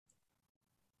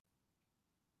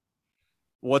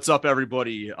What's up,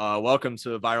 everybody? Welcome to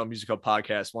the Viral Musical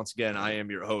Podcast. Once again, I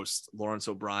am your host, Lawrence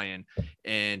O'Brien.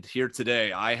 And here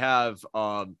today, I have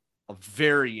a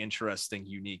very interesting,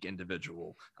 unique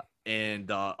individual and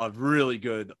a really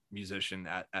good musician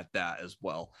at that as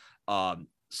well.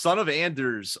 Son of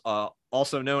Anders,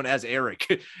 also known as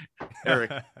Eric.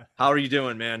 Eric, how are you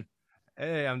doing, man?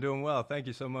 Hey, I'm doing well. Thank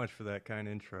you so much for that kind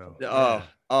intro. Oh, Yeah.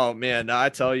 oh man, I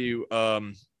tell you,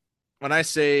 when I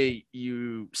say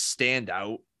you stand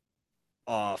out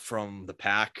from the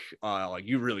pack, like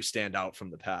you really stand out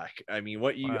from the pack. I mean,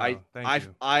 what you Wow. Thank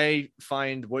you. I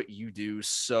find what you do,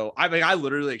 so I mean, I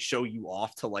literally like show you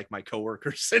off to like my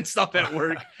coworkers and stuff at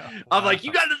work. I'm like,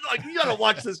 Wow. you gotta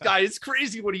watch this guy. It's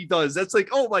crazy what he does. That's like,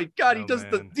 oh my god, Oh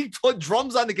man. he put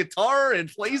drums on the guitar and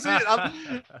plays it.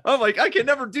 I'm like, I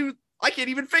can't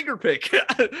even finger pick.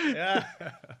 Yeah.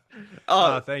 uh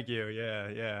Oh, thank you. Yeah,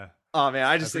 yeah. Oh man,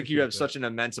 I I just think you appreciate have that. such an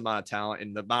immense amount of talent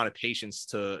and the amount of patience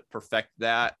to perfect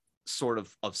that sort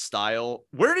of style.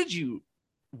 Where did you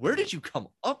come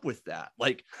up with that?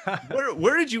 Like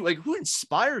where did you like who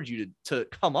inspired you to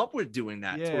come up with doing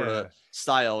that sort of Yeah.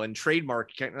 style and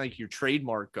trademark like your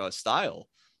trademark style?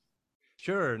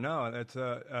 Sure. No, that's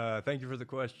thank you for the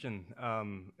question.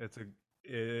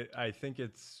 I think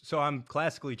it's so I'm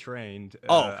classically trained.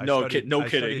 Oh, no kid, no I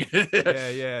kidding. studied yeah,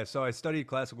 yeah. So I studied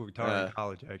classical guitar in uh,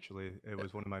 college actually. It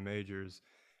was one of my majors.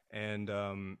 And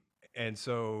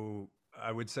so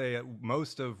I would say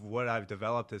most of what I've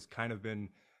developed has kind of been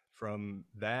from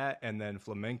that and then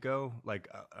flamenco. Like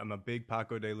I'm a big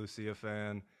Paco de Lucia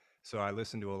fan, so I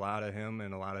listen to a lot of him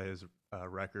and a lot of his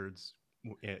records.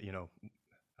 You know,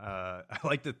 I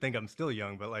like to think I'm still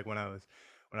young, but like when I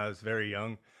was very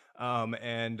young, um,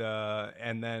 and uh,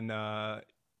 and then uh,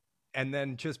 and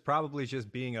then just probably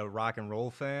just being a rock and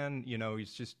roll fan,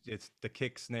 it's the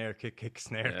kick snare, kick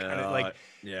snare kind of yeah, like,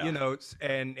 yeah.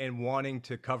 and wanting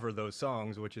to cover those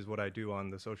songs, which is what I do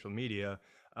on the social media.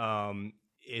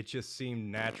 It just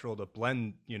seemed natural to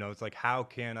blend. It's like how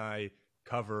can I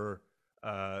cover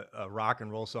a rock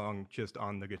and roll song just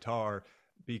on the guitar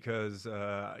because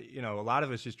a lot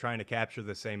of it's just trying to capture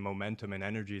the same momentum and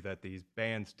energy that these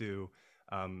bands do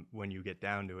when you get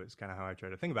down to it. It's kind of how I try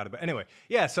to think about it. But anyway,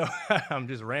 yeah. So I'm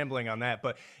just rambling on that.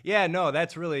 But yeah, no,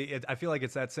 that's really it. I feel like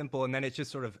it's that simple, and then it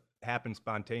just sort of happens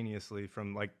spontaneously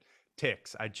from like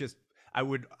ticks. I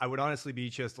would honestly be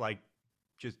just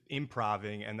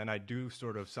improving, and then I do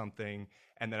sort of something,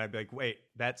 and then I'd be like, wait,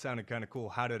 that sounded kind of cool.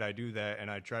 How did I do that?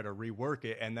 And I try to rework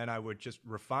it, and then I would just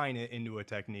refine it into a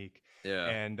technique, Yeah.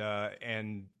 and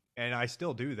I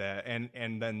still do that,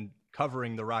 and then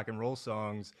covering the rock and roll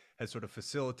songs has sort of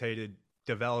facilitated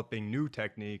developing new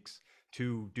techniques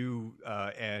to do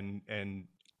and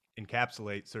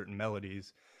encapsulate certain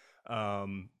melodies.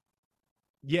 Um,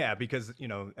 yeah, because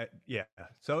yeah.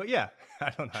 So yeah, I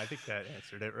don't know. I think that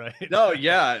answered it right. No,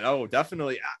 yeah, no,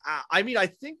 definitely. I mean, I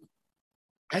think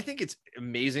it's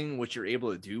amazing what you're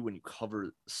able to do when you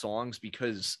cover songs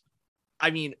because I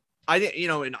mean,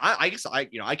 and I guess I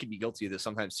could be guilty of this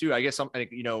sometimes too. I guess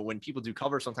when people do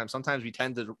cover sometimes we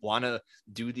tend to want to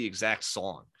do the exact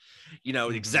song,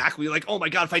 Hmm. exactly like, oh my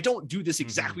God, if I don't do this Hmm.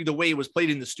 exactly the way it was played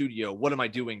in the studio, what am I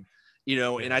doing? And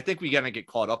Yeah. I think we gotta get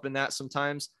caught up in that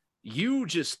sometimes. You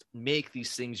just make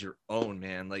these things your own,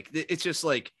 man. Like it's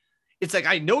like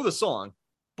I know the song,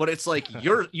 but it's like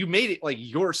you made it like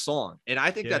your song. And I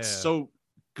think that's Yeah. so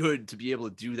good to be able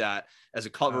to do that as a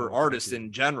Oh, cover well, thank artist you.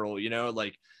 in general,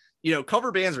 like,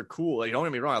 cover bands are cool. Like, don't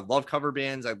get me wrong. I love cover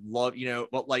bands. I love,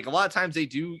 but like a lot of times they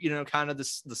do, kind of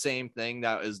the same thing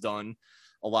that is done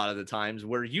a lot of the times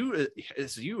where you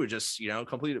would just,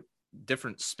 complete a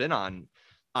different spin on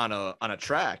a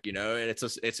track, and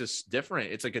it's just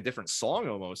different. It's like a different song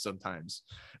almost sometimes.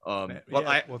 But Yeah.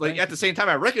 I Well, like thank at the you. same time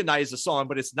I recognize the song,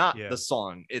 but it's not Yeah. the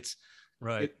song.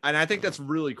 Right. And I think that's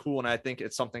really cool. And I think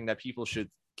it's something that people should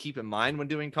keep in mind when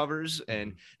doing covers.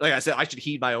 And Hmm. like I said, I should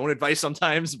heed my own advice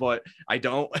sometimes, but I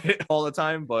don't all the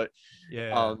time. But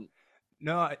Yeah. um,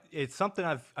 No, it's something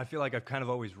I feel like I've kind of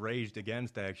always raged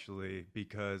against actually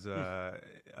because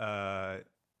uh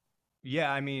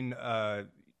yeah, I mean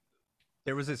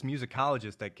there was this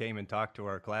musicologist that came and talked to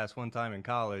our class one time in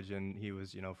college, and he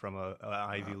was, from a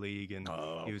Ivy League, and he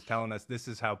oh, was telling us this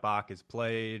is how Bach is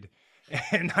played.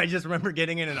 And I just remember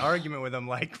getting in an argument with him,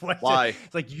 like, what? why?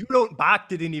 It's like you don't. Bach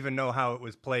didn't even know how it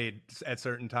was played at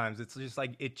certain times. It's just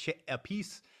like a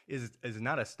piece is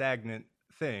not a stagnant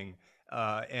thing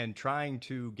and trying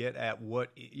to get at what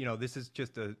this is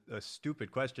just a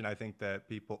stupid question. I think that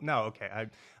people no, okay,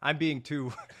 I'm being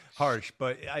too harsh,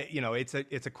 but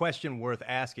it's a question worth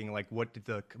asking. Like, what did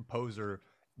the composer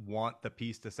want the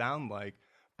piece to sound like?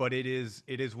 But it is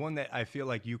one that I feel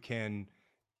like you can.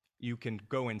 you can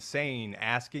go insane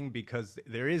asking because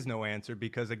there is no answer.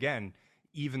 Because again,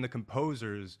 even the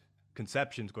composer's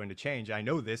conception is going to change. I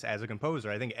know this as a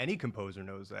composer. I think any composer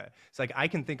knows that. It's like I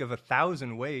can think of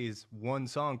 1,000 ways one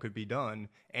song could be done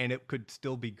and it could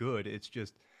still be good. It's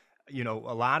just, you know,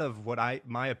 a lot of what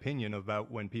my opinion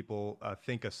about when people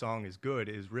think a song is good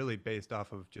is really based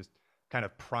off of just kind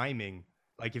of priming.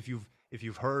 Like if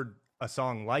you've heard a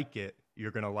song like it,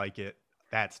 you're gonna like it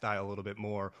that style a little bit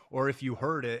more. Or if you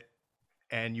heard it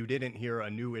and you didn't hear a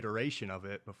new iteration of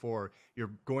it before,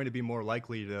 you're going to be more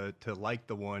likely to like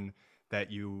the one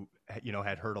that you know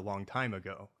had heard a long time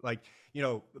ago. Like, you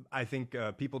know, I think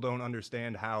people don't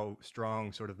understand how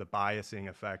strong sort of the biasing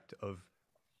effect of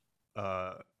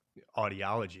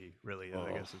audiology really is,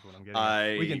 I guess is what I'm getting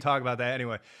at. We can talk about that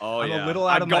anyway. Oh, I'm yeah. a little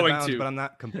out I'm of my going bounds, to. but I'm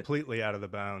not completely out of the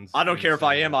bounds. I don't care if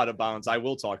I am that. out of bounds. I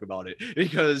will talk about it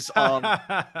because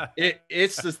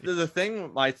it's the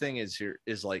thing. My thing is here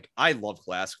is like I love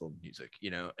classical music,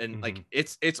 you know, and like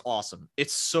it's awesome.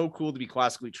 It's so cool to be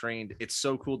classically trained. It's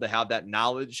so cool to have that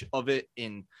knowledge of it.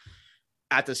 In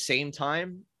at the same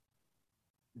time,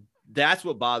 that's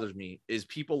what bothers me is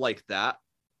people like that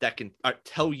can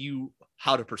tell you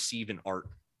how to perceive an art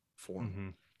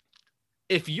form.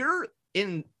 If you're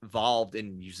involved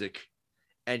in music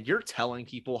and you're telling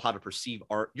people how to perceive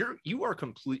art, you are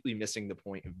completely missing the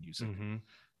point of music.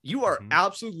 You are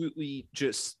absolutely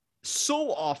just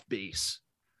so off base.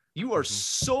 You are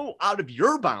so out of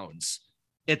your bounds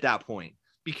at that point,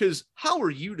 because how are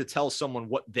you to tell someone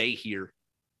what they hear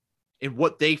and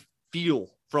what they feel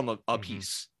from a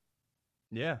piece?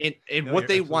 Yeah. And what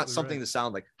they want something to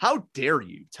sound like. How dare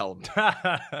you tell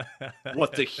them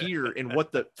what to hear and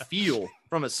what to feel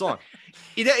from a song?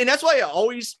 And that's why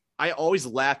I always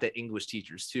laughed at English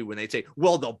teachers too when they say,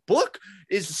 well, the book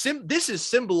is this is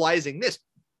symbolizing this.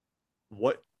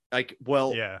 What? Like,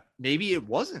 well, yeah, maybe it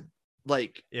wasn't.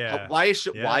 Like, yeah. Why is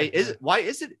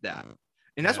it that?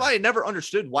 And that's why I never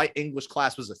understood why English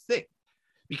class was a thing.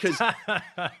 Because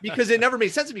it never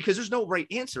made sense, because there's no right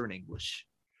answer in English.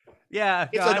 Yeah,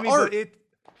 it's an art.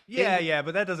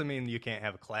 But that doesn't mean you can't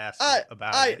have a class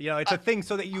about it. You know, it's a thing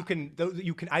so that you can.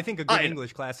 I think a good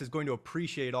English class is going to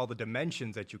appreciate all the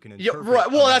dimensions that you can interpret. Yeah,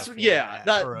 right. Well, that's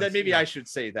maybe I should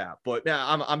say that, but yeah,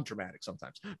 I'm dramatic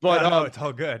sometimes. But no, it's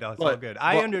all good. It's all good.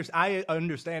 I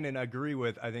understand and agree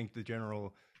with. I think the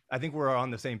general. I think we're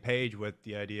on the same page with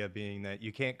the idea being that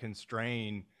you can't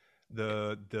constrain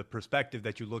the perspective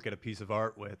that you look at a piece of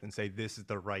art with and say this is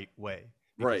the right way.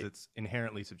 Because it's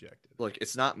inherently subjective. Look,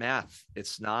 it's not math.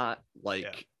 It's not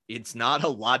like it's not a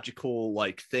logical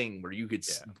like thing where you could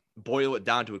boil it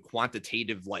down to a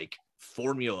quantitative like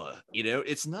formula. You know,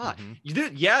 it's not.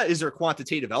 Is there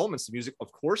quantitative elements to music?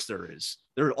 Of course there is.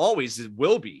 There always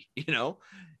will be. You know,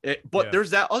 but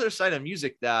there's that other side of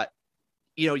music that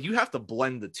you know you have to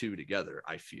blend the two together.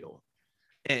 I feel.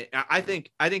 And I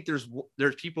think there's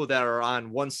people that are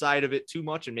on one side of it too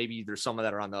much, and maybe there's some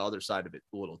that are on the other side of it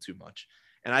a little too much.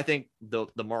 And I think the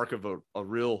mark of a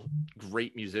real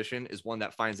great musician is one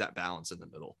that finds that balance in the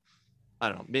middle. I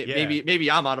don't know. Maybe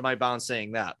I'm out of my bounds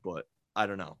saying that, but I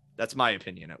don't know. That's my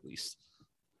opinion, at least.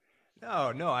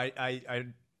 No,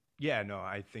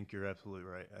 I think you're absolutely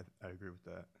right. I agree with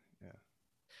that. Yeah.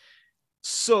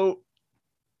 So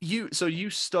you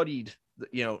studied,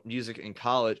 you know, music in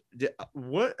college.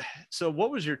 What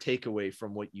was your takeaway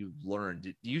from what you learned?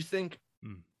 Do you think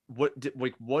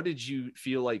what did you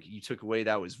feel like you took away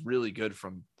that was really good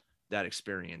from that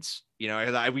experience? You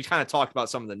know, we kind of talked about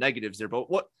some of the negatives there, but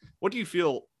what do you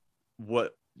feel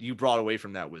what you brought away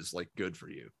from that was like good for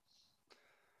you?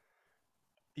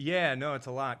 Yeah, no, it's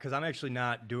a lot because I'm actually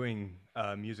not doing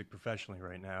music professionally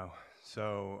right now.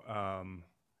 So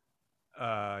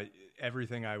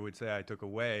everything I would say I took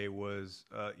away was,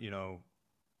 you know,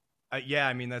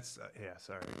 I mean, that's,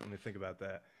 sorry, let me think about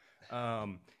that.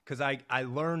 Because I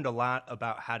learned a lot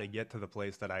about how to get to the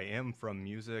place that I am from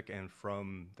music and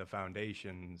from the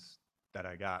foundations that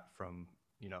I got from,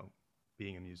 you know,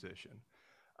 being a musician.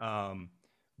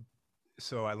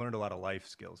 So I learned a lot of life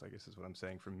skills, I guess is what I'm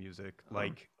saying, from music,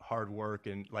 like hard work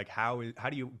and like how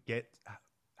do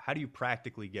you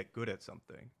practically get good at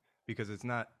something? Because it's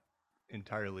not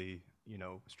entirely, you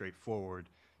know, straightforward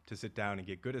to sit down and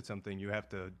get good at something. You have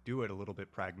to do it a little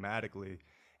bit pragmatically,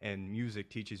 and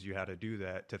music teaches you how to do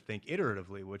that, to think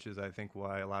iteratively, which is, I think,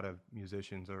 why a lot of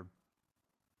musicians are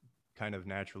kind of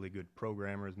naturally good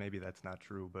programmers. Maybe that's not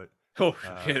true, but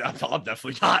I'm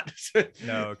definitely not.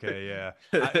 No, okay, yeah,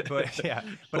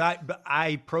 but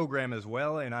I program as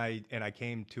well, and I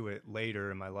came to it later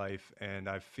in my life, and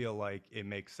I feel like it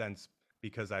makes sense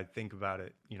because I think about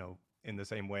it, you know, in the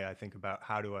same way I think about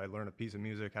how do I learn a piece of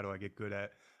music, how do I get good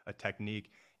at a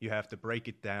technique. You have to break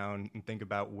it down and think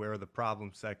about where the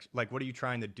problem section, like what are you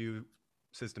trying to do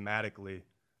systematically?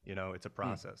 You know, it's a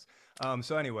process.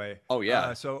 So anyway, Oh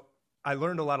yeah. so I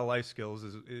learned a lot of life skills,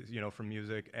 you know, from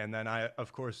music, and then I,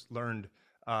 of course, learned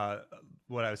uh,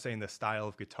 what I was saying, the style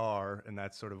of guitar, and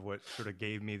that's sort of what sort of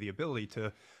gave me the ability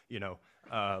to, you know,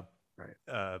 uh,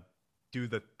 Right. do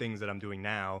the things that I'm doing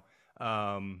now.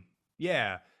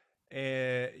 Yeah,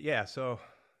 yeah. So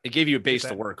It gave you a just base to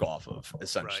that, work off of, right?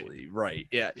 essentially. Right.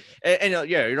 Yeah. Yeah. And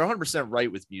yeah, you're 100%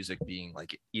 right with music being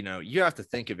like, you have to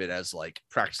think of it as like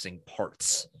practicing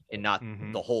parts and not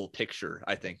Mm-hmm. the whole picture.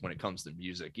 I think when it comes to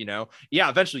music, yeah,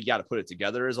 eventually you got to put it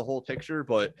together as a whole picture,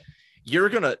 but you're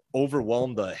going to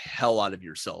overwhelm the hell out of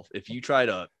yourself if you try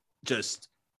to just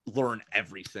learn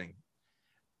everything.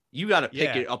 You got to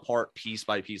pick Yeah. it apart piece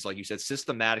by piece, like you said,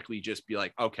 systematically. Just be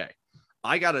like, okay,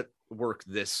 I got to work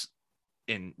this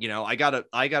in. I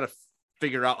gotta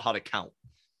figure out how to count.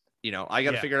 I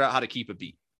gotta Yeah. figure out how to keep a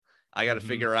beat. I gotta Mm-hmm.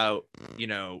 figure out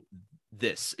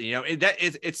this.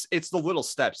 It's the little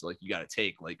steps like you got to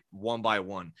take like one by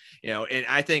one. And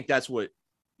I think that's what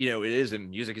it is in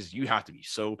music, is you have to be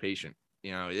so patient.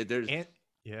 There's And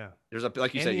yeah, there's a,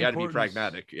 like you and said, the you got to be importance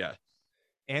pragmatic. Yeah.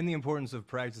 and the importance of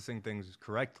practicing things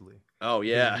correctly. Oh Because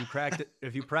yeah.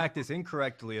 if you practice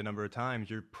incorrectly a number of times,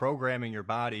 you're programming your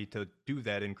body to do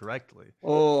that incorrectly.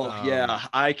 Oh Um, yeah,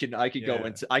 I could go yeah,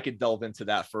 into I could delve into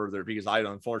that further, because I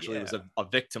unfortunately was yeah, a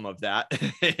victim of that.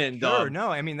 And sure. No,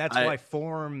 I mean that's I why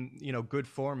form, you know, good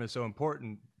form is so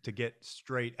important to get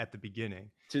straight at the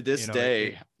beginning. to this You know,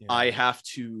 day yeah. I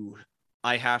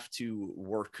have to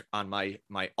work on my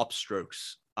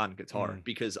upstrokes on guitar, Mm,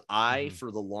 because I hmm. for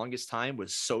the longest time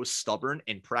was so stubborn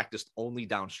and practiced only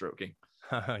downstroking.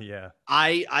 Yeah,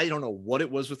 I don't know what it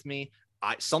was with me.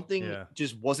 Something yeah,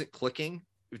 just wasn't clicking.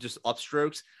 It was just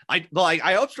upstrokes. I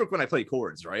upstroke when I play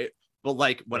chords, right? But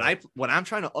like right. when I'm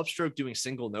trying to upstroke doing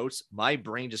single notes, my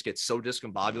brain just gets so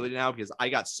discombobulated now, because I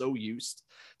got so used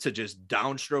to just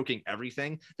downstroking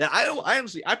everything that I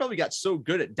honestly I probably got so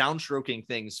good at downstroking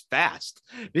things fast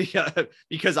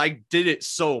because I did it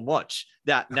so much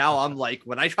that now I'm like,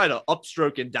 when I try to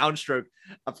upstroke and downstroke,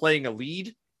 I'm playing a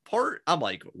lead part, I'm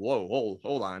like, whoa,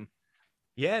 hold on.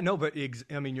 Yeah, no, but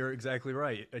I mean, you're exactly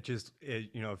right. You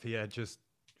know, if he had just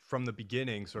from the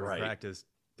beginning sort of Right. practiced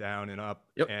down and up,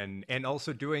 Yep. and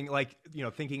also doing like, you know,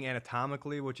 thinking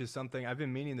anatomically, which is something I've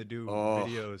been meaning to do Oh,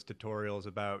 videos, tutorials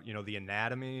about, you know, the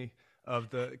anatomy of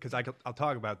because I'll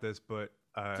talk about this, but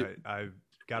I've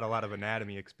got a lot of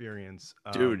anatomy experience.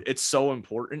 dude, it's so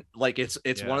important. Like it's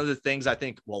one Yeah. of the things I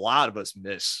think a lot of us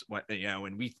miss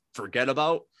when we forget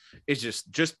about, is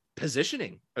just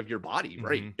positioning of your body,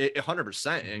 right? Mm-hmm.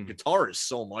 100%. And Mm-hmm. guitar is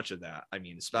so much of that. I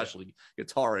mean, Yeah. especially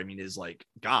guitar, I mean, is like,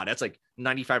 God, that's like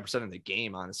 95% of the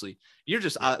game. Honestly, you're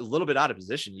just Yeah. a little bit out of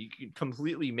position, you can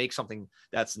completely make something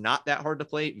that's not that hard to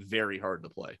play very hard to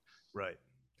play, Right.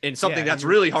 and Yeah, something and that's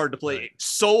you're really hard to right. play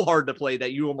so hard to play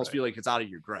that you almost Right. feel like it's out of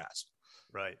your grasp.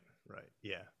 Right. Right.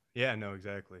 Yeah. Yeah. No.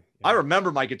 Exactly. I Yeah.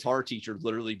 remember my guitar teacher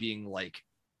literally being like,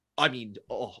 I mean,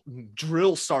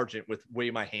 drill sergeant with the way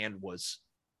my hand was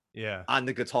Yeah. on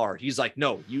the guitar. He's like,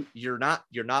 no, you're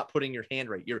not putting your hand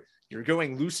right. You're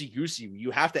going loosey goosey.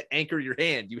 You have to anchor your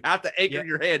hand. You have to anchor Yeah.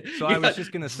 your hand. So I was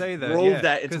just gonna say that, Drove yeah,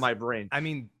 that into because my brain. I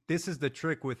mean, this is the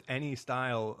trick with any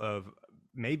style of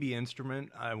maybe instrument.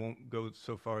 I won't go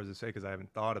so far as to say because I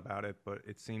haven't thought about it, but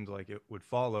it seems like it would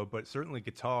follow. But certainly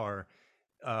guitar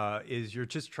is you're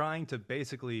just trying to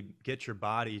basically get your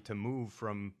body to move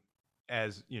from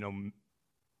as you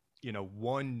know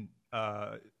one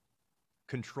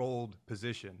controlled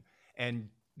position, and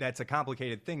that's a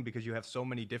complicated thing because you have so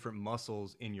many different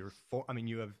muscles in your I mean,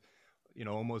 you have, you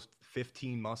know, almost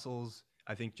 15 muscles,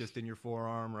 I think, just in your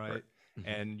forearm, Right. right? Mhm.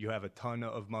 And you have a ton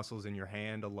of muscles in your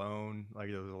hand alone. Like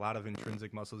there's a lot of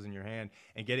intrinsic muscles in your hand,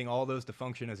 and getting all those to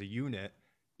function as a unit,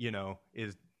 you know,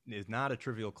 is not a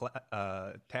trivial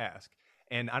task.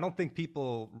 And I don't think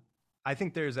people. I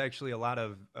think there's actually a lot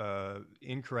of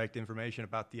incorrect information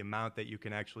about the amount that you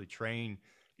can actually train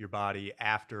your body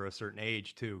after a certain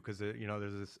age too, because you know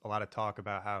there's a lot of talk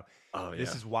about how Oh this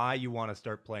yeah. is why you want to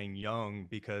start playing young,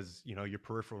 because you know your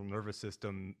peripheral nervous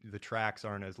system, the tracks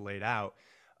aren't as laid out,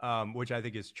 which I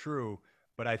think is true.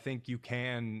 But I think you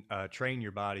can train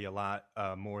your body a lot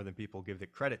more than people give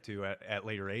it credit to at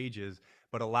later ages.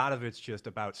 But a lot of it's just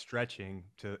about stretching.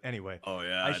 To anyway, Oh I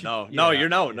yeah. should No, yeah you're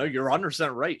no, no, yeah you're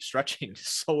 100% right. Stretching is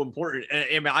so important.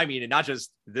 And I mean, and not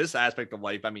just this aspect of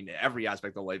life. I mean, every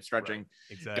aspect of life, right stretching.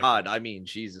 exactly God, I mean,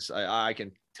 Jesus, I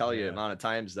can tell you the yeah amount of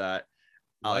times that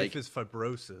Life like, is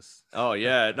fibrosis. oh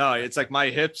yeah, no, it's like my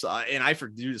hips, and I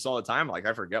do this all the time. Like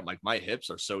I forget, like my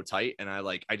hips are so tight, and I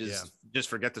Yeah. just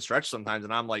forget to stretch sometimes,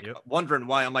 and I'm like Yep. wondering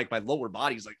why. I'm like my lower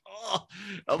body's like, oh,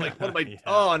 I'm like, what am I? Yeah,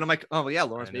 Oh, and I'm like, oh yeah, I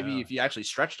Lawrence, maybe know. if you actually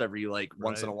stretched every like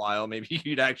once in a Right. while, maybe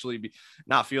you'd actually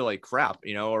not feel like crap,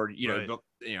 or Right. go,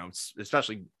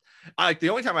 especially. I like the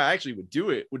only time I actually would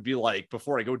do it would be like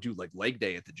before I go do like leg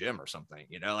day at the gym or something,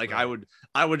 like Right.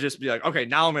 I would just be like, okay,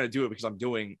 now I'm going to do it because I'm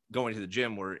going to the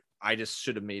gym, where I just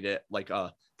should have made it like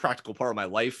a practical part of my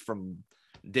life from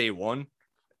day one,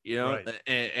 Right. but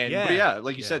Yeah. yeah,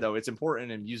 like you Yeah. said, though, it's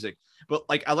important in music. But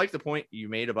like, I like the point you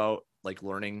made about like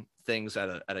learning things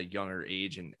at a younger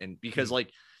age. And because Mm.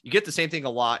 like you get the same thing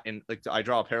a lot. And like, I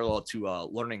draw a parallel to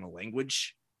learning a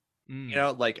language,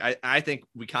 Mm. like I think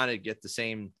we kind of get the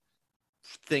same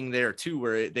thing there too,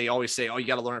 where they always say, oh, you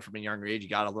got to learn it from a younger age. You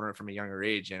got to learn it from a younger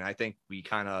age. And I think we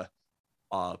kind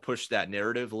of push that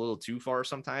narrative a little too far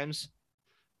sometimes,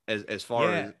 as far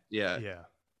Yeah. as, yeah. Yeah.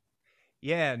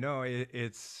 Yeah. No,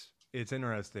 it's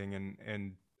interesting,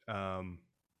 and um,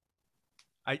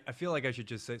 I feel like I should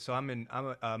just say, so I'm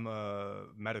a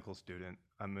medical student.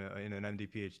 In an MD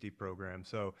PhD program.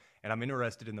 So, and I'm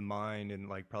interested in the mind and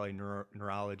like probably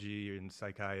neurology and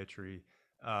psychiatry.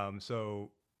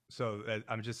 So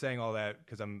I'm just saying all that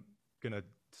because I'm gonna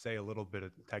say a little bit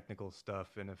of technical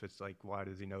stuff. And if it's like, why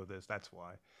does he know this? That's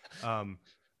why. Um,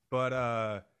 but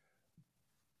uh,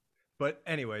 but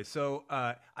anyway, so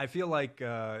I feel like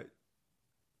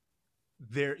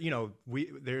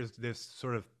there's this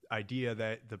sort of idea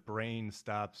that the brain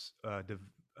stops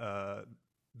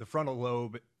the frontal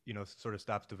lobe, sort of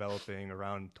stops developing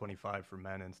around 25 for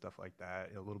men and stuff like that,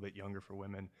 a little bit younger for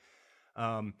women.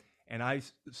 um, and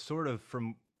sort of,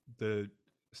 from the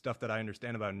stuff that I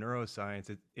understand about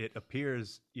neuroscience, it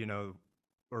appears,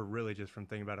 or really just from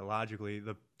thinking about it logically,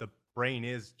 the brain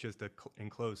is just a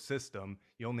enclosed system.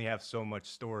 You only have so much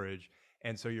storage,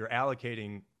 and so you're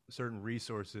allocating certain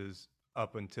resources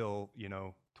up until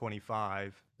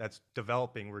 25. That's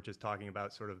developing. We're just talking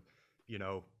about sort of, you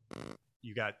know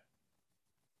you got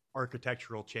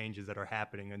architectural changes that are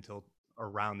happening until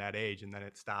around that age, and then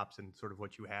it stops, and sort of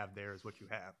what you have there is what you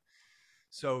have.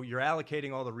 So you're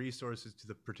allocating all the resources to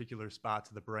the particular spots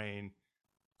of the brain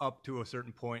up to a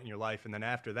certain point in your life, and then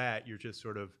after that you're just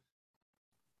sort of,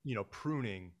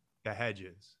 pruning the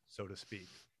hedges, so to speak,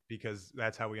 because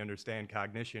that's how we understand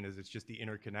cognition. Is it's just the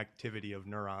interconnectivity of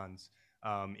neurons,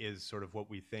 is sort of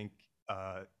what we think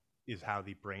is how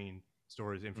the brain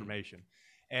stores information.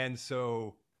 And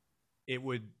so it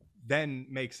would then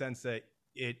make sense that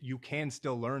you can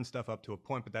still learn stuff up to a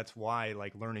point, but that's why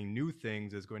like learning new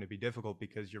things is going to be difficult,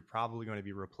 because you're probably going to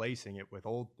be replacing it with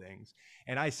old things.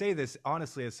 And I say this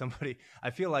honestly as somebody, I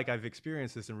feel like I've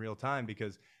experienced this in real time,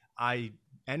 because I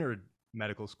entered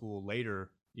medical school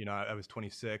later. I was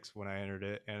 26 when I entered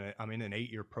it, and I'm in an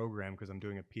 8-year program because I'm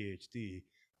doing a PhD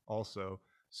also.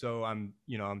 So I'm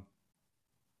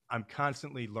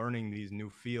constantly learning these new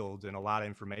fields and a lot of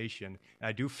information. And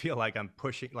I do feel like I'm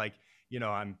pushing, like,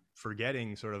 I'm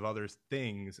forgetting sort of other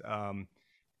things,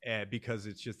 because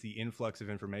it's just the influx of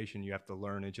information you have to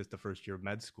learn in just the first year of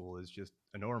med school is just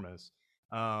enormous.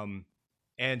 Um,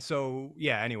 and so,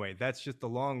 yeah, anyway, that's just a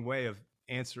long way of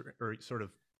answer, or sort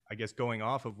of, I guess, going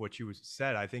off of what you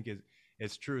said. I think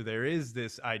it's true. There is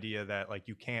this idea that like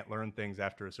you can't learn things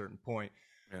after a certain point,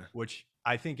 Yeah. which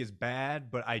I think is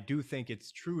bad, but I do think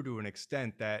it's true to an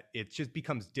extent, that it just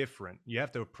becomes different. You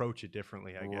have to approach it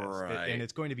differently, I guess. And Right.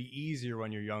 it's going to be easier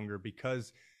when you're younger,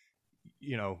 because,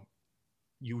 you know,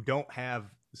 you don't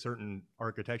have certain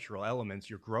architectural elements.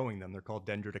 You're growing them. They're called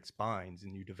dendritic spines,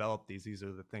 and you develop these. These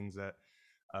are the things that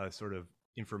sort of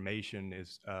information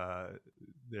is.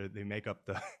 They make up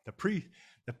the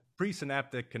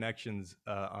presynaptic connections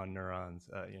on neurons.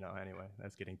 Anyway,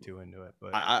 that's getting too into it,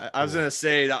 but I was cool. gonna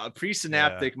say that Yeah.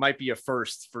 presynaptic might be a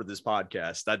first for this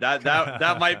podcast.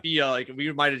 That might be like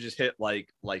we might have just hit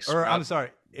like Or scrap. I'm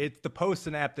sorry, it's the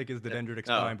postsynaptic is the dendritic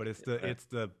Oh, spine, but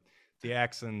the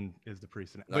axon is the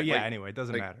presynaptic. But like yeah, anyway, it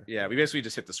doesn't like matter. yeah, we basically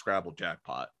just hit the Scrabble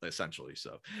jackpot essentially.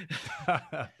 So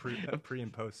pre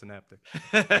and postsynaptic.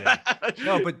 Yeah.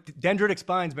 No, but dendritic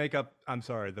spines make up, I'm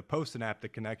sorry, the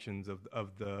postsynaptic connections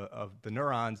of the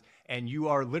neurons, and you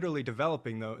are literally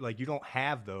developing those. Like, you don't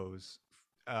have those,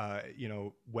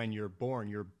 when you're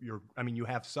born. I mean, you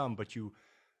have some, but you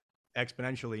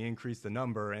exponentially increase the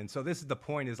number. And so this is the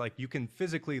point, is like you can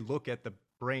physically look at the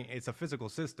brain. It's a physical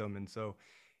system, and so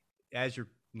as you're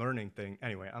learning thing.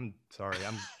 Anyway, I'm sorry.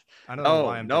 I don't know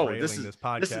why Oh I'm no, derailing this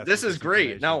podcast this with is this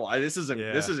great. information. No, this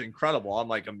Yeah. is incredible. I'm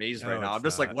like amazed right No, now. I'm it's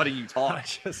just like not. letting you talk. I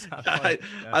don't want I,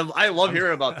 to. I love I'm.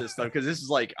 hearing about this stuff because this is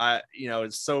like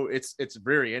it's so it's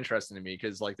very interesting to me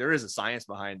because like there is a science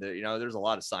behind it. There's a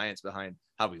lot of science behind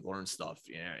how we learn stuff.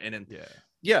 And then Yeah.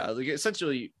 yeah, like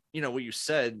essentially, what you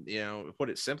said, put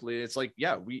it simply, it's like,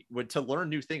 yeah, we would to learn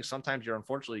new things. Sometimes you're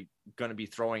unfortunately going to be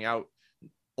throwing out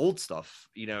old stuff,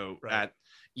 Right.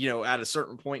 at a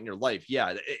certain point in your life.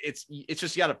 Yeah. It's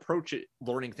just, you got to approach it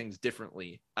learning things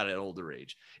differently at an older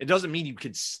age. It doesn't mean you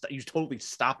totally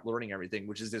stop learning everything,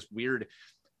 which is this weird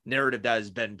narrative that has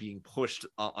been being pushed.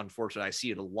 Unfortunately, I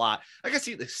see it a lot. Like I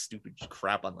see this stupid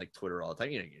crap on like Twitter all the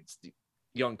time. It's the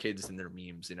young kids and their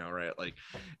memes, right? Like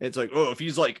it's like, oh, if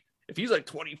he's like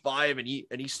 25 and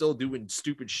he's still doing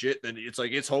stupid shit, then it's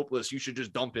like it's hopeless. You should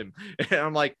just dump him. And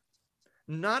I'm like,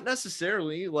 not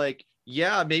necessarily. Like,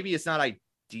 yeah, maybe it's not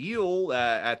ideal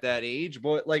at that age,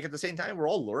 but like at the same time, we're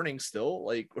all learning still.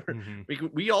 Like Mm-hmm.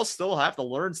 we all still have to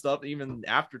learn stuff even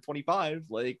after 25.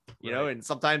 Like, Right. and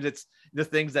sometimes it's the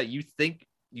things that you think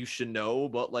you should know,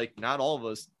 but like not all of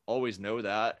us always know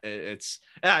that.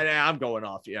 I'm going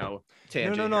off, tangent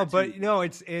here No. too. But no,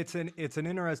 it's an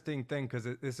interesting thing because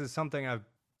this is something I've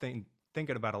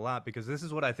thinking about a lot because this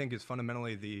is what I think is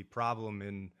fundamentally the problem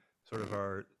in sort of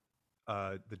our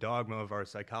the dogma of our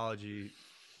psychology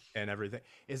and everything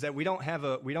is that we don't have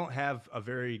a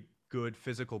very good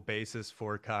physical basis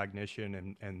for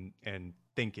cognition and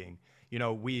thinking.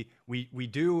 We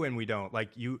do and we don't. Like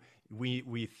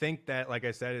we think that, like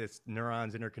I said, it's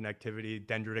neurons, interconnectivity,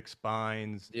 dendritic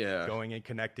spines, Yeah. going and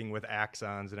connecting with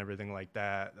axons and everything like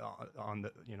that on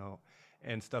the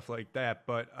and stuff like that.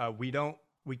 But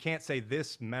we can't say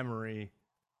this memory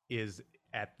is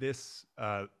at this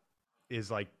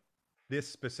is like this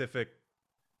specific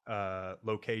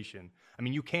location. I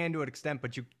mean, you can to an extent,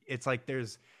 but it's like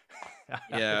there's, I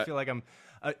Yeah. feel like I'm,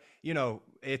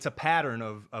 it's a pattern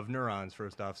of neurons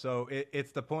first off. So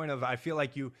it's the point of, I feel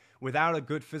like without a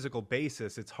good physical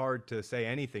basis, it's hard to say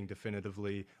anything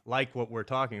definitively like what we're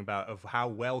talking about of how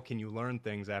well can you learn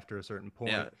things after a certain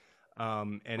Yeah. point.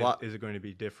 And Well, is it going to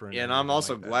be different and and I'm everything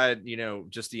also like that? glad,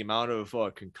 just the amount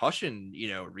of concussion,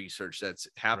 research that's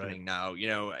Right. happening now.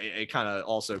 It kind of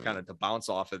also kind of to bounce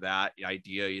off of that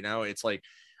idea. It's like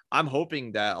I'm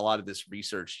hoping that a lot of this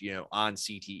research, on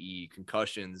CTE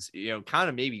concussions, kind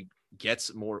of maybe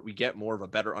we get more of a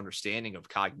better understanding of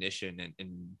cognition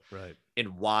Right.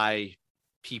 and why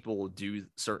people do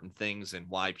certain things and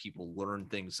why people learn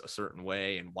things a certain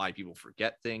way and why people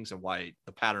forget things and why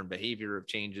the pattern behavior of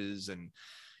changes. And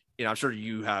I'm sure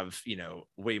you have,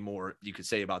 way more you could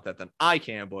say about that than I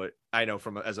can, but I know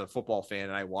as a football fan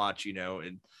and I watch,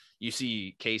 and you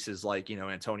see cases like,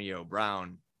 Antonio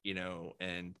Brown,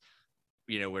 and,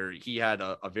 where he had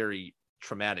a very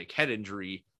traumatic head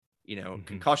injury, Mm-hmm.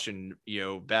 concussion,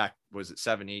 back, was it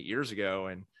 7, 8 years ago?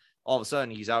 And all of a sudden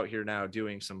he's out here now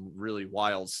doing some really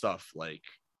wild stuff, like,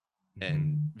 Mm-hmm.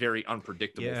 and very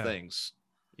unpredictable Yeah. things.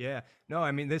 Yeah. No,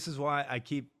 I mean, this is why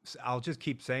I'll just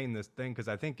keep saying this thing because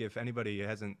I think if anybody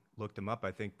hasn't looked them up,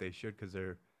 I think they should because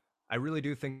I really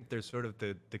do think there's sort of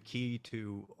the key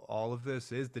to all of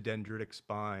this is the dendritic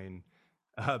spine.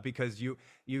 Because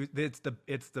it's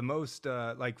the most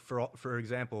like for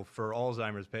example for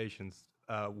Alzheimer's patients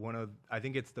I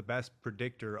think it's the best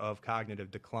predictor of cognitive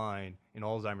decline in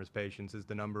Alzheimer's patients is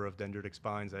the number of dendritic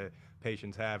spines that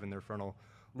patients have in their frontal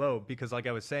lobe because like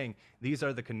I was saying these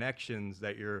are the connections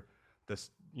that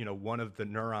one of the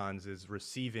neurons is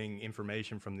receiving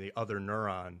information from the other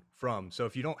neuron from. So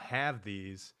if you don't have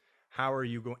these, how are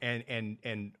you going?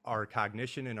 And our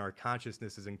cognition and our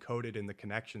consciousness is encoded in the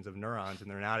connections of neurons, and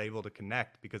they're not able to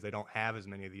connect because they don't have as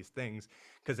many of these things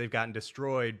because they've gotten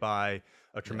destroyed by a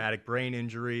Yeah. traumatic brain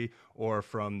injury or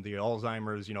from the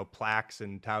Alzheimer's, plaques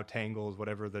and tau tangles,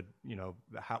 whatever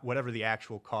whatever the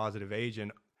actual causative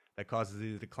agent that causes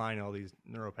the decline in all these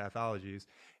neuropathologies.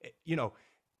 Eh, You know,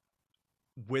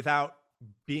 without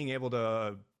being able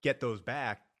to get those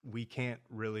back, we can't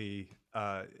really.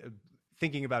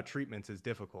 Thinking about treatments is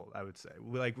difficult. I would say,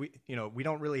 we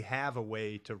don't really have a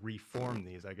way to reform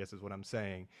these. I guess is what I'm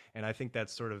saying, and I think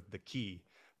that's sort of the key.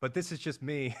 But this is just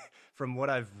me, from what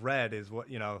I've read, is what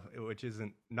which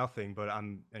isn't nothing. But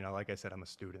I'm, like I said, I'm a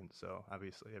student, so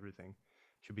obviously everything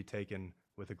should be taken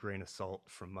with a grain of salt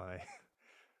from my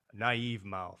naive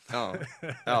mouth. Oh,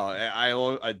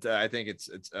 I think it's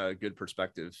a good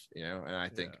perspective, and Yeah,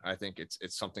 I think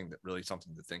it's something that really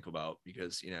something to think about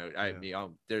because yeah,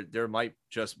 there might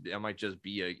just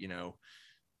be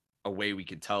a a way we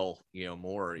could tell,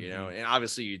 more, and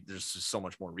obviously there's just so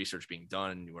much more research being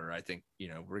done where I think,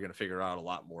 we're going to figure out a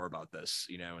lot more about this,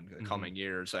 in the coming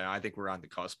years. I think we're on the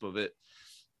cusp of it,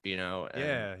 and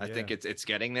I think it's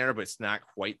getting there, but it's not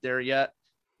quite there yet.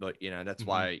 But, that's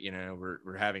why,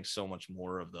 we're having so much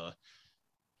more of the,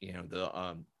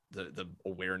 the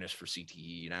awareness for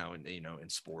CTE now, and, in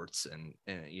sports and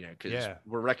because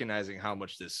we're recognizing how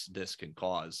much this can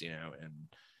cause, and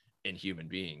in human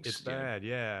beings. It's bad.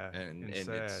 Yeah. And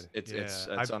sad. it's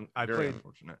I very played,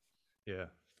 unfortunate. Yeah.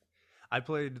 I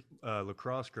played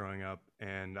lacrosse growing up,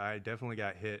 and I definitely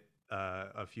got hit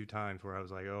a few times where I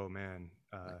was like, oh man,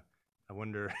 I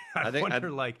wonder, I think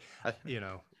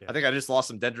I just lost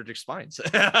some dendritic spines.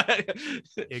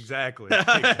 Exactly.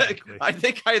 I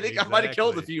think I might have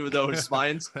killed a few of those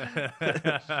spines.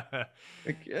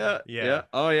 Yeah.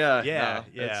 Oh yeah. Yeah.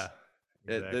 No, yeah.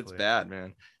 It's bad,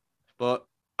 man. But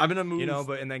I'm going to move.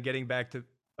 But and then getting back to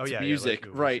music,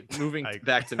 right? Moving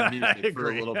back to music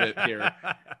for a little bit here.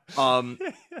 I'm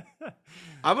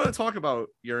going to talk about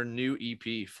your new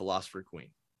EP, Philosopher Queen.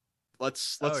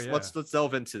 Let's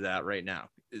delve into that right now.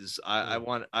 I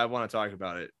want to talk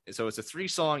about it. So it's a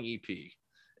 3-song EP,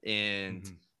 and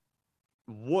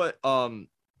when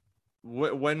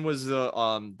was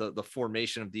the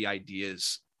formation of the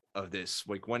ideas of this?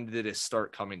 Like, when did it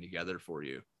start coming together for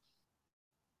you?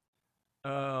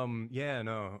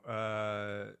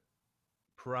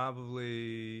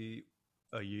 Probably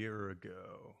a year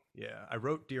ago. Yeah, I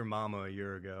wrote Dear Mama a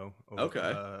year ago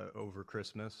over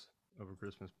Christmas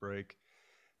break,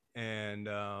 and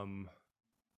then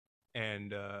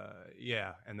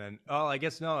I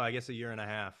guess a year and a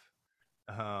half,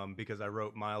 because I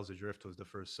wrote Miles Adrift was the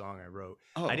first song I wrote.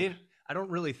 I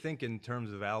don't really think in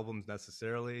terms of albums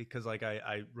necessarily, because like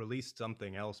I released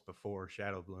something else before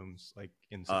Shadow Blooms, like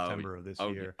in September of this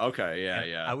year. Okay,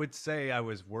 yeah. I would say I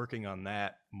was working on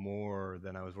that more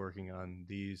than I was working on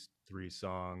these 3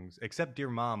 songs, except Dear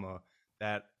Mama,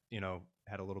 that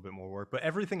had a little bit more work. But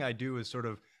everything I do is sort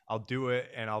of, I'll do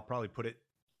it and I'll probably put it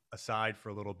aside for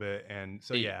a little bit. And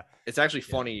so it's actually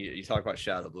funny you talk about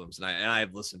Shadow Blooms, and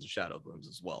I've listened to Shadow Blooms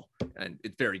as well, and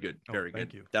it's very good, very good.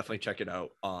 Thank you. Definitely check it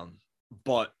out.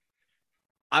 But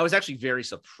I was actually very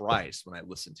surprised when I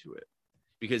listened to it,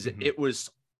 because it was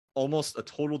almost a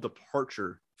total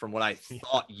departure from what I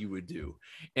thought you would do.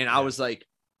 And I was like,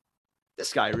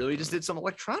 this guy really just did some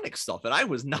electronic stuff, and I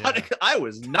was not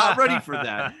ready for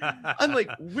that. I'm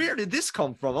like, where did this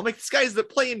come from? I'm like, this guy's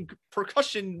playing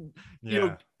percussion,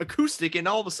 acoustic, and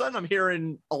all of a sudden I'm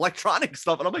hearing electronic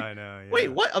stuff, and I'm like,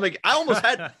 wait, what? I'm like, I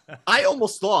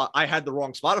almost thought I had the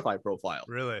wrong Spotify profile.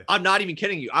 Really? I'm not even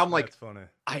kidding you. I'm like, that's funny.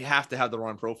 I have to have the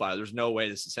wrong profile. There's no way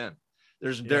this is him.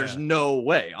 There's no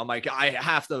way. I'm like, I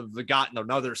have to have gotten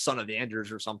another Son of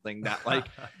Anders or something that like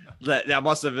that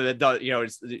must have done,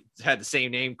 it's had the same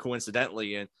name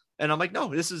coincidentally. And I'm like, no,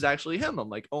 this is actually him. I'm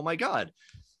like, oh my God.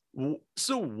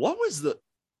 So what was the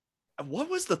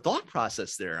thought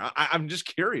process there? I'm just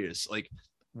curious. Like,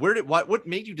 what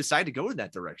made you decide to go in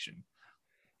that direction?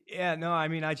 Yeah, no, I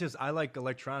mean, I like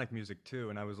electronic music too.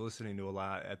 And I was listening to a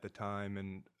lot at the time.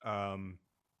 And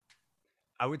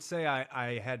I would say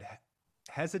I had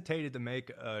hesitated to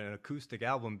make an acoustic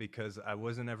album because I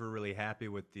wasn't ever really happy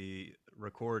with the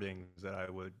recordings that I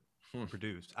would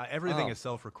produce. Everything is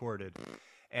self-recorded,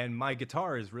 and my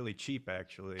guitar is really cheap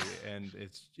actually, and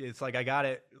it's like I got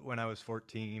it when I was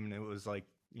 14. It was like,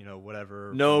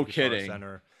 whatever. No kidding.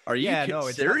 Center. Are you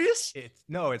serious?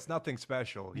 It's nothing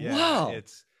special. Yeah, wow.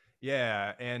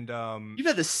 And you've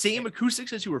had the same acoustic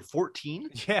since you were 14?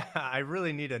 Yeah, I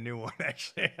really need a new one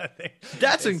actually. I think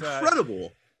that's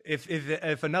incredible.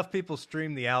 If enough people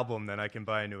stream the album, then I can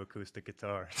buy a new acoustic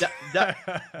guitar.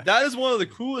 That is one of the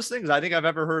coolest things I think I've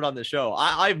ever heard on the show.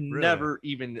 I've never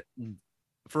even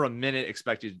for a minute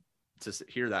expected to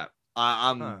hear that.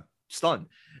 I'm stunned.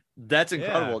 That's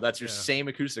incredible. That's your same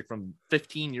acoustic from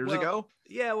 15 years ago.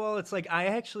 Yeah, well, it's like I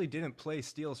actually didn't play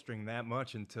steel string that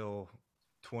much until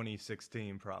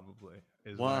 2016 probably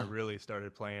is when I really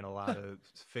started playing a lot of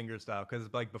fingerstyle,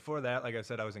 because like before that, like I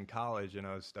said, I was in college and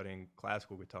I was studying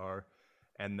classical guitar,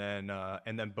 and then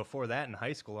before that in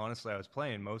high school, honestly, I was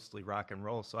playing mostly rock and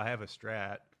roll, so I have a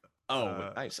Strat.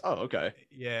 Nice. Oh, okay.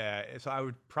 Yeah, so I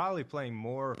would probably playing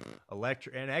more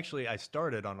electric, and actually I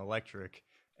started on electric,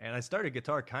 and I started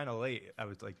guitar kind of late. I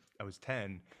was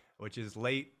 10, which is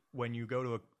late. When you go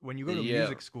to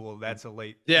music school, that's a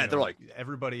late. Yeah, they're like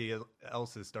everybody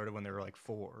else has started when they were like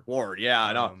 4. Yeah,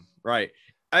 I know. Right.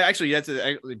 I actually that's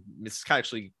this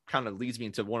actually kind of leads me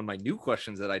into one of my new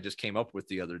questions that I just came up with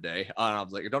the other day. I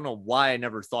was like, I don't know why I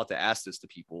never thought to ask this to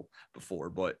people before,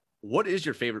 but what is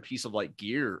your favorite piece of like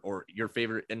gear or your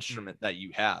favorite instrument that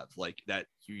you have, like that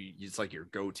you it's like your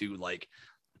go-to, like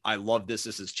I love this.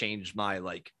 This has changed my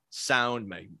like sound,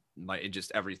 my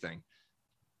just everything.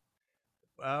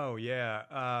 Oh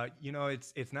yeah.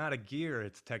 It's not a gear,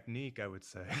 it's technique, I would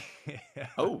say.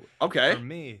 Oh, For okay.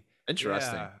 me.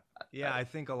 Interesting. Yeah. Yeah, I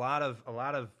think a lot of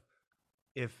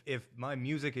if my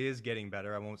music is getting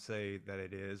better, I won't say that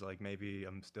it is. Like maybe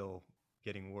I'm still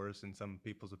getting worse in some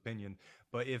people's opinion,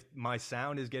 but if my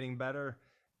sound is getting better,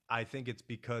 I think it's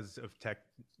because of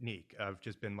technique. I've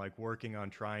just been like working on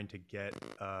trying to get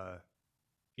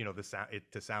the sound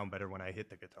it to sound better when I hit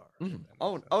the guitar, if Mhm. that makes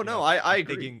Oh, sense. oh no, I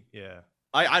agree. Digging, yeah.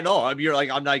 I know. You're like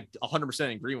I'm like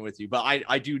 100% in agreement with you, but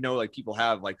I do know like people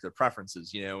have like their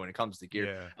preferences, when it comes to gear.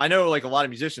 Yeah, I know like a lot of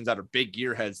musicians that are big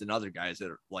gear heads than other guys that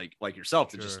are like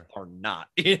yourself that just sure. are not,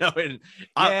 and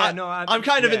Yeah, no, I'm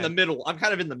kind of in yeah, the middle. I'm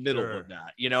kind of in the middle of sure.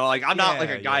 that, like I'm not like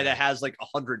Yeah, a guy yeah. that has like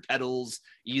 100 pedals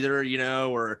either,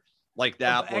 or like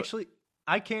that. But But actually,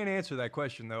 I can't answer that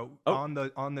question though. oh,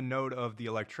 On the note of the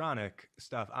electronic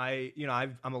stuff, I'm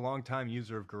a long time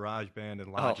user of GarageBand and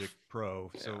oh, Logic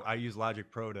Pro, so yeah, I use Logic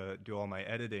Pro to do all my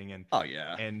editing, and oh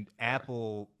yeah. and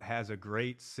Apple has a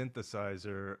great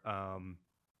synthesizer.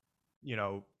 You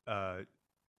know,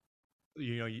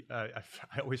 I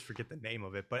always forget the name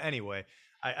of it, but anyway,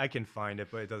 I can find it,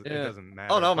 but it Yeah. doesn't Oh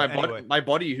matter. no, But anyway, my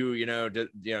buddy who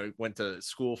did went to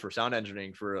school for sound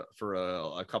engineering for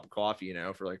a cup of coffee,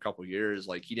 for like a couple years.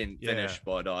 Like he didn't yeah, finish,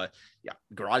 but yeah,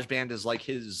 GarageBand is like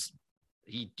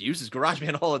he uses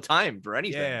GarageBand all the time for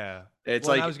anything. yeah. It's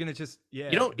Well, and I like was gonna just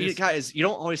this you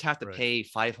don't always have to right. pay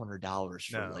 $500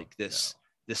 for No, like no. this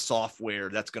software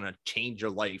that's gonna change your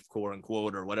life, quote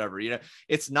unquote, or whatever.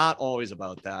 It's not always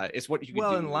about that. It's what you can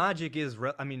Well, and do. Logic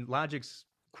I mean, Logic's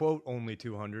quote only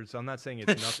 200, so I'm not saying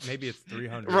it's nothing. Maybe it's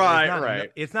 300. It's Right, not.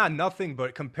 right. It's not nothing,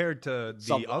 but compared to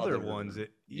Some the other ones, other,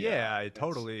 yeah, it it's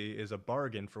totally is a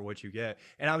bargain for what you get.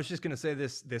 And I was just gonna say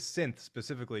this synth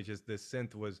specifically. Just this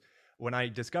synth was when I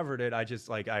discovered it. I just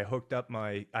like I hooked up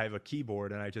I have a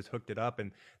keyboard and I just hooked it up,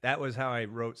 and that was how I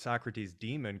wrote Socrates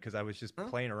Demon, because I was just huh?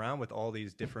 playing around with all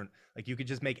these different, like, you could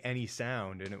just make any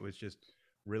sound, and it was just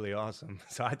really awesome.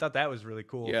 So I thought that was really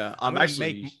cool. Yeah, I'm I'm gonna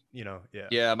make, actually yeah.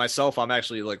 yeah, myself, I'm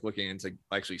actually like looking into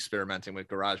actually experimenting with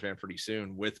GarageBand pretty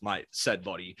soon with my said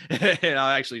buddy. And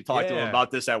I actually talked to him Yeah.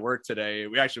 about this at work today.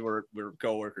 We actually were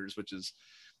coworkers,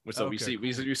 so we Okay, see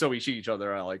cool. we see each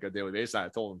other on like a daily basis. I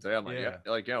told him today, I'm like, yeah,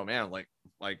 Yeah. like yo man, like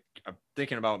I'm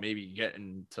thinking about maybe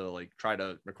getting to like try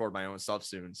to record my own stuff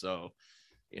soon. So,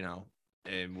 you know,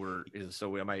 and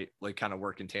we might like kind of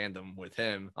work in tandem with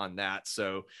him on that.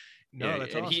 So yeah, No,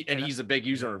 that's awesome. and he's a big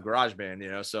user Yeah. of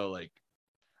GarageBand, so like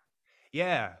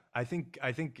Yeah,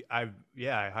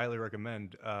 I highly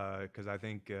recommend, because I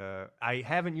think I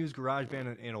haven't used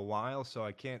GarageBand in a while, so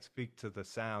I can't speak to the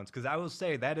sounds. Because I will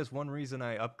say that is one reason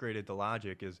I upgraded to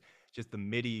Logic, is just the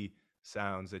MIDI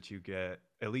sounds that you get,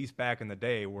 at least back in the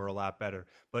day, were a lot better.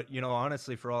 But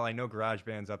honestly, for all I know,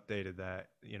 GarageBand's updated that.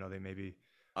 They maybe,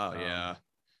 oh um, yeah.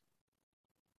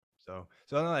 so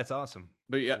no, that's awesome.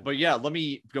 Cool. But yeah, let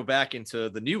me go back into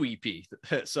the new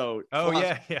EP. so Oh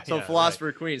yeah, yeah, so yeah, right.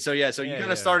 Philosopher Queen. So yeah, so you Yeah,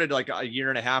 kind of yeah. started like a year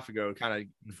and a half ago, kind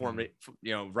of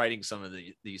Hmm. writing some of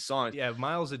these songs. Yeah,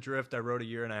 Miles Adrift I wrote a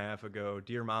year and a half ago.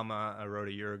 Dear Mama I wrote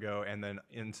a year ago, and then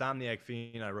Insomniac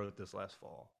Fiend I wrote this last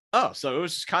fall. Oh, so it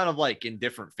was just kind of like in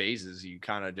different phases. You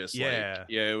kind of just like, Yeah,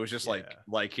 yeah, it was just yeah,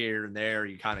 like here and there.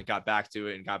 You kind of got back to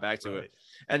it and got back to it, right.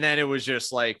 and then it was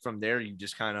just like from there you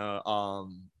just kind of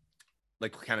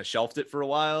like kind of shelved it for a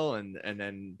while, and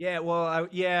then Yeah, well,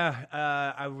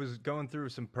 I was going through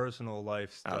some personal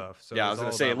life stuff, so it yeah, I was was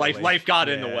gonna all say about life got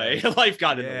in the yeah, way. Life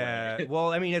got in the yeah. way.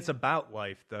 Well, I mean, it's about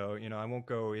life, though. I won't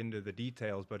go into the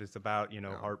details, but it's about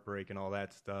No. heartbreak and all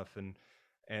that stuff,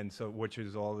 and so, which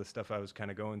is all the stuff I was kind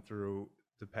of going through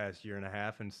the past year and a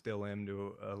half, and still am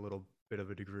to a little bit of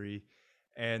a degree.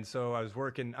 And so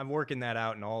I'm working that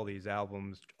out in all these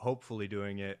albums, hopefully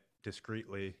doing it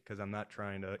discreetly, because I'm not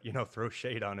trying to throw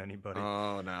shade on anybody.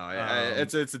 Oh no, Um,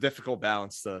 it's a difficult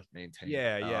balance to maintain.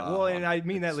 yeah, yeah. Well, and I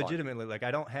mean that It's fun. legitimately. Like, I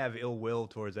don't have ill will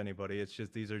towards anybody. It's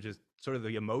just these are just sort of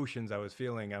the emotions I was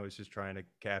feeling. I was just trying to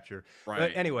capture. But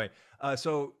Right. anyway, I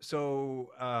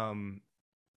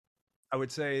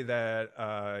would say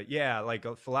that yeah,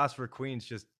 like Philosopher Queen's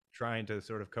just trying to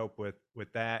sort of cope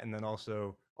with that, and then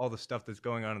also all the stuff that's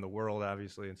going on in the world,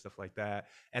 obviously, and stuff like that.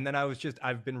 And then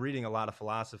I've been reading a lot of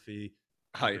philosophy,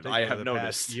 in I particular have the past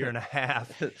noticed. year and a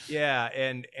half. Yeah,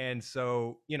 and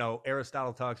so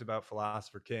Aristotle talks about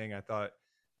Philosopher King. I thought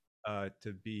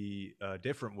to be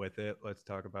different with it, let's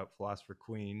talk about Philosopher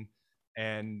Queen,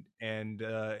 and and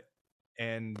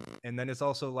then it's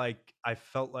also like I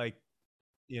felt like,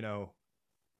 you know,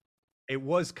 it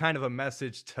was kind of a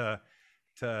message to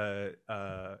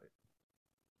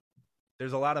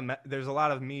there's a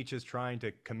lot of me just trying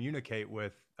to communicate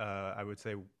with I would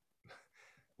say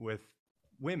with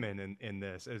women in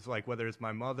this. It's like whether it's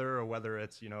my mother or whether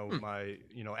it's, you know, Hmm. my,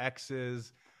 you know,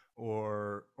 exes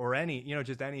or any, you know,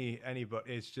 just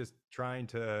anybody. It's just trying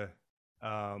to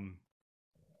um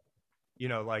you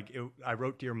know, like I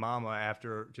wrote Dear Mama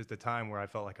after just a time where I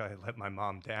felt like I had let my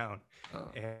mom down.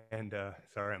 Oh, And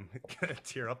sorry, I'm gonna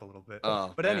tear up a little bit.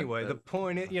 oh But man. anyway, the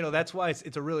point is, you know, that's why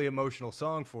it's a really emotional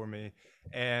song for me.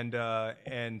 And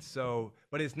so,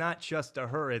 but it's not just to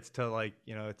her, it's to, like,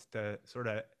 you know, it's to sort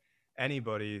of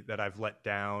anybody that I've let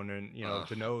down, and, you know, Uh,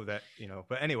 to know that, you know,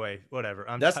 but anyway, whatever.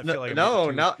 that's I no, feel like I'm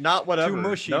getting no, not too whatever.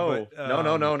 mushy, but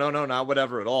No, not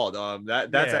whatever at all. yeah.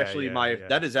 That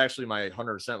is actually my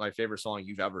 100% my favorite song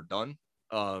you've ever done.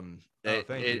 Oh, thank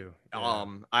It you. Yeah.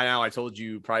 I know I told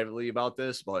you privately about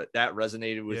this, but that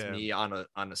resonated with Yeah. me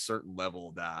on a certain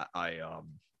level that I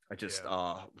just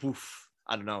Yeah. oof,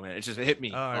 I don't know, man. It just hit Oh,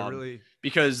 me. I really,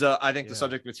 Because I think the yeah.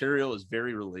 subject material is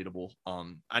very relatable.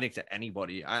 I think to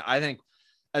anybody. I think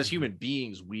as Mhm. human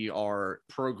beings, we are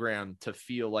programmed to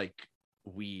feel like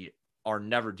we are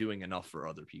never doing enough for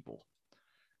other people.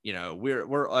 You know,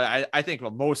 I think,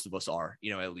 well, most of us are,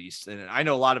 you know, at least. And I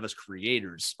know a lot of us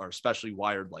creators are especially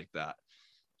wired like that,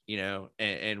 you know,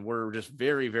 and we're just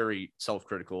very, very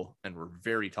self-critical, and we're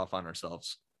very tough on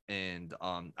ourselves. And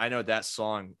I know that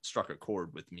song struck a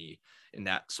chord with me in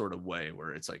that sort of way,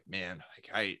 where it's like, man, like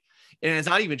and it's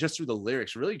not even just through the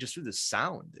lyrics, really just through the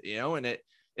sound, you know. And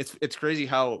it's crazy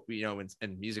how, you know,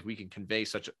 in music we can convey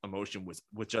such emotion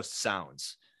with just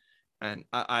sounds. And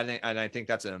I think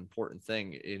that's an important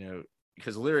thing, you know,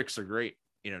 because lyrics are great,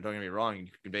 you know, don't get me wrong, you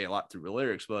can convey a lot through the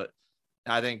lyrics, but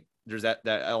I think there's that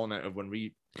element of when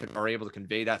we are able to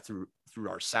convey that through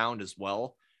our sound as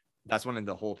well. That's when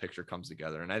the whole picture comes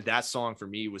together. And that song for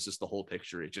me was just the whole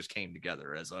picture. It just came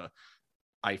together as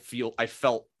I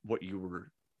felt what you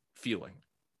were feeling,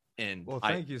 and Well,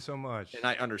 thank you so much. I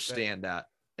That, understand that,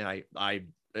 and I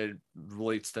it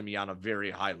relates to me on a very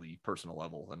highly personal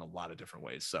level in a lot of different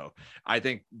ways. So I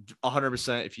think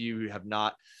 100%. If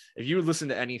you listen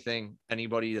to anything,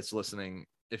 anybody that's listening,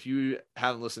 if you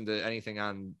haven't listened to anything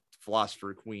on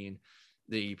Philosopher Queen,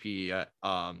 the EP,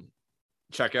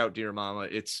 check out Dear Mama.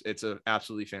 It's a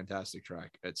absolutely fantastic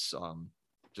track. It's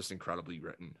just incredibly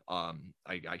written. I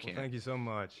well, can't thank you so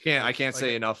much. I It's can't like,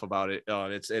 say enough about it.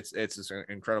 It's just an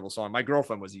incredible song. My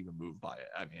girlfriend was even moved by it.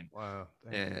 I mean, wow,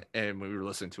 thank you. and we were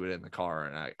listening to it in the car,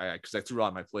 and because I threw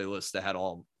on my playlist that had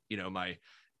all, you know, my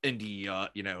indie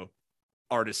you know,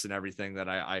 artists and everything that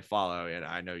I follow, and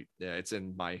I know, yeah, it's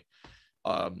in my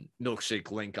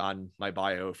milkshake link on my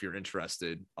bio if you're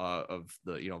interested, of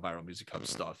the, you know, Viral Music Hub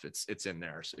stuff. It's in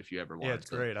there, so if you ever Yeah, wanted it's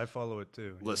to great. I follow it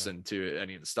too. Yeah. listen to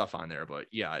any of the stuff on there. But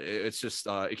yeah, it's just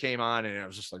it came on, and I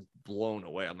was just like blown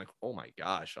away. I'm like, oh my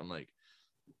gosh. I'm like,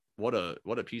 what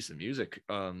a piece of music.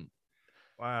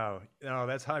 Wow. No,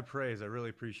 that's high praise. I really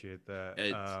appreciate that.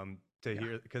 It's To yeah.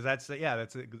 hear, because that's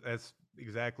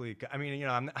exactly. I mean, you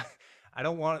know, I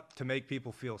don't want to make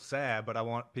people feel sad, but I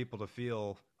want people to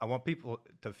feel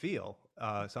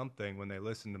something when they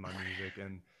listen to my music,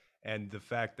 and the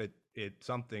fact that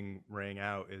something rang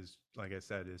out is, like I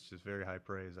said, is just very high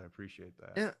praise. I appreciate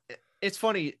that. Yeah, it's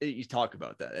funny you talk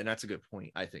about that, and that's a good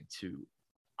point, I think, too.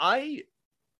 I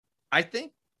I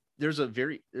think there's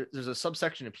a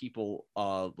subsection of people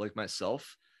like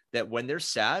myself that when they're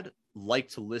sad like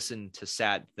to listen to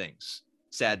sad things,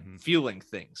 sad Hmm. feeling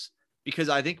things, because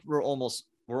I think we're almost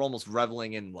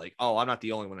reveling in, like, oh, I'm not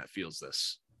the only one that feels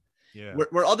this. Yeah.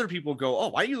 Where other people go, oh,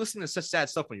 why are you listening to such sad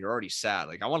stuff when you're already sad?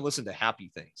 Like, I want to listen to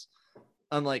happy things.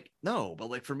 I'm like, no, but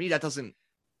like for me that doesn't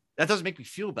make me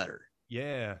feel better.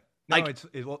 Yeah. No, Like,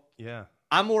 well, yeah.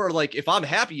 I'm more like, if I'm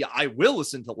happy, I will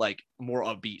listen to like more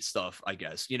upbeat stuff, I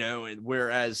guess, you know. And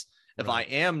whereas if I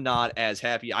Right. am not as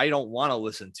happy, I don't want to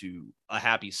listen to a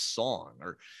happy song.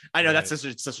 Or I know that's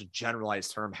Right. such a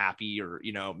generalized term, happy, or,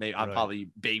 you know, maybe I'm Right.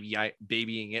 probably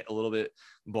babying it a little bit,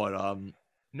 but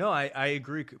No, I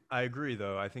agree. I agree,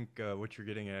 though. I think what you're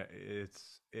getting at,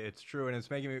 it's true, and it's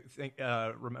making me think.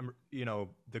 Remember, you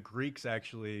know, the Greeks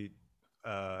actually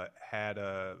had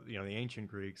you know, the ancient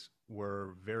Greeks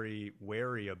were very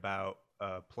wary about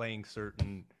playing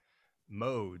certain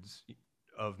modes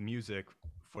of music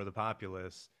for the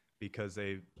populace because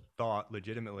they thought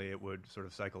legitimately it would sort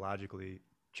of psychologically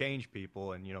change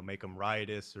people and, you know, make them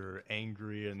riotous or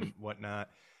angry and whatnot.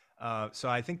 So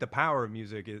I think the power of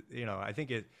music is, I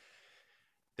think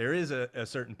there is a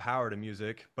certain power to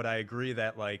music, but I agree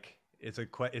that like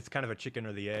it's kind of a chicken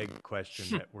or the egg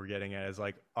question that we're getting at, is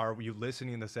like, are you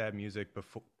listening to sad music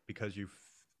before because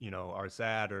are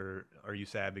sad, or are you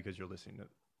sad because you're listening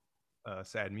to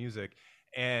sad music?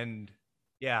 And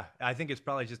yeah, I think it's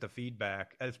probably just a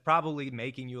feedback. It's probably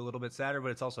making you a little bit sadder,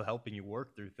 but it's also helping you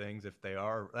work through things if they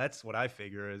are. That's what I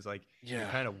figure, is like you're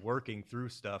Yeah. kind of working through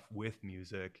stuff with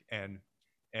music, and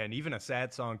even a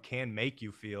sad song can make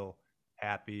you feel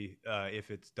happy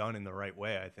if it's done in the right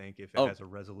way. I think if it Oh, has a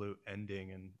resolute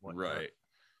ending and whatnot. right.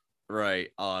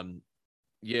 Right.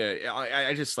 Yeah,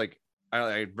 I just like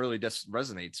I really just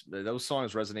resonates. Those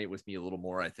songs resonate with me a little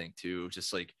more, I think, too.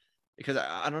 Just like because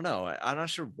I don't know, I'm not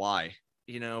sure why,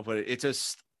 but it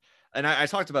just, and I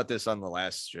talked about this on the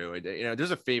last show.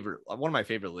 There's a favorite, one of my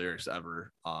favorite lyrics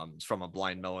ever. It's from a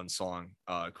Blind Melon song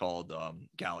called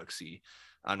Galaxy.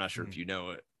 I'm not sure Hmm. if you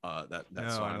know it, that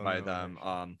No, I song don't by know it them.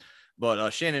 actually.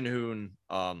 But Shannon Hoon,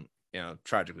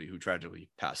 tragically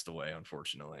passed away,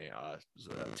 unfortunately. It was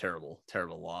a terrible,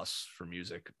 terrible loss for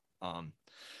music.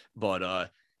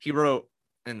 But he wrote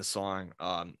in the song,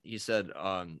 he said,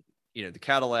 the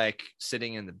Cadillac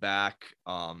sitting in the back,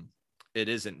 it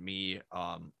isn't me.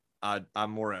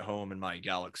 I'm more at home in my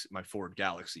Galaxy, my Ford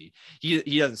Galaxy.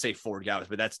 He doesn't say Ford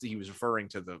Galaxy, but he was referring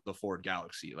to the Ford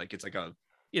Galaxy. Like it's like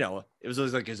it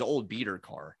was like his old beater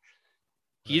car.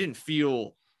 He Right. didn't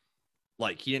feel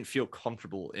he didn't feel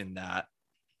comfortable in that,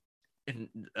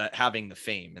 and having the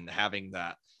fame and having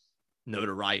that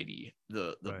notoriety,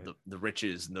 Right. the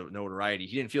riches and the notoriety.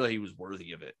 He didn't feel like he was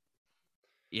worthy of it.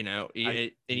 I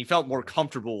And he felt more yeah.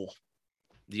 comfortable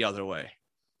the other way.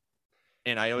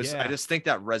 And I Yeah. just think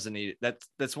that resonated.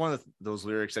 That's one of those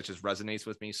lyrics that just resonates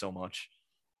with me so much.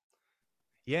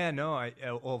 Yeah, no,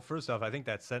 well, first off, I think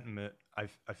that sentiment, I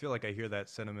feel like I hear that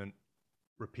sentiment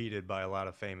repeated by a lot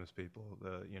of famous people.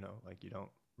 Like you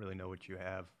don't really know what you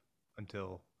have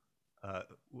until uh,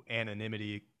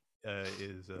 anonymity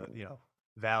is,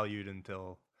 valued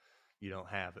until you don't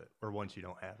have it, or once you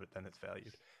don't have it, then it's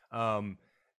valued. Um,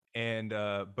 and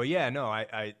but yeah, no,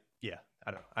 yeah,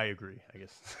 I don't, I agree. I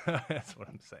guess that's what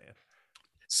I'm saying.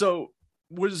 So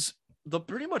was the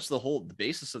pretty much the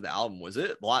basis of the album, was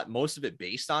it a lot, most of it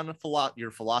based on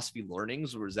your philosophy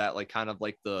learnings, or was that like kind of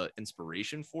like the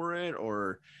inspiration for it,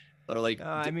 or like No,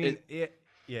 I mean it? it.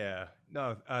 Yeah.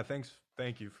 No.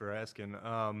 Thank you for asking.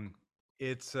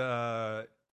 It's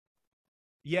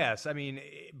Yes, I mean,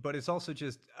 but it's also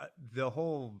just the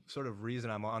whole sort of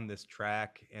reason I'm on this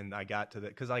track, and I got to that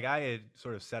because like I had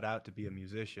sort of set out to be a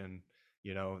musician.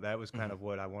 That was kind Mhm. of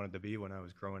what I wanted to be when I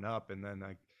was growing up, and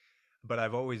then but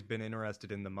I've always been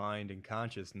interested in the mind and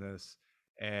consciousness,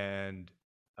 and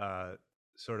uh,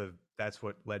 sort of that's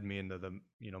what led me into the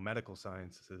medical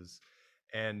sciences,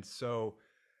 and so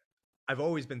I've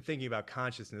always been thinking about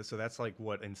consciousness, so that's like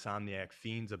what Insomniac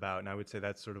Fiend's about, and I would say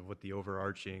that's sort of what the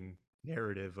overarching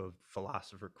narrative of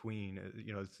Philosopher Queen.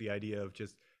 It's the idea of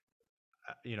just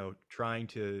trying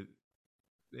to.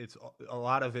 It's a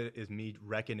lot of it is me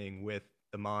reckoning with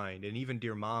the mind, and even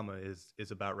Dear Mama is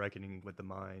about reckoning with the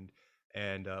mind,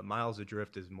 and Miles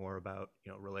Adrift is more about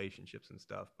relationships and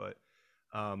stuff. But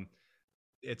um,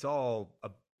 it's all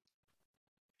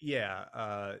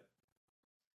yeah.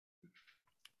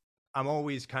 I'm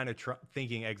always kind of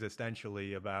thinking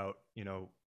existentially about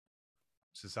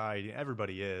society.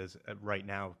 Everybody is right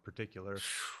now, in particular.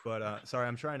 But sorry,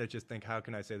 I'm trying to just think. How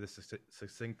can I say this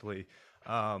succinctly?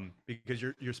 Because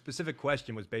your specific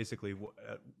question was basically,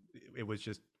 it was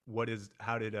just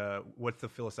what's the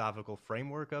philosophical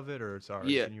framework of it? Or sorry,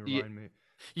 Yeah, can you yeah, remind me?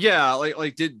 yeah.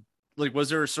 Was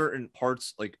there certain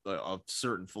parts of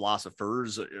certain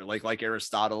philosophers, like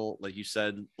Aristotle, like you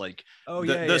said, like Oh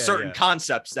the yeah, certain yeah.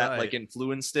 concepts that like Right.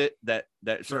 influenced it, that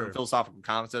certain Sure. philosophical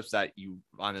concepts that you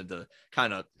wanted to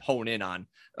kind of hone in on?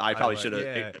 I I probably like should have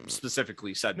yeah.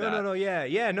 specifically said No, no, that. no. Yeah,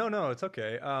 yeah. No, no. It's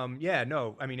okay. Yeah,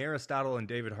 no. I mean, Aristotle and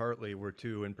David Hartley were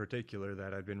two in particular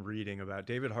that I've been reading about.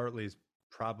 David Hartley's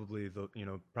probably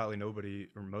probably nobody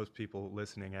or most people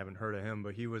listening haven't heard of him,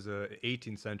 but he was a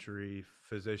 18th century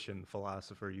physician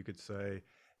philosopher, you could say,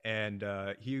 and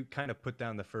he kind of put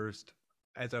down the first,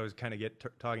 as I was kind of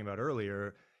talking about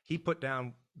earlier, he put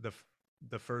down the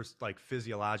first like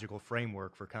physiological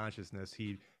framework for consciousness.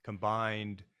 He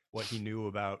combined what he knew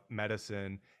about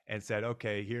medicine and said,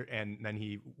 okay, here, and then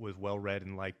he was well read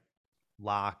in like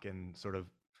Locke and sort of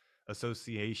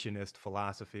associationist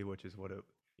philosophy, which is what it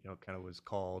kind of was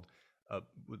called,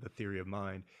 with the theory of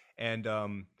mind, and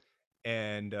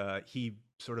he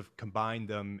sort of combined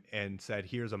them and said,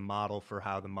 here's a model for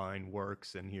how the mind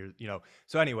works, and here,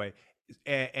 so anyway,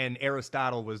 and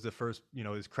Aristotle was the first,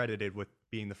 is credited with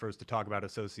being the first to talk about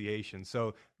association.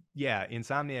 So yeah,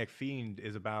 Insomniac Fiend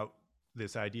is about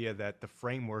this idea that the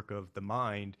framework of the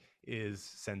mind is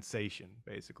sensation,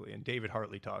 basically. And David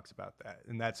Hartley talks about that.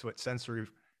 And that's what sensory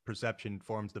perception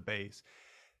forms the base,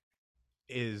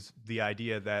 is the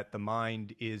idea that the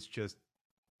mind is just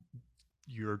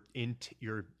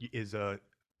is a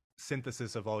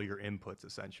synthesis of all your inputs,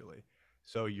 essentially.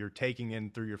 So you're taking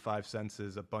in through your five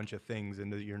senses a bunch of things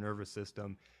into your nervous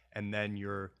system, and then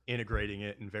you're integrating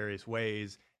it in various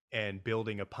ways and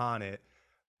building upon it.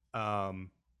 Um,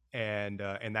 and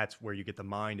that's where you get the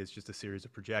mind, is just a series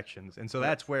of projections. And so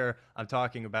that's where I'm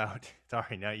talking about.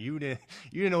 Sorry, now you didn't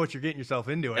know what you're getting yourself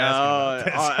into asking about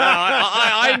this.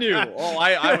 I knew. Oh,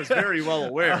 I was very well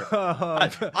aware.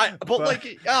 I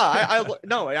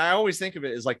always think of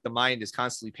it as like the mind is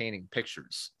constantly painting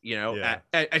pictures,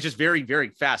 at just very, very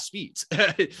fast speeds.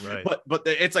 Right. But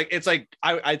it's like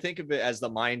I think of it as the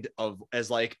mind as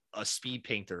like a speed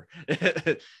painter,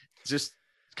 just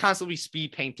constantly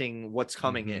speed painting what's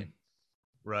coming in.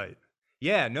 Right.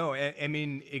 Yeah, no, I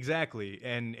mean, exactly.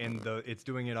 And it's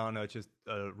doing it on just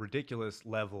a ridiculous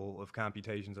level of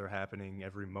computations are happening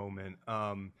every moment.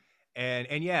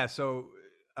 And yeah, so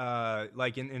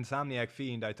like in Insomniac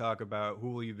Fiend, I talk about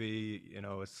who will you be,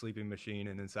 a sleeping machine,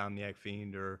 an Insomniac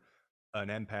Fiend, or an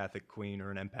empathic queen or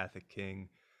an empathic king.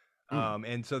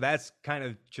 And so that's kind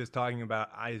of just talking about,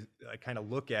 I kind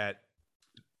of look at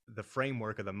the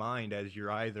framework of the mind as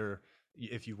you're either,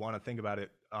 if you want to think about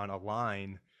it on a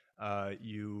line,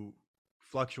 you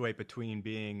fluctuate between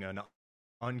being an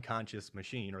unconscious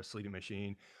machine or a sleeping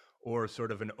machine, or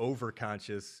sort of an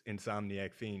overconscious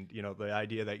insomniac fiend. The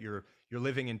idea that you're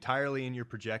living entirely in your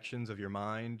projections of your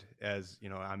mind, as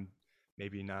I'm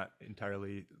maybe not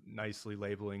entirely nicely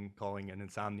calling an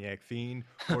insomniac fiend,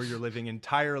 or you're living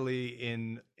entirely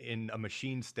in a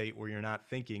machine state where you're not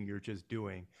thinking, you're just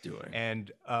doing.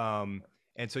 And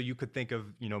so you could think of,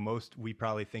 we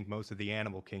probably think most of the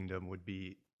animal kingdom would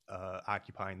be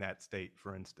occupying that state,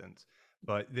 for instance.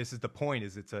 But this is the point: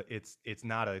 is it's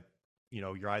not a,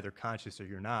 you're either conscious or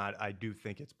you're not. I do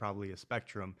think it's probably a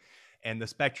spectrum, and the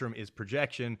spectrum is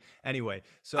projection. Anyway,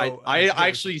 so I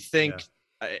actually think. Yeah.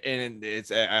 And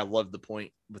I love the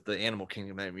point with the animal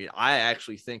kingdom. I mean, I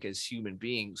actually think as human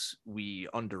beings, we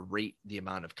underrate the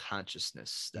amount of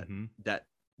consciousness that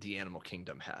the animal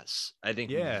kingdom has. I think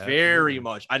we very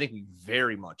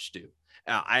much do.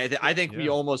 I think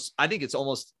it's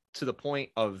almost to the point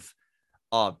of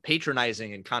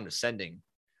patronizing and condescending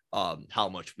how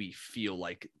much we feel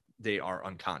like they are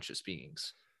unconscious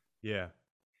beings.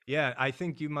 Yeah, I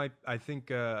think I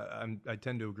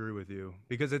tend to agree with you,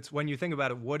 because it's, when you think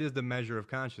about it, what is the measure of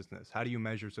consciousness? How do you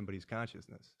measure somebody's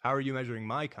consciousness? How are you measuring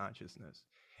my consciousness?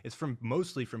 It's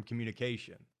mostly from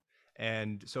communication.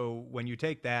 And so when you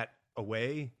take that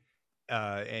away,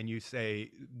 and you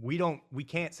say, we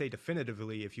can't say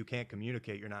definitively, if you can't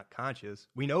communicate, you're not conscious.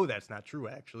 We know that's not true,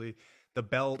 actually. The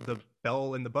Bell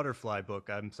and the Butterfly book,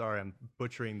 I'm sorry, I'm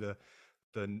butchering the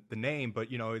name, but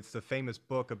it's the famous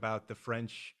book about the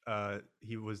French.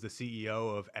 He was the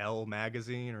CEO of Elle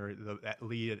magazine, or the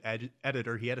lead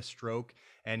editor. He had a stroke,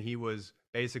 and he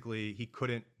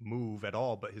couldn't move at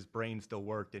all, but his brain still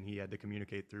worked, and he had to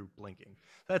communicate through blinking.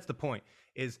 That's the point.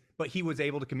 But he was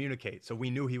able to communicate, so we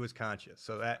knew he was conscious.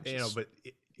 So that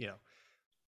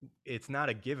it's not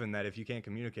a given that if you can't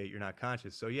communicate, you're not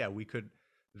conscious. So yeah, we could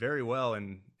very well,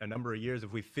 in a number of years,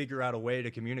 if we figure out a way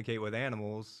to communicate with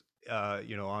animals,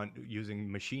 on using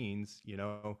machines,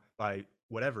 by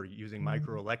whatever, using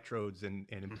microelectrodes and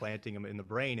implanting them in the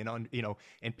brain, and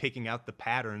and picking out the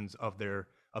patterns of their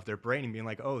brain, and being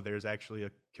like, oh, there's actually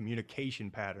a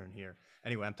communication pattern here.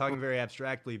 Anyway, I'm talking very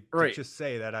abstractly, right? Just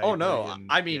say that.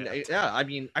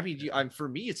 For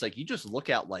me, it's like, you just look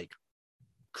at like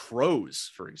crows,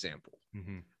 for example.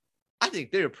 I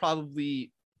think they're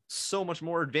probably so much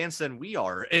more advanced than we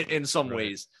are in some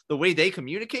ways. The way they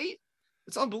communicate,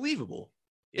 it's unbelievable.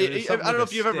 I don't know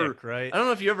if you've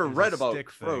ever read about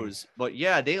crows, but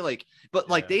yeah, they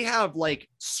they have like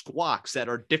squawks that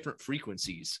are different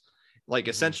frequencies. Like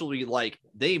essentially, like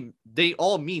they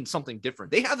all mean something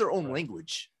different. They have their own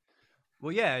language.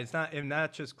 Well, yeah, it's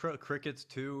not just crickets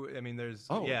too. I mean,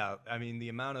 the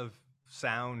amount of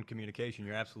sound communication.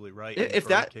 You're absolutely right. If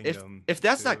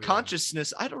that's not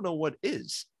consciousness, I don't know what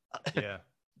is. Yeah.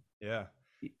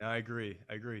 I agree.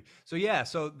 So yeah,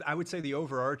 so I would say the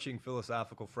overarching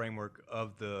philosophical framework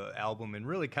of the album, and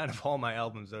really kind of all my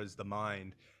albums, is the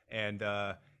mind, and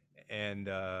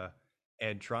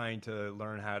trying to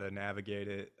learn how to navigate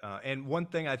it. And one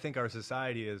thing I think our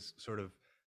society is sort of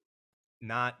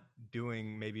not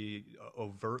doing maybe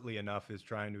overtly enough is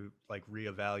trying to like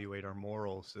reevaluate our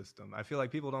moral system. I feel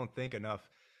like people don't think enough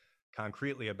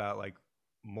concretely about like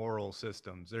moral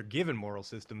systems. They're given moral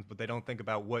systems, but they don't think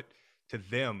about what to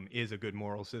them is a good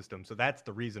moral system. So that's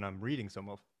the reason I'm reading so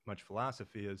much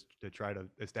philosophy, is to try to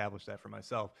establish that for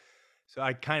myself. So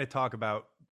I kind of talk about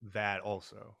that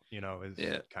also, is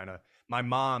Yeah. kind of my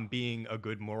mom being a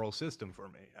good moral system for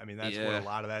me. I mean, that's what a Yeah.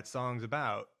 lot of that song's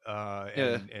about.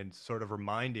 Yeah. And sort of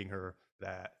reminding her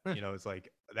that, Eh, it's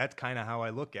like, that's kind of how I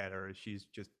look at her. She's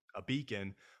just a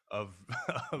beacon of,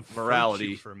 of virtue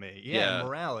morality. for me. Yeah. And Yeah.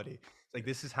 morality. It's like,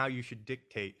 this is how you should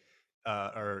dictate,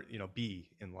 or, be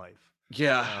in life.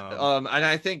 Yeah. Um, And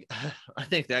I think I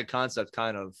think that concept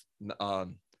kind of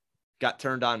got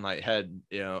turned on my head,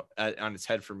 on its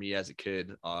head for me as a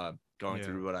kid, going yeah.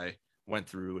 through what I went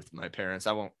through with my parents.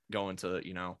 I won't go into,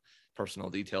 personal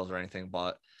details or anything,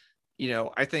 but,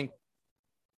 I think,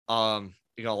 a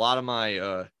lot of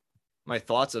my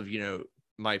thoughts of,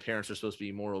 my parents are supposed to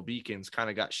be moral beacons kind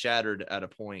of got shattered at a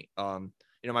point.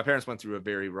 My parents went through a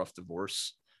very rough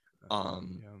divorce. Yeah.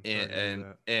 I'm sorry to hear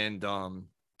that.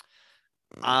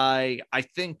 I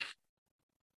think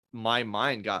my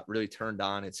mind got really turned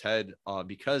on its head,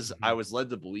 because I Mm-hmm. was led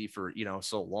to believe for,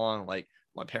 so long, like,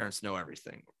 my parents know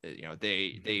everything.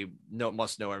 Mm-hmm. They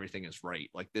must know everything is right.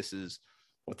 Like, this is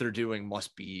what they're doing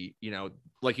must be,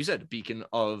 like you said, a beacon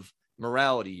of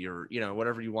morality, or,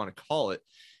 whatever you want to call it.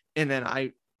 And then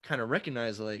I kind of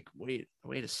recognize, like, wait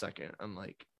a second. I'm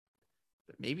like,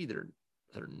 maybe they're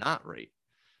not right,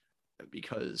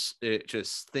 because it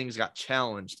just, things got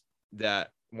challenged, that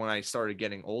when I started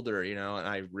getting older, and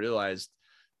I realized,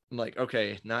 I'm like,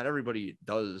 okay, not everybody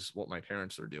does what my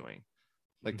parents are doing.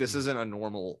 Like, this Mm-hmm. isn't a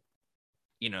normal,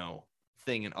 you know,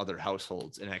 thing in other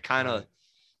households. And it kind of Right.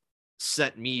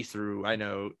 sent me through, I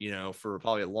know, for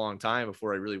probably a long time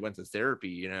before I really went to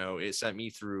therapy, it sent me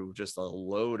through just a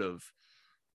load of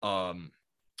um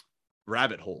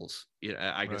rabbit holes.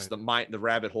 I guess Right. the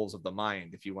rabbit holes of the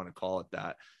mind, if you want to call it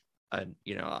that. And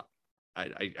I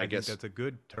I think guess that's a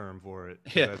good term for it,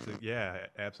 because yeah, yeah,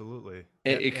 absolutely.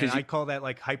 And because I call that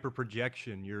like hyper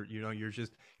projection. You're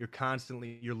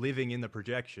constantly, you're living in the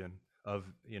projection of,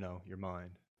 your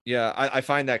mind. yeah, I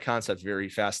find that concept very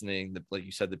fascinating. That, like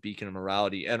you said, the beacon of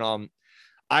morality. And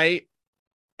I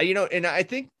and I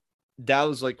think that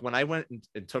was like when I went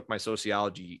and took my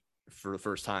sociology for the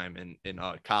first time in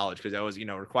college, because that was, a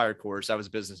required course. I was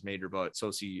a business major, but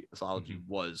sociology Hmm.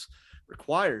 was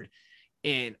required.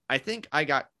 And I think I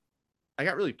got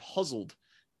really puzzled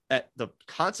at the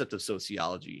concept of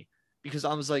sociology, because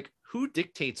I was like, who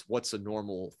dictates what's a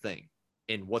normal thing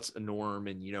and what's a norm,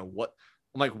 and, what,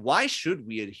 I'm like, why should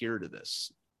we adhere to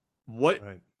this? What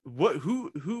Right.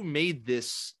 who made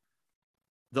this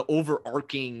the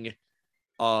overarching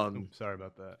Oh, um sorry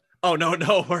about that. oh,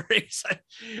 no worries.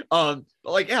 But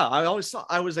like, yeah, I always thought,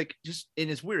 I was like, just,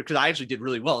 and it's weird because I actually did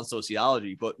really well in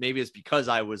sociology, but maybe it's because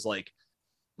I was like,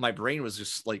 my brain was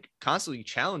just like constantly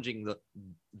challenging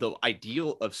the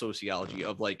ideal of sociology,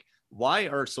 of like, why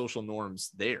are social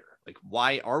norms there? Like,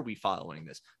 why are we following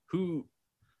this? who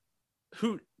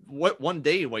what one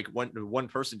day, like, one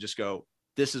person just go,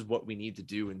 this is what we need to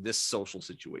do in this social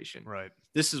situation, Right.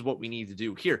 this is what we need to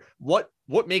do here, what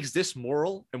makes this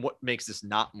moral and what makes this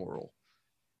not moral.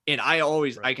 And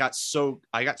Right. I got so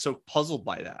puzzled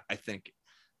by that, I think.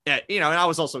 And I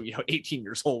was also, 18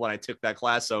 years old when I took that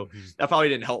class, so Hmm. that probably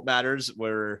didn't help matters,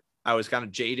 where I was kind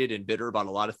of jaded and bitter about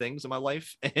a lot of things in my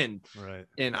life. and Right.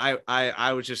 and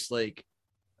I was just like,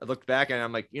 I looked back and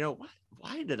I'm like,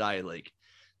 why did I, like,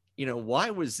 why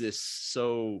was this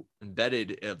so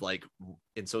embedded of, like,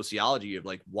 in sociology, of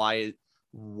like, why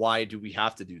do we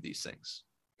have to do these things?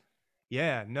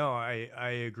 Yeah, no, I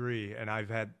agree, and I've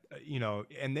had,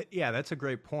 and yeah, that's a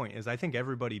great point. Is I think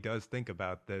everybody does think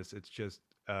about this. It's just,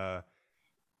 and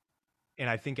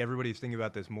I think everybody's thinking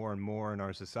about this more and more in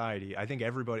our society. I think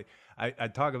everybody, I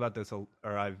talk about this, or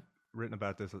I've written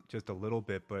about this just a little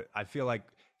bit, but I feel like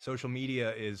social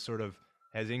media is sort of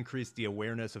has increased the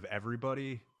awareness of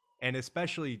everybody. And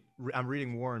especially, I'm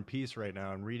reading War and Peace right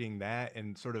now, and reading that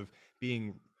and sort of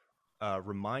being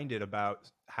reminded about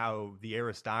how the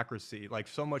aristocracy, like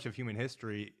so much of human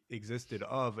history, existed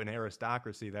of an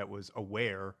aristocracy that was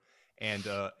aware, and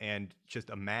just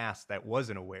a mass that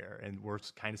wasn't aware, and we're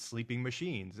kind of sleeping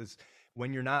machines. It's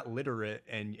when you're not literate,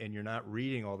 and you're not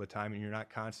reading all the time, and you're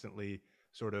not constantly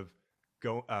sort of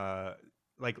go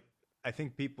like, I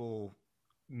think people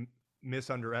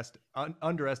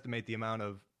underestimate the amount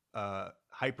of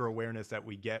hyper awareness that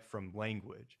we get from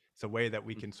language. It's a way that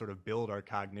we can sort of build our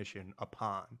cognition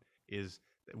upon, is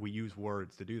that we use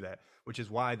words to do that, which is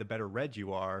why the better read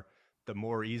you are, the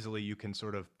more easily you can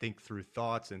sort of think through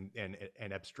thoughts and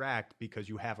abstract, because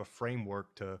you have a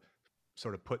framework to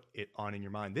sort of put it on in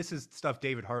your mind. This is stuff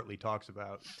David Hartley talks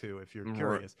about too, if you're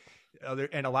curious.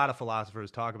 And a lot of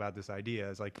philosophers talk about this idea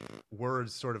as like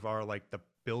words sort of are like the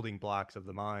building blocks of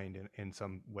the mind in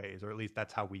some ways, or at least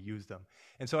that's how we use them.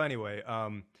 And so anyway,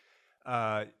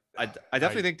 I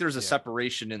definitely think there's a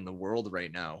separation in the world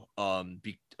right now,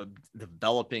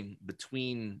 developing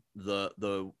between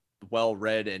the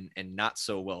well-read and not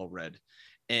so well-read.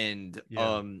 And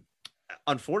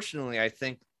unfortunately, I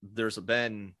think there's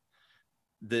been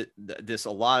this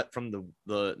a lot from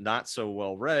the not so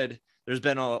well-read. There's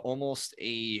been almost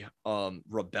a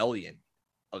rebellion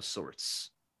of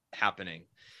sorts happening,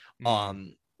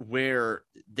 where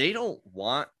they don't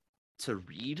want to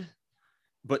read,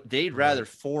 but they'd rather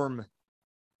form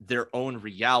their own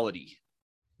reality.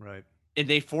 Right. And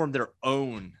they form their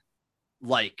own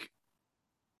like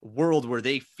world where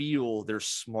they feel they're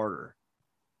smarter.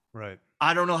 Right.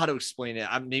 I don't know how to explain it.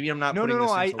 Maybe I'm not putting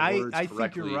this into words I correctly.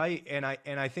 think you're right. And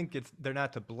I think they're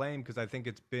not to blame, because I think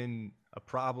it's been a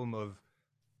problem of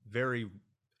very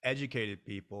educated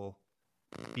people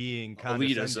being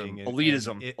condescending.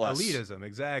 Elitism,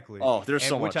 exactly. Oh, there's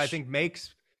so much. Which I think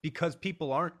makes, because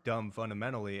people aren't dumb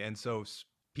fundamentally. And so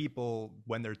people,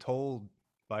 when they're told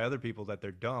by other people that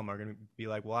they're dumb, are going to be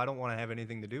like, well, I don't want to have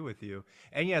anything to do with you.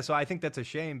 And yeah, so I think that's a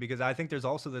shame, because I think there's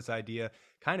also this idea,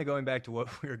 kind of going back to what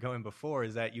we were going before,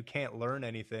 is that you can't learn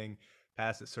anything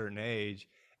past a certain age.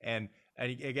 And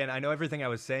again, I know everything I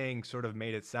was saying sort of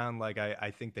made it sound like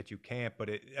I think that you can't, but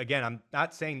again, I'm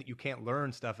not saying that you can't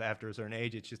learn stuff after a certain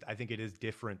age. It's just, I think it is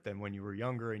different than when you were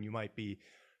younger, and you might be,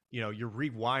 you're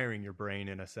rewiring your brain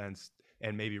in a sense,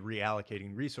 and maybe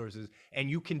reallocating resources. And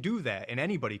you can do that, and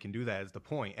anybody can do that, is the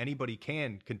point. Anybody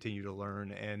can continue to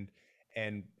learn,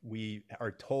 and we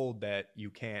are told that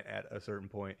you can't at a certain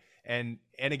point. And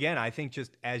again, I think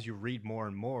just as you read more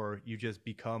and more, you just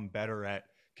become better at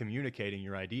communicating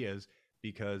your ideas,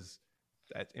 because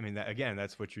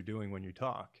that's what you're doing when you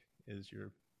talk, is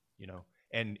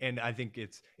and I think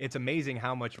it's amazing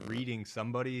how much reading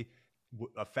somebody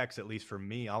affects, at least for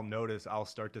me. I'll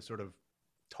start to sort of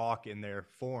talk in their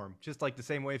form, just like the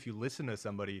same way if you listen to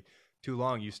somebody too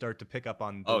long, you start to pick up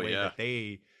on the way that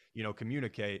they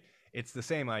communicate. It's the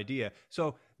same idea.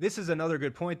 So this is another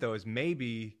good point, though, is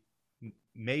maybe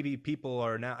people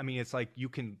are now, it's like you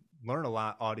can learn a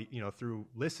lot through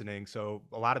listening. So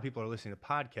a lot of people are listening to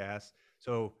podcasts.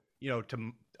 So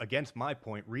against my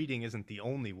point, reading isn't the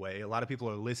only way. A lot of people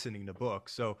are listening to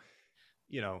books. So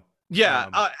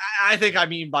I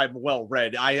think by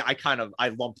well-read,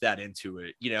 I lump that into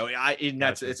it,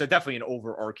 it's definitely an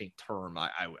overarching term.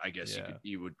 I guess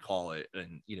you would call it.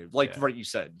 And, what you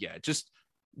said, just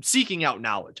seeking out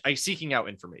knowledge, seeking out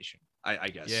information, I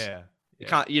guess. Yeah.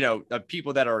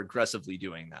 People that are aggressively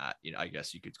doing that, I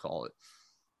guess you could call it.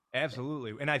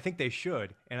 Absolutely. And I think they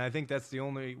should. And I think that's the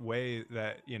only way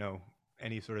that,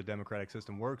 any sort of democratic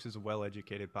system works, is a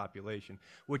well-educated population,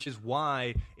 which is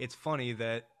why it's funny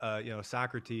that,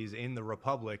 Socrates in the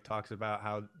Republic talks about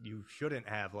how you shouldn't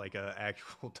have like a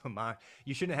actual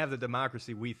you shouldn't have the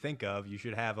democracy we think of. You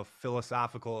should have a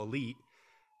philosophical elite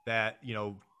that,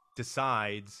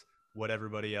 decides what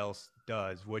everybody else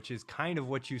does, which is kind of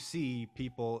what you see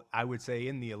people, I would say,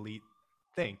 in the elite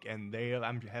think. And they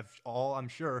I'm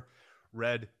sure,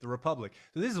 read the Republic.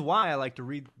 So this is why I like to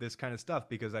read this kind of stuff,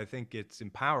 because I think it's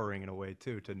empowering in a way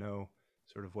too, to know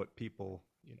sort of what people,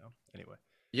 anyway.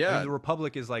 The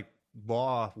Republic is like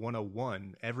law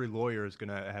 101. Every lawyer is going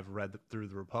to have read through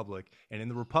the Republic. And in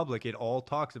the Republic, it all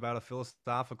talks about a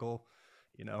philosophical,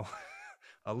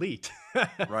 elite.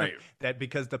 Right. That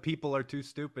because the people are too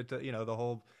stupid to, the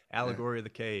whole allegory of the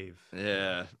cave.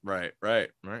 Yeah. Right.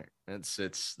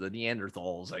 It's the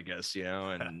Neanderthals, I guess,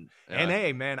 and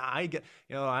hey, man, I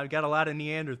got a lot of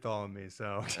Neanderthal in me,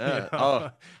 so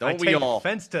don't we all?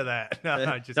 Offense to that?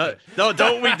 No,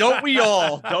 don't we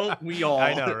all?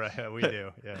 I know, right? We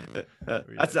do. Yeah.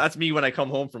 That's me when I come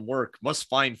home from work. Must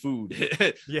find food.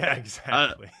 Yeah,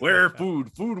 exactly. Where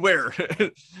food? Food where?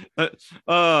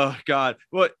 Oh God!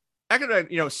 What academic?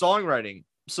 Songwriting.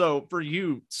 So for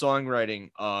you, songwriting,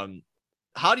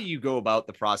 how do you go about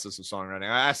the process of songwriting?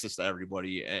 I ask this to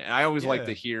everybody, and I always like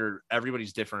to hear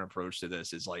everybody's different approach to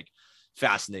this. Is like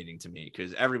fascinating to me,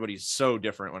 because everybody's so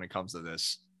different when it comes to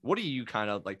this. What do you kind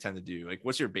of like tend to do? Like,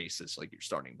 what's your basis, like your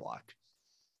starting block?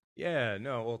 Yeah,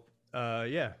 no, well,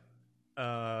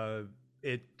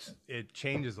 it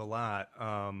changes a lot.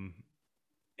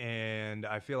 And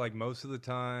I feel like most of the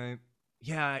time,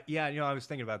 I was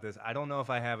thinking about this. I don't know if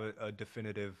I have a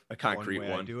definitive, a concrete way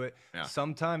one. I do it. Yeah.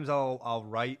 Sometimes I'll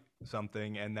write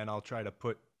something, and then I'll try to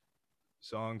put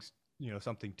songs,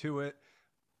 something to it.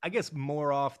 I guess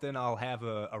more often I'll have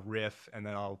a riff and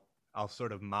then I'll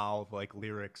sort of mouth like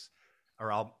lyrics,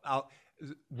 or I'll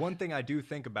one thing I do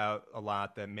think about a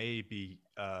lot that may be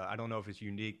I don't know if it's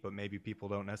unique, but maybe people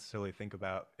don't necessarily think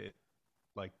about it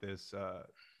like this.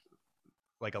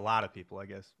 Like a lot of people, I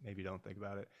guess, maybe don't think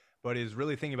about it, but is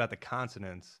really thinking about the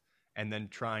consonants and then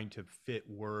trying to fit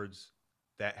words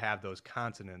that have those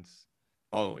consonants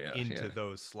Oh yeah, into yeah.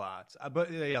 those slots.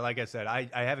 But yeah, like I said, I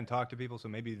haven't talked to people, so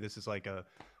maybe this is like a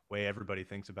way everybody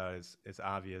thinks about it is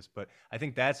obvious. But I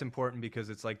think that's important because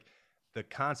it's like the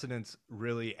consonants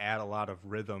really add a lot of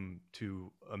rhythm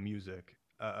to a music,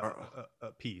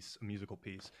 a piece, a musical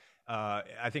piece.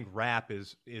 I think rap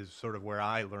is sort of where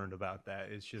I learned about that.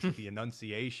 It's just the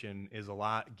enunciation is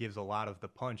gives a lot of the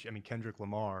punch. I mean, Kendrick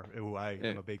Lamar, who I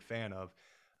Yeah. am a big fan of.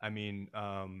 I mean,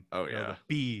 Oh the yeah.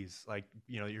 B's, like,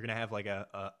 you're gonna have like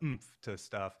a oomph to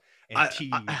stuff and I,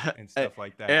 T's and stuff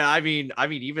like that. yeah, I mean,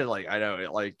 even like I know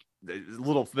it like a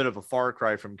little bit of a far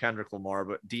cry from Kendrick Lamar,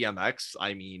 but DMX,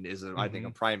 I mean, I think a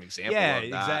Hmm. prime example Yeah,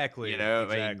 of that. exactly, I mean,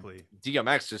 exactly.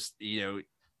 DMX just, he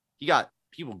got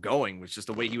people going with just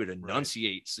the way he would Right.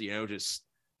 enunciate. So, just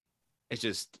it's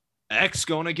just X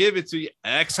gonna give it to you.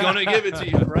 X gonna give it to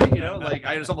you, right? Like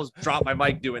I just almost dropped my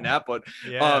mic doing that,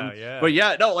 Yeah, yeah. but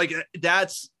yeah, no, like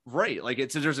that's right. Like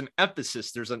there's an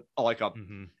emphasis, there's an like a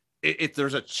Hmm.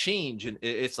 there's a change, and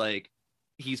it's like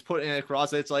he's putting it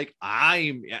across. It's like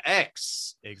I'm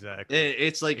X. Exactly.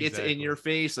 It's like it's in Exactly. your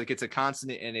face, like it's a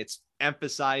consonant, and it's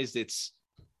emphasized. It's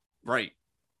right.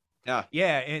 Yeah.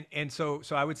 Yeah, and so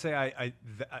I would say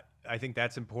I think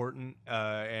that's important,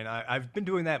 and I've been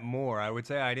doing that more. I would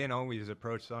say I didn't always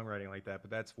approach songwriting like that, but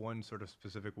that's one sort of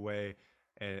specific way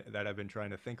that I've been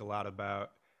trying to think a lot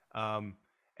about. Um,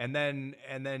 and then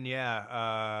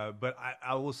yeah, but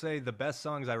I will say the best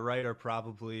songs I write are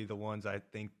probably the ones I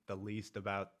think the least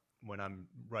about when I'm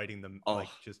writing them, Oh, like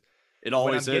just it when I'm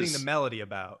always getting the is. melody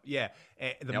about. Yeah,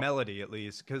 the Yep. melody at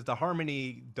least, because the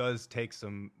harmony does take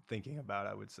some thinking about,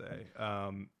 I would say,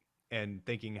 and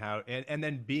thinking how and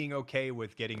then being okay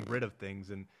with getting rid of things.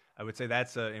 And I would say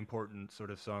that's an important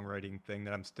sort of songwriting thing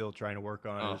that I'm still trying to work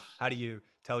on. Oh, Is how do you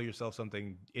tell yourself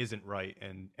something isn't right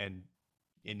and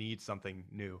it needs something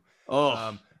new. oh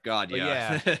Um, God, but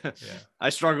yeah. yeah, yeah, I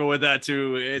struggle with that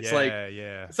too. It's like yeah,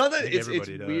 yeah. I sometimes think it's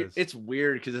everybody weird. does. It's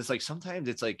weird because it's like sometimes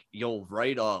it's like you'll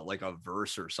write a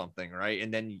verse or something, right?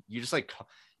 And then you just like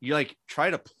you like try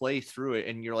to play through it,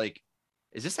 and you're like,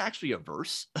 is this actually a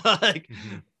verse? like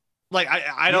Hmm.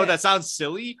 I know Yeah, that sounds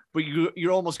silly, but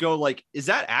you almost go like, is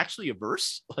that actually a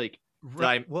verse? Like, did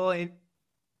right. I? Well, and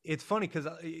it's funny because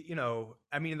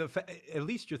I mean, at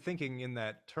least you're thinking in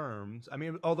that terms. I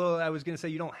mean, although I was going to say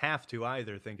you don't have to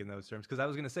either think in those terms, because I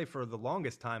was going to say for the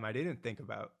longest time I didn't think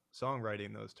about songwriting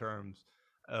in those terms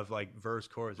of like verse,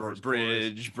 chorus, verse,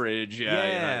 chorus. Bridge, yeah,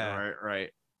 Yeah, right.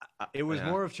 it was Yeah,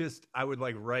 more of just I would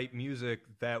like write music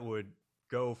that would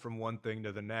go from one thing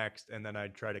to the next, and then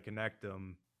I'd try to connect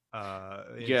them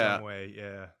in some yeah. way.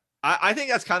 Yeah. I think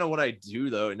that's kind of what I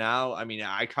do though now. I mean,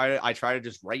 I try to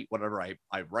just write whatever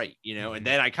I write, and Hmm.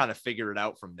 then I kind of figure it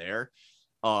out from there.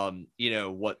 What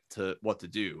to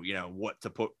do, what to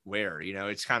put where,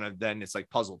 it's kind of then it's like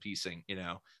puzzle piecing,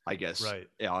 I guess, Right.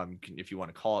 if you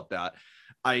want to call it that.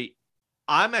 I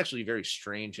I'm actually very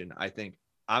strange, and I think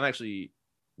I'm actually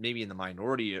maybe in the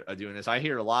minority of doing this. I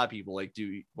hear a lot of people like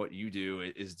do what you do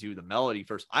is do the melody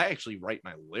first. I actually write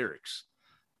my lyrics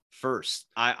first.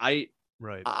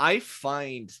 Right. I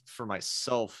find for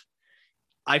myself,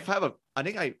 I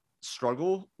think I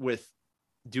struggle with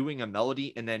doing a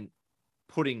melody and then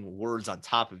putting words on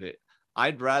top of it.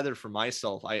 I'd rather for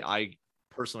myself, I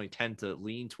personally tend to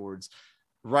lean towards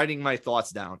writing my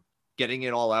thoughts down, getting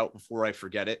it all out before I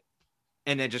forget it,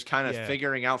 and then just kind of Yeah.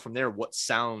 figuring out from there what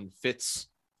sound fits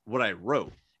what I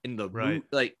wrote in the Right. mood,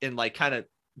 like and like kind of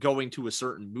going to a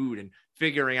certain mood and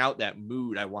figuring out that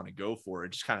mood I want to go for,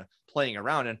 and just kind of playing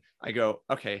around. And I go,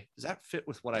 okay, does that fit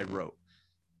with what I wrote?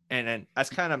 And then that's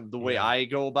kind of the way Yeah. I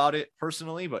go about it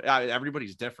personally, but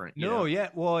everybody's different, No, yeah.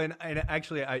 Well, and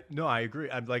actually, I agree.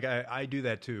 I'm like I do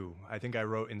that too. I think I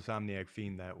wrote Insomniac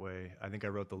Fiend that way. I think I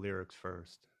wrote the lyrics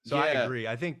first. So I Yeah, agree.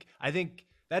 I think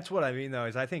that's what I mean though.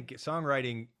 Is I think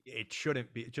songwriting, it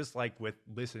shouldn't be just like with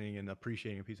listening and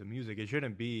appreciating a piece of music. It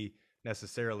shouldn't be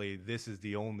necessarily this is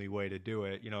the only way to do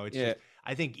it. It's yeah, just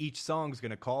I think each song's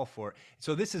going to call for it.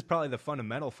 So this is probably the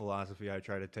fundamental philosophy I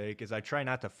try to take is I try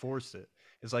not to force it.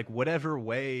 It's like whatever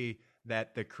way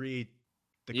that the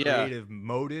yeah. creative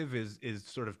motive is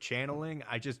sort of channeling,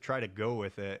 I just try to go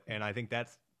with it, and I think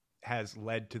that's has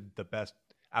led to the best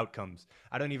outcomes.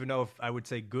 I don't even know if I would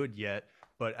say good yet,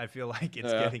 but I feel like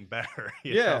it's Yeah. getting better.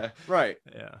 You know? Yeah, right.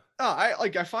 Yeah. No,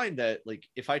 I find that like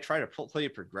if I try to play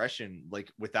a progression like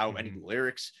without any Hmm.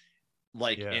 lyrics,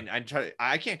 like Yeah. and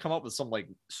I can't come up with some like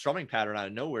strumming pattern out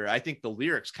of nowhere. I think the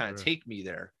lyrics kind of Sure. take me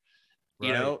there. You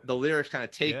Right. know, the lyrics kind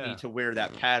of take me Yeah. to where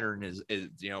that pattern is,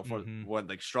 for Hmm. what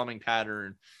like strumming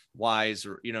pattern wise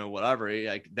or whatever,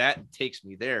 like that takes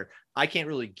me there. I can't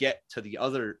really get to the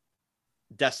other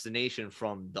destination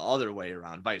from the other way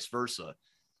around, vice versa.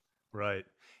 Right.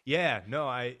 Yeah. No,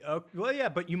 well, yeah,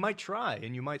 but you might try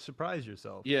and you might surprise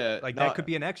yourself. Yeah, Like that no, could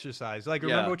be an exercise. Like,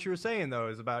 remember yeah, what you were saying though,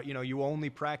 is about, you only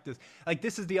practice. Like,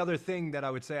 this is the other thing that I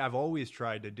would say I've always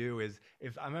tried to do is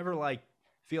if I'm ever like,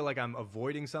 feel like I'm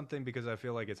avoiding something because I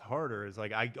feel like it's harder, is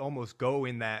like, I almost go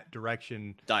in that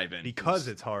direction dive in, because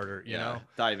it's harder, yeah,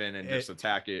 dive in and just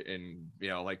attack it, and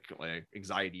like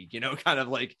anxiety, kind of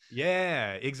like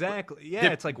Yeah, exactly. Yeah,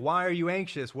 dip, it's like, why are you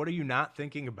anxious? What are you not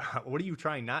thinking about? What are you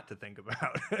trying not to think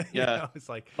about? yeah. It's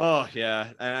like, Oh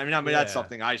yeah, and I mean that's yeah,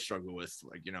 something I struggle with,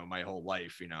 like my whole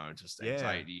life. Just yeah,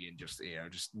 anxiety and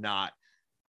just not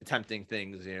attempting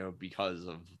things, because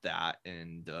of that.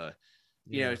 And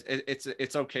yeah,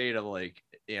 it's okay to like,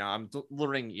 I'm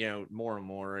learning, more and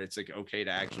more. It's like okay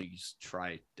to actually just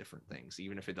try different things,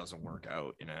 even if it doesn't work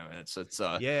out. And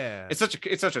yeah.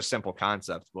 it's such a simple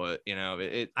concept, but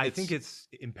I think it's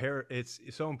it's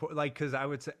It's so important. Like, because I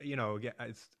would say, again,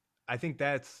 I think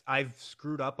that's I've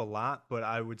screwed up a lot, but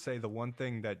I would say the one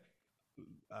thing that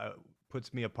uh,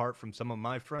 puts me apart from some of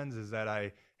my friends is that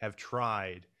I have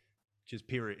tried. Just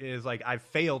period. It is like I've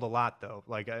failed a lot though.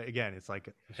 Like, again, it's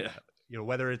like yeah,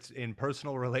 whether it's in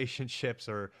personal relationships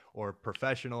or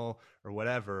professional or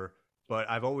whatever, but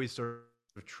I've always sort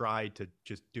of tried to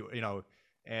just do it,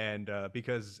 and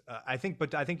because I think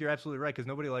you're absolutely right, because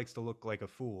nobody likes to look like a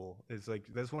fool. It's like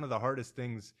that's one of the hardest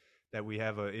things that we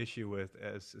have an issue with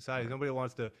as society. Nobody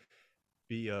wants to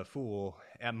be a fool,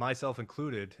 and myself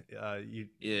included.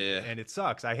 yeah. And it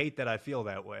sucks. I hate that I feel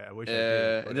that way. I wish I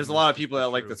didn't, And but I there's a mean lot it's of just people the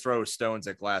that like to truth. throw stones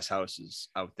at glass houses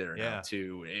out there now Yeah,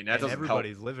 too, and that and doesn't help.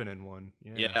 everybody's living in one.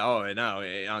 Yeah. Yeah. Oh, I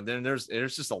know. Then there's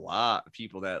just a lot of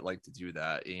people that like to do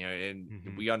that, and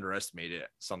Hmm. we underestimate it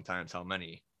sometimes how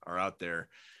many are out there,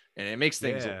 and it makes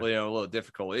things Yeah. a little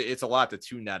difficult. It's a lot to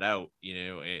tune that out,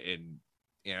 and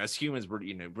as humans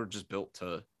we're just built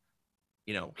to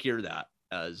hear that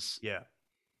Yeah.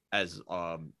 as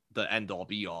the end all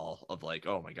be all of like,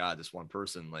 oh my god, this one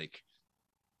person like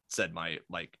said my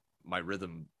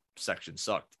rhythm section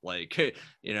sucked, like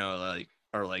like,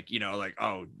 or like like,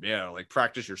 oh yeah, like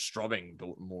practice your strumming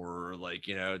more, or like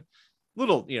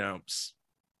little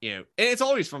and it's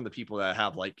always from the people that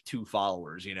have like 2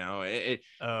 followers, Oh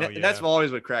and that's yeah.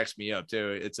 always what cracks me up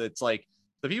too. It's like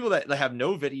the people that have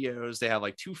no videos, they have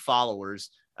like 2 followers,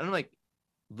 and I'm like,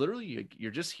 literally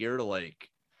you're just here to like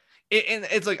and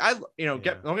it's like Yeah.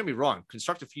 don't get me wrong,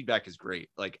 constructive feedback is great,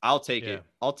 like I'll take Yeah.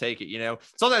 it,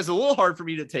 sometimes it's a little hard for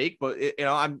me to take, but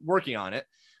I'm working on it.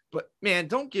 But man,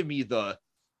 don't give me the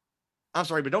I'm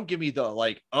sorry, but don't give me the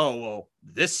like, oh well,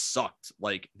 this sucked,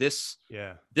 like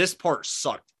Yeah. this part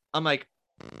sucked. I'm like,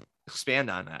 expand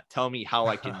on that, tell me how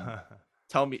I can,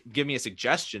 give me a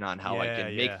suggestion on how I Yeah.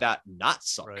 can make Yeah. that not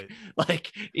suck. Right.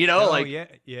 Like No. like Yeah.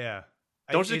 Yeah.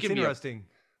 don't just It's give me interesting.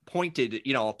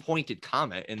 a pointed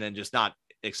comment and then just not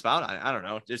expound on it. I don't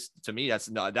know. Just to me, that's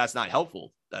not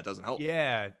helpful. That doesn't help.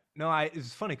 Yeah. No,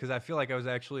 it's funny because I feel like I was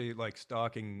actually like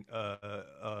stalking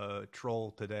a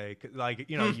troll today. Like,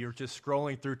 Hmm. you're just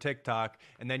scrolling through TikTok,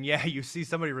 and then yeah, you see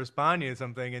somebody responding to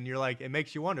something, and you're like, it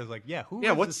makes you wonder. It's like, yeah, who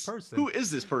Yeah. is this person? Who is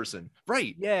this person?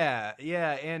 Right. Yeah,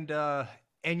 yeah,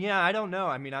 and yeah, I don't know.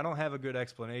 I mean, I don't have a good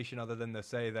explanation other than to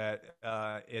say that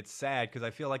it's sad because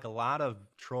I feel like a lot of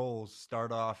trolls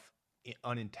start off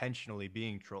unintentionally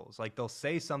being trolls. Like they'll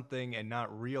say something and not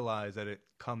realize that it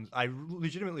comes. I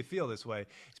legitimately feel this way.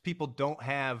 Is people don't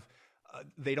have.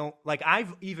 They don't like.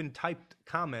 I've even typed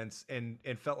comments and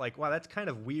felt like, wow, that's kind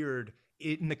of weird.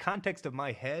 In the context of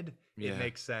my head, it Yeah.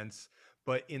 makes sense,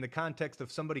 but in the context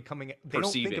of somebody coming, they don't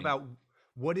think Perceiving. about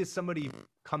what is somebody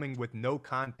coming with no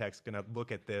context going to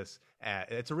look at this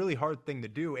at. It's a really hard thing to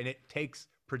do, and it takes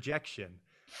projection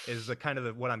is the kind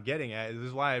of what I'm getting at. This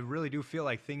is why I really do feel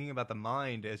like thinking about the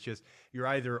mind is just you're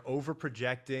either over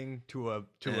projecting to a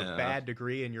Yeah. bad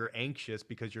degree and you're anxious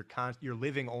because you're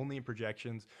living only in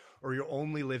projections, or you're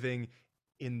only living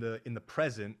in the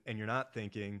present and you're not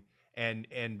thinking. And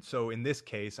so in this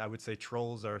case, I would say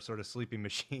trolls are sort of sleeping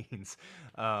machines.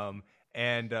 um,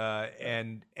 and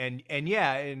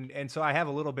yeah, and so I have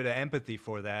a little bit of empathy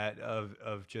for that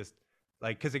of just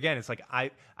like, because again, it's like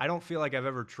I don't feel like I've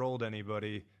ever trolled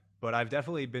anybody but I've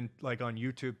definitely been like on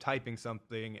YouTube typing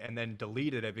something and then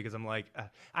deleted it because I'm like,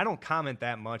 I don't comment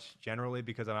that much generally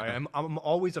because I'm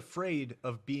always afraid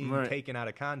of being Right. taken out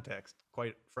of context.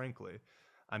 Quite frankly,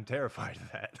 I'm terrified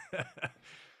of that.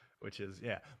 Which is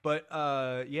but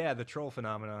the troll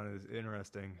phenomenon is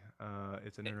interesting.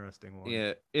 It's an interesting one.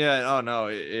 Yeah. Oh no,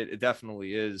 it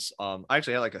definitely is. I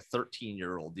actually had like a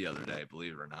 13-year-old the other day,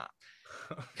 believe it or not,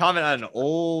 comment on an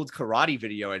old karate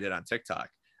video I did on TikTok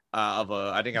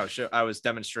I think I was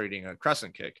demonstrating a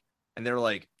crescent kick, and they were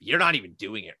like, "You're not even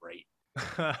doing it right."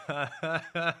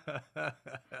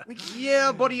 Like,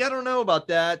 yeah, buddy, I don't know about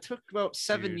that. It took about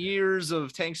 7 years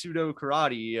of Tang Sudo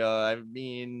karate. I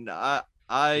mean, I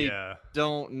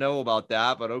don't know about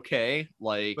that, but okay.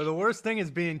 Like, but the worst thing is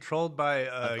being trolled by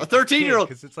a 13-year-old,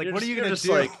 because it's like, what are you gonna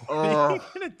do? Like, oh, what are you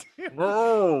gonna do?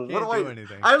 No, what do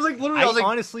anything. I was like, literally, I was like,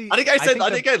 honestly, I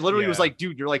think I literally was like,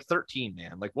 dude, you're like 13,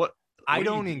 man. Like, what? I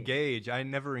don't engage. I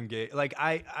never engage. Like,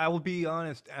 I will be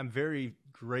honest. I'm very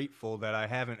grateful that I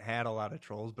haven't had a lot of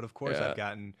trolls, but of course I've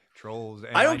gotten trolls.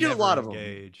 And I don't get a lot of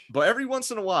them, but every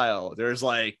once in a while, there's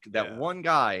like that one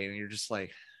guy, and you're just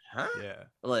like, huh? Yeah.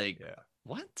 Like,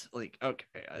 what? Like, okay,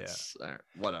 that's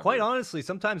whatever. Quite honestly,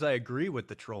 sometimes I agree with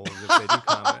the trolls if they do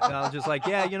comment. And I'm just like,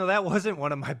 that wasn't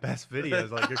one of my best videos.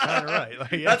 Like, you're kind of right.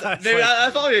 Like,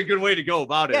 that's probably a good way to go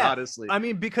about it, honestly. I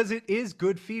mean, because it is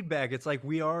good feedback. It's like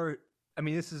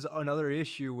this is another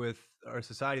issue with our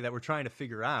society that we're trying to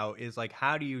figure out is like,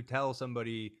 how do you tell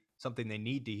somebody something they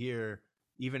need to hear,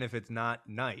 even if it's not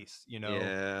nice,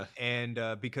 Yeah. And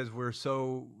because we're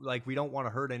so like, we don't want to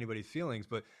hurt anybody's feelings,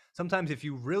 but sometimes if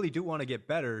you really do want to get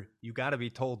better, you got to be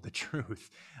told the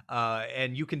truth.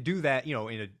 And you can do that,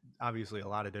 in obviously a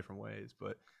lot of different ways,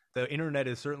 but the internet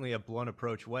is certainly a blunt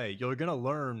approach way. You're going to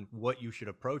learn what you should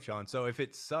approach on. So if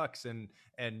it sucks and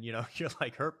you're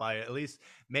like hurt by it, at least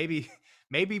maybe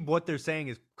what they're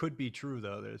saying could be true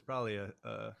though. There's probably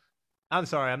I'm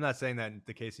sorry, I'm not saying that in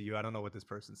the case of you. I don't know what this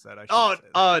person said. No.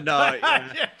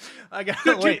 Yeah. I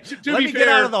gotta wait. Let me get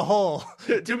out of the hole.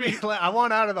 I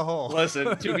want out of the hole.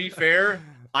 Listen, to be fair,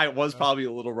 I was probably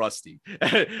a little rusty.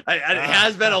 It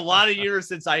has been a lot of years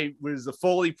since I was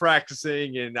fully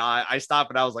practicing, and I stopped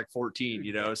when I was like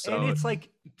 14. So and it's like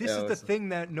this is the thing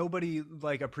that nobody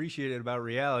like appreciated about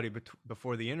reality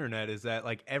before the internet is that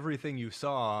like everything you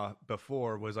saw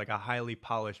before was like a highly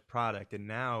polished product, and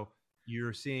now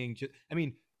you're seeing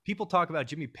people talk about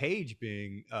Jimmy Page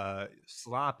being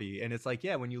sloppy, and it's like,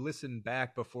 when you listen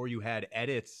back before you had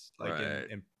edits, like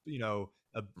and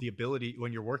the ability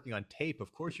when you're working on tape,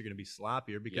 of course you're going to be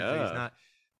sloppier because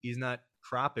he's not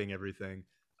cropping everything.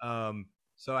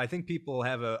 So I think people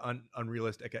have an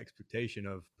unrealistic expectation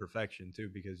of perfection too,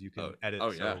 because you can edit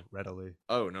so readily.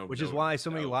 Which is why so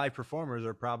many live performers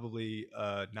are probably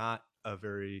not a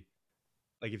very,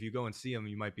 like, if you go and see them,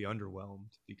 you might be underwhelmed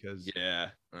because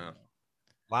a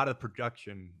lot of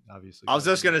production, obviously. I was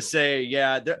just gonna say,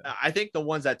 I think the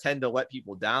ones that tend to let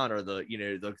people down are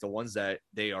the ones that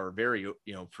they are very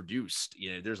produced.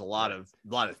 There's a lot of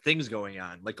things going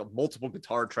on, like multiple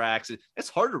guitar tracks. It's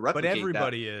hard to replicate. But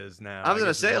everybody is now. I was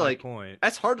gonna say, like,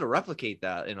 that's hard to replicate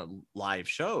that in a live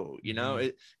show.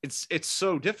 It's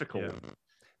so difficult. Yeah.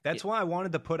 That's why I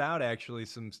wanted to put out actually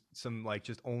some like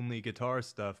just only guitar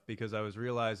stuff, because I was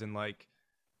realizing like,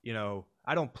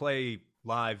 I don't play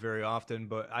live very often,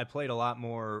 but I played a lot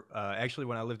more actually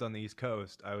when I lived on the East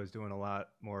Coast. I was doing a lot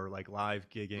more like live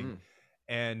gigging,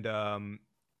 and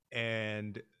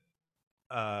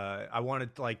I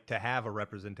wanted like to have a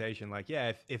representation, like,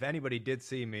 if anybody did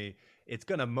see me, it's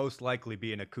gonna most likely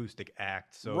be an acoustic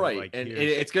act. So like, and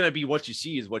it's gonna be what you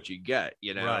see is what you get,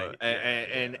 Right.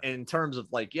 And in terms of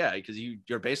like, because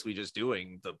you're basically just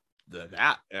doing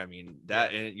that. I mean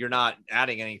that, and you're not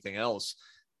adding anything else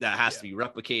that has to be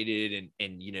replicated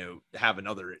and have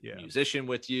another musician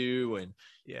with you and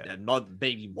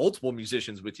maybe multiple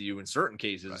musicians with you in certain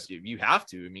cases. You have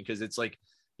to, because it's like,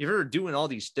 if you're doing all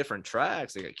these different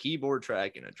tracks, like a keyboard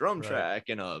track and a drum track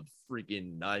and a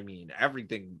freaking,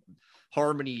 everything,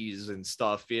 harmonies and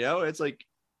stuff, it's like,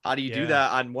 how do you do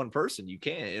that on one person? You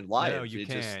can't in live. No, you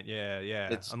can't.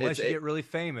 Unless you get really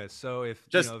famous. So if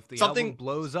if the album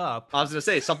blows up, I was gonna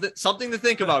say something to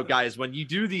think about, guys. When you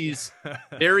do these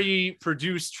very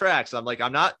produced tracks, I'm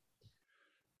not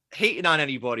hating on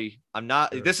anybody. I'm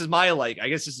not. Sure. This is my I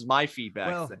guess this is my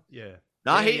feedback thing.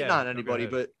 Not hating on anybody,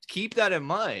 but keep that in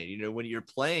mind. When you're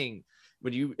playing,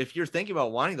 if you're thinking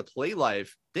about wanting to play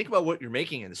live, think about what you're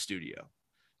making in the studio,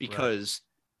 because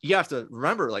you have to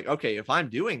remember, like, okay, if I'm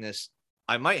doing this,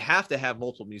 I might have to have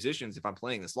multiple musicians if I'm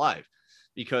playing this live,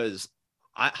 because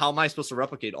how am I supposed to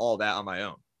replicate all that on my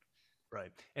own?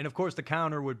 Right. And of course the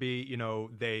counter would be, you know,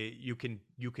 you can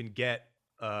get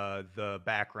the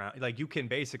background, like you can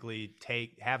basically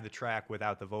have the track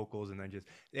without the vocals and then just,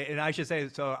 and I should say,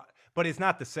 so but it's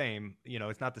not the same, you know,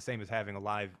 it's not the same as having a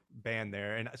live band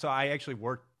there. And so I actually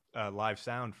worked live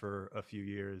sound for a few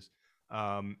years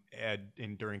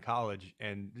during college,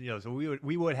 and you know, so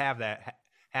we would have that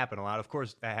happen a lot. Of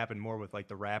course, that happened more with like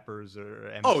the rappers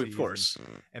or Oh, of MCs course.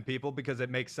 and people, because it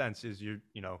makes sense. Is you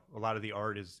know, a lot of the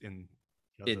art is in,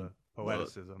 you know, In the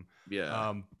poeticism.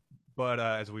 yeah. But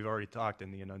as we've already talked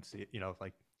in the enunciate, you know,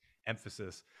 like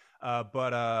emphasis.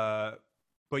 But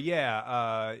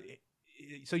yeah.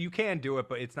 So you can do it,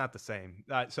 but it's not the same.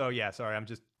 So yeah, sorry, I'm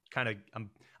just kind of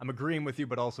I'm agreeing with you,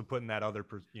 but also putting that other,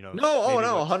 you know, No, oh maybe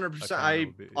no, what a 100%. counter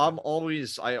would be.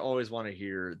 I always want to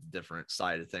hear the different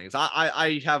side of things.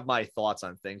 I have my thoughts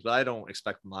on things, but I don't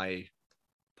expect my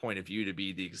point of view to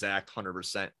be the exact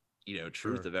 100%, you know,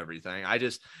 truth Sure. of everything. I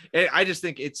just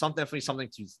think it's definitely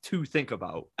something to think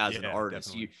about as an Yeah, artist.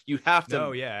 definitely. You have to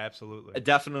No, yeah, absolutely.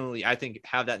 definitely, I think,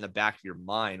 have that in the back of your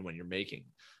mind when you're making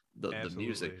the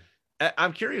music. Absolutely.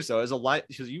 I'm curious though, as a live,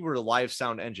 because you were a live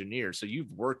sound engineer, so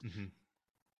you've worked. Hmm.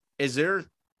 Is there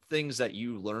things that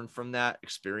you learned from that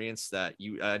experience that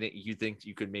you think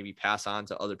you could maybe pass on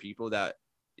to other people that,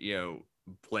 you know,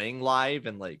 playing live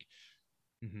and like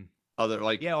Hmm. other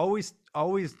like Yeah, always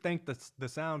thank the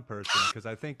sound person, because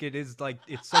I think it is like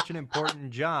it's such an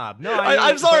important job. No, I I'm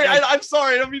mean, sorry. but like I'm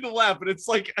sorry. I don't mean to laugh, but it's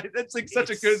like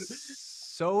such a good. it's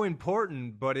so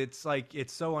important, but it's like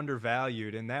it's so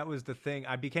undervalued. And that was the thing.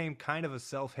 I became kind of a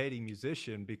self-hating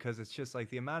musician, because it's just like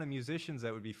the amount of musicians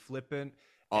that would be flippant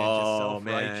and just Oh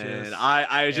man, self-righteous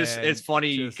I just it's and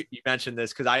funny just you mentioned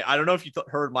this because I don't know if you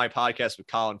heard my podcast with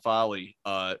Colin Foley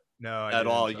no, I at didn't.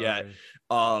 all yet.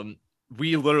 Sorry.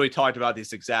 We literally talked about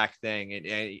this exact thing, and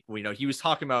you know, he was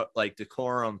talking about like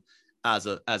decorum as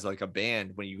like a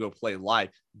band when you go play live.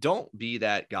 Don't be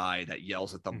that guy that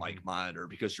yells at the Mhm. mic monitor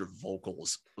because your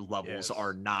vocals levels Yes.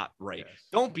 are not right. Yes.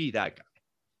 Don't be that guy.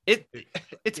 It It-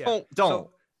 it yeah. don't.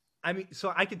 So I mean,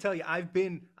 so I can tell you, I've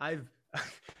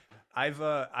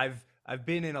I've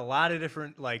been in a lot of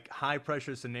different like high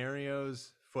pressure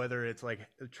scenarios, whether it's like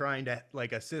trying to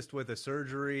like assist with a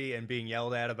surgery and being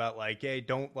yelled at about like, hey,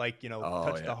 don't, like, you know, Oh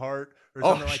touch yeah. the heart or Oh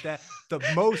something like that. The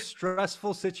most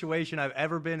stressful situation I've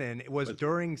ever been in was with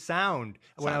during sound,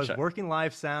 when I sound was check. working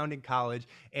live sound in college,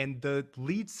 and the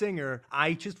lead singer,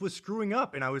 I just was screwing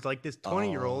up, and I was like this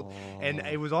 20-year-old, and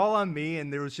it Oh. was all on me,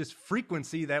 and there was just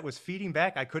frequency that was feeding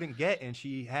back I couldn't get, and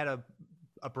she had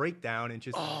a breakdown and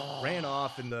just ran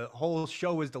off, and the whole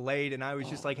show was delayed, and I was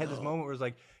just Oh like, had this no. moment where it was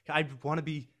like, I want to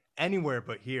be anywhere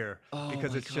but here, Oh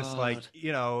because my it's just like, god.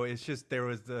 you know, it's just it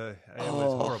was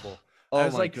Oh. horrible. I Oh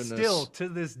was my like, still goodness. to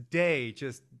this day,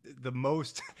 just the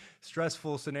most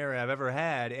stressful scenario I've ever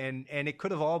had, and it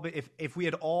could have all been, if we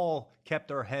had all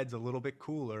kept our heads a little bit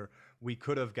cooler, we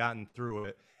could have gotten through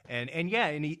it. And yeah,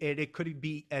 and it could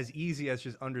be as easy as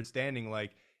just understanding,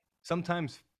 like,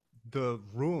 sometimes the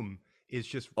room is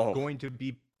just Oh, going to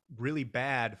be really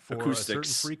bad for a certain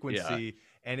acoustics. Yeah. frequency,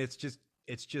 and it's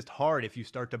just hard if you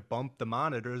start to bump the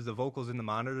monitors, the vocals in the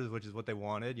monitors, which is what they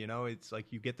wanted. You know, it's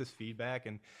like you get this feedback.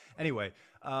 And anyway,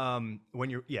 when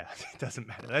you're, yeah, it doesn't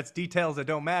matter. That's details that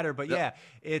don't matter. But Yep.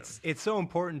 yeah, it's so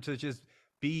important to just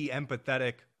be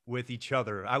empathetic with each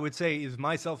other. I would say, is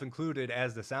myself included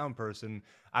as the sound person,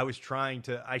 I was trying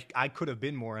to, I could have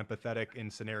been more empathetic in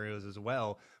scenarios as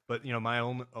well, but you know, my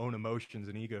own emotions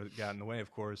and ego got in the way,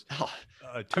 of course, Oh,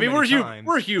 I too mean, many we're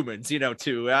times. humans, you know,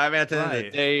 too. I mean, at the end of the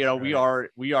Right, day, you know, right.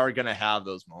 we are gonna have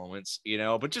those moments, you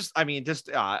know, but just I mean, just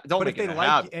don't But if make it they a like,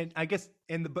 habit. and I guess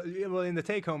in the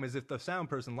take home is, if the sound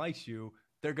person likes you,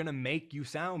 they're gonna make you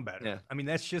sound better. Yeah. I mean,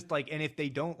 that's just like, and if they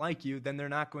don't like you, then they're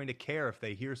not going to care if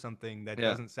they hear something that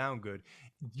Yeah. doesn't sound good.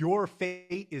 Your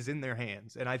fate is in their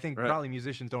hands, and I think Right. probably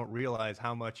musicians don't realize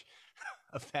how much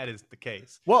of that is the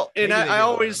case. Well, and Maybe they I do. I don't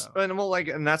always know. and well, like,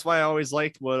 and that's why I always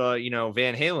liked what you know,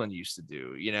 Van Halen used to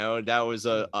do. You know, that was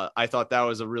Hmm. I thought that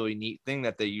was a really neat thing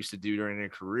that they used to do during their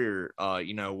career.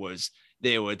 You know, was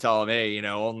they would tell them, hey, you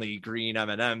know, only green M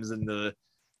and M's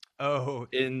Oh,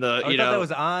 in the I you thought that know.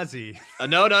 was Ozzy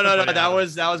No, no, no, no. Van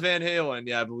Halen. That was Van Halen.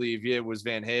 Yeah, I believe it was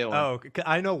Van Halen. Oh,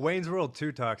 I know Wayne's World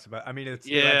 2 talks about. I mean, it's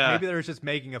like Yeah, maybe they're just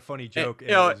making a funny and, joke, you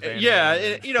and it know, was Van yeah,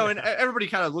 Halen. you know, and everybody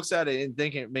kind of looks at it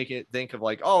and make it think of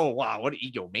like, oh wow, what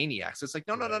egomaniacs. It's like,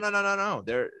 no, no, no, Right. no, no, no, no.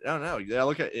 They're no, no. They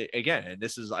look at it again, and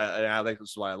this is I like this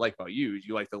is what I like about you.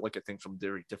 You like to look at things from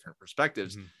very different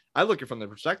perspectives. Mhm. I look at it from the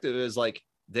perspective is like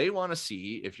they want to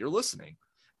see if you're listening,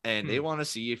 and they Hmm. want to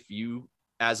see if you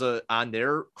as a on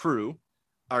their crew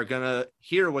are gonna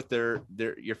hear what they're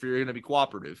if you're gonna be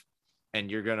cooperative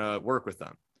and you're gonna work with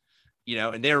them.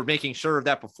 and they're making sure of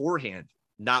that beforehand,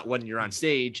 not when you're on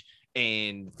stage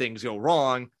and things go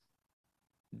wrong,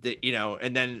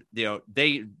 and then,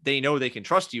 they know they can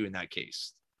trust you in that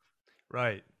case.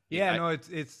 Right. Yeah, no,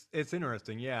 it's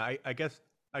interesting. Yeah, I guess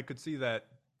I could see that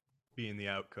being the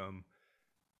outcome.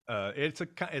 It's a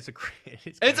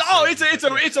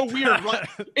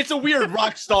it's a weird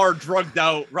rock star drugged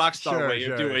out rock star way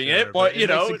of doing it, but it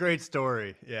makes a great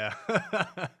story. Yeah.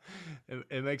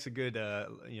 It makes a good the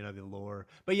lore.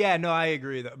 But yeah, no, I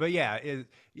agree though. But yeah,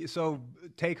 so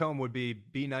take home would be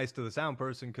nice to the sound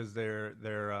person, because they're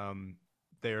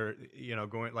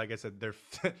going, like I said, their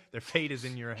fate is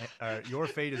in your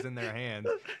fate is in their hands.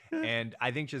 And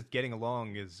I think just getting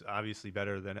along is obviously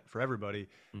better than for everybody.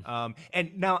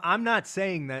 And now I'm not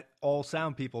saying that all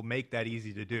sound people make that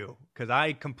easy to do, because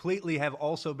I completely have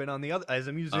also been on the other, as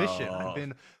a musician, I've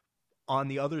been on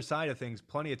the other side of things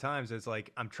plenty of times. It's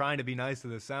like, I'm trying to be nice to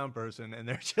the sound person, and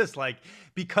they're just like,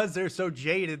 because they're so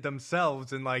jaded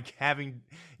themselves and like having,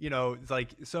 it's like,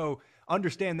 so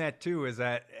understand that too, is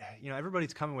that,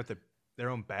 everybody's coming with their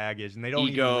own baggage, and they don't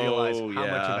even realize how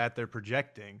much of that they're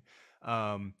projecting.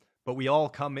 But we all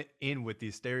come in with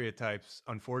these stereotypes,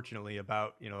 unfortunately,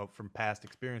 about, from past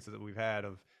experiences that we've had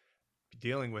of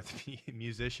dealing with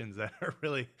musicians that are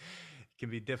really can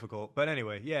be difficult. But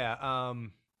anyway, yeah.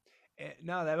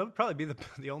 No, that would probably be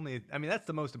the only. I mean, that's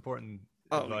the most important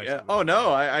advice. Yeah. Oh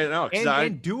no, I know.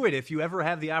 And do it if you ever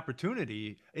have the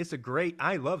opportunity. It's a great.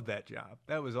 I love that job.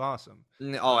 That was awesome.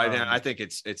 Oh, I think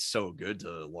it's so good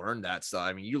to learn that stuff.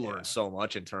 I mean, you learn so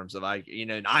much in terms of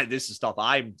this is stuff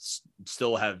I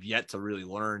still have yet to really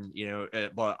learn.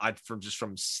 But from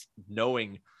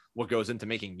knowing what goes into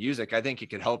making music, I think it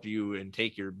could help you and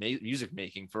take your music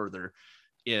making further.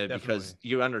 Yeah, because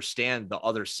you understand the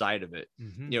other side of it,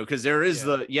 because there is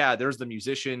there's the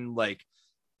musician, like,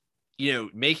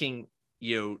 making,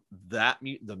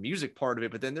 the music part of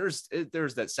it, but then there's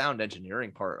that sound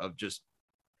engineering part of just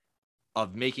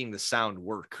making the sound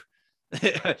work.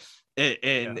 I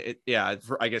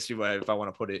guess if I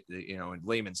want to put it, in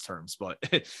layman's terms, but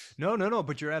no,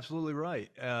 but you're absolutely right.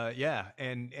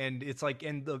 And it's like,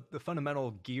 and the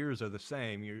fundamental gears are the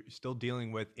same. You're still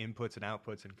dealing with inputs and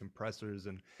outputs and compressors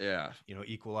and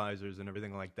equalizers and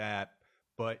everything like that.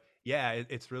 But yeah,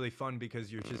 it's really fun,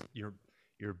 because you're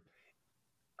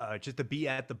just to be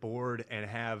at the board and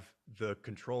have the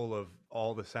control of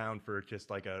all the sound for just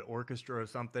like an orchestra or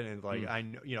something, and like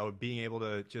being able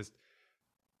to just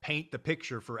paint the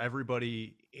picture for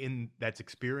everybody that's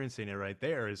experiencing it right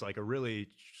there is like a really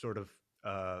sort of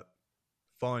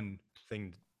fun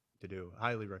thing to do.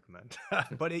 Highly recommend.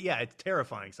 But it's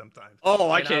terrifying sometimes.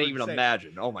 I can't even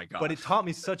imagine. Oh my god. But it taught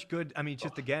me such good,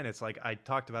 just again, it's like, I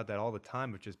talked about that all the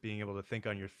time, of just being able to think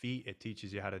on your feet. It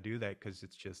teaches you how to do that, because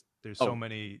it's just, there's so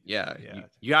many you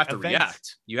have to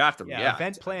react.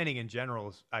 Event planning in general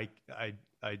is,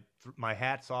 my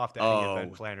hat's off to any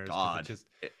event planners.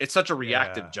 It's such a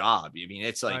reactive job. I mean,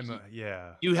 it's like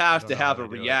you have to have a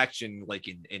reaction like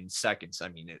in seconds. I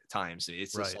mean, at times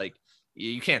it's just like,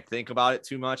 you can't think about it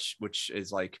too much, which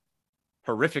is like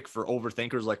horrific for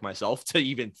overthinkers like myself to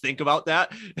even think about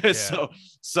that.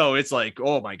 So it's like,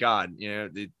 oh my god,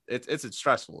 it's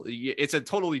stressful. It's a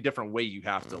totally different way. You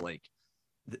have to like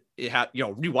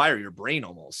rewire your brain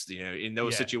almost. In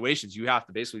those situations, you have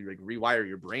to basically like rewire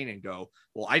your brain and go,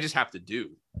 well, I just have to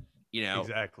do.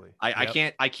 Exactly.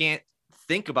 I can't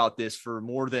think about this for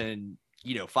more than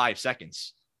 5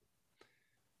 seconds.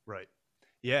 Right.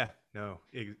 Yeah. No.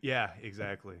 Yeah.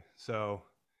 Exactly. So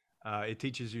it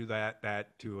teaches you that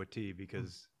to a T,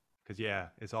 because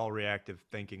it's all reactive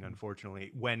thinking,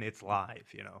 unfortunately, when it's live.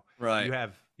 Right. You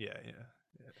have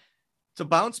To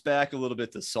bounce back a little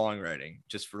bit to songwriting,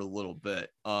 just for a little bit.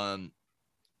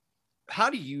 How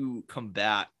do you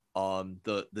combat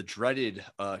the dreaded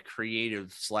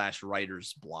creative /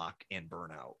 writer's block and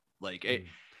burnout? Like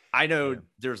I know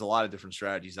there's a lot of different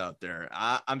strategies out there.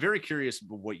 I'm very curious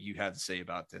what you have to say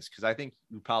about this, because I think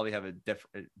you probably have a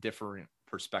different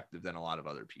perspective than a lot of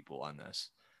other people on this,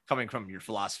 coming from your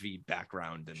philosophy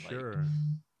background. And sure.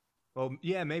 Well,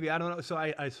 yeah, maybe, I don't know. So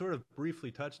I sort of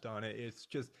briefly touched on it. It's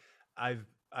just I've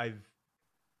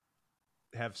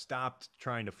have stopped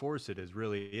trying to force it. Is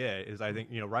really is I think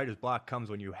writer's block comes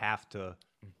when you have to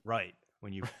write,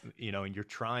 when you and you're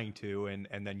trying to,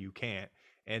 and then you can't.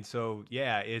 And so,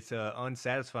 it's a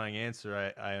unsatisfying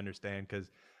answer. I understand,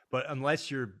 but unless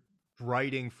you're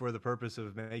writing for the purpose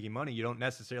of making money, you don't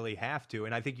necessarily have to.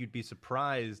 And I think you'd be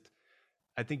surprised.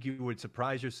 I think you would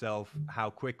surprise yourself how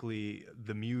quickly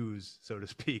the muse, so to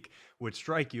speak, would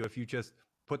strike you if you just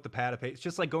put the pad of paper. It's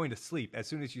just like going to sleep. As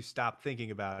soon as you stop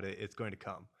thinking about it, it's going to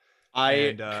come. I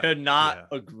And could not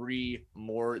yeah. agree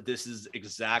more. This is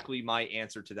exactly my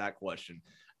answer to that question.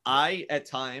 I at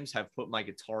times have put my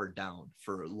guitar down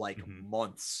for like Hmm.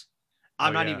 months. Oh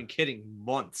I'm not yeah. even kidding,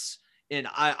 months. And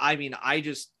I mean, I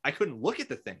couldn't look at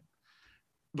the thing.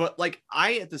 But like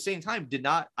I at the same time did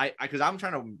not I because I'm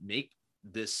trying to make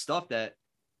this stuff that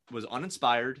was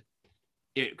uninspired.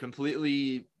 It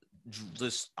completely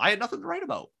just I had nothing to write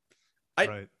about. I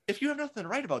Right. If you have nothing to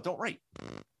write about, don't write.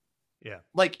 Yeah.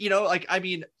 Like, like I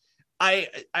mean, I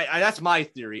that's my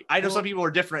theory. I know some Well, people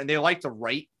are different and they like to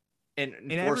write and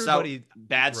and force out everybody,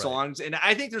 bad right. songs. And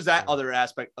I think there's that Sure. other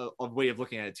aspect of way of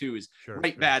looking at it too is Sure.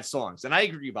 write Sure. bad songs. And I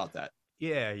agree about that.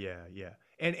 Yeah. Yeah. Yeah.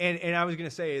 And I was gonna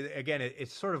say again,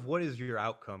 it's sort of what is your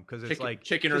outcome? Because it's like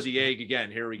Chicken or just the egg again.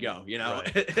 Here we go.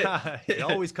 right. It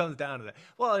always comes down to that.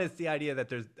 Well, it's the idea that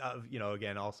there's,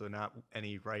 again, also not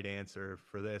any right answer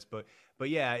for this, but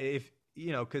yeah, if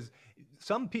because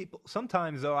some people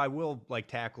sometimes though I will like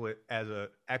tackle it as a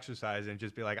exercise and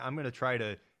just be like, I'm gonna try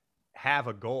to have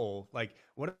a goal, like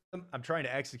what I'm trying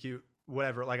to execute,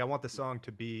 whatever. Like I want the song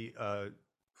to be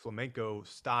flamenco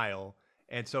style.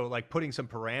 And so, like, putting some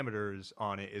parameters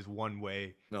on it is one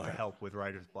way No, to help with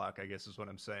writer's block, I guess is what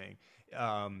I'm saying.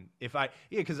 If I,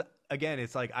 yeah, because again,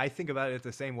 it's like I think about it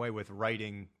the same way with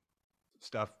writing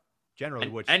stuff generally,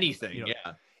 and which, anything.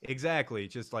 Yeah. exactly,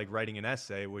 just like writing an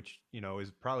essay, which,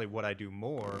 is probably what I do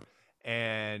more.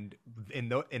 And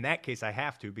in that case, I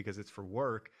have to because it's for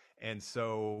work. And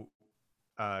so,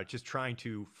 just trying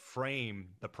to frame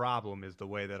the problem is the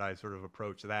way that I sort of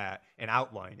approach that and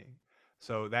outlining.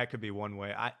 So that could be one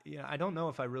way. I don't know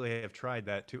if I really have tried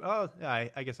that too. Oh, yeah,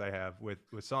 I guess I have with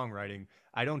songwriting.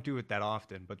 I don't do it that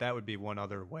often, but that would be one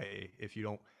other way. If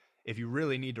you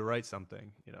really need to write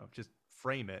something, just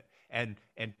frame it and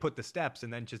put the steps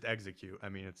and then just execute. I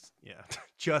mean, it's yeah,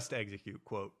 just execute.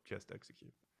 Quote, just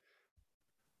execute.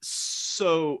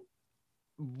 So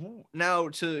now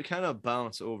to kind of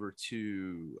bounce over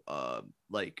to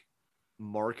like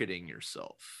marketing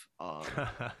yourself.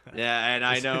 Yeah, and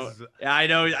I This know, is yeah, I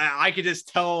know. I could just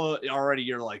tell already.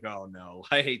 You're like, oh no,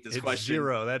 I hate this it's question.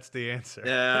 zero. That's the answer.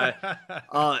 Yeah.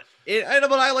 But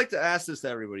I like to ask this to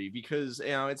everybody because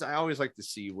it's I always like to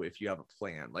see if you have a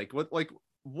plan.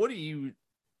 What do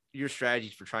your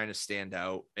strategies for trying to stand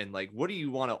out, and like what do you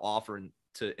want to offer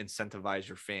to incentivize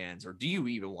your fans, or do you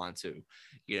even want to,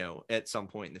 at some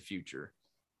point in the future?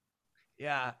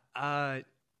 Yeah.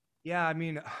 Yeah. I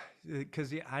mean,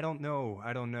 because yeah, I don't know.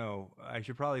 I don't know. I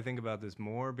should probably think about this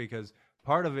more because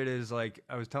part of it is like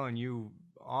I was telling you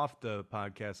off the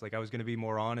podcast, like I was going to be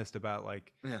more honest about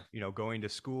like, Yeah. going to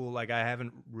school. Like I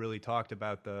haven't really talked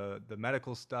about the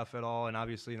medical stuff at all, and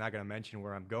obviously not going to mention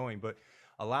where I'm going. But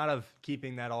a lot of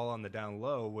keeping that all on the down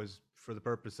low was for the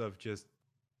purpose of just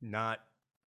not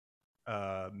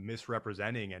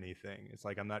misrepresenting anything. It's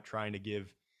like I'm not trying to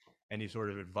give any sort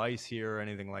of advice here or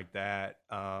anything like that.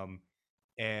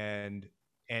 And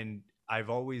and I've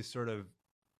always sort of,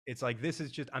 it's like this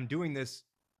is just I'm doing this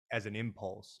as an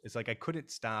impulse. It's like I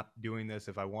couldn't stop doing this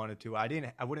if I wanted to. I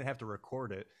wouldn't have to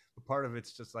record it. But part of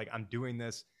it's just like I'm doing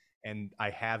this and I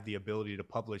have the ability to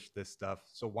publish this stuff,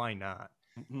 so why not?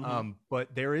 Mm-hmm.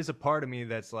 But there is a part of me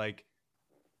that's like,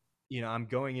 I'm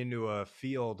going into a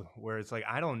field where it's like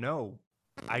I don't know.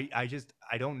 I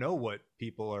don't know what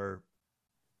people are,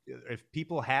 if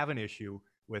people have an issue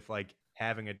with like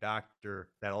having a doctor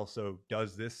that also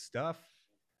does this stuff,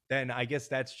 then I guess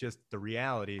that's just the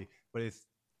reality. But it's,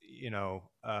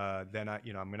 then I'm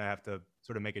going to have to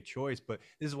sort of make a choice. But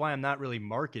this is why I'm not really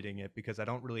marketing it, because I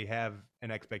don't really have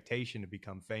an expectation to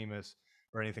become famous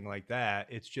or anything like that.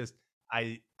 It's just,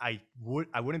 I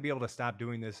wouldn't be able to stop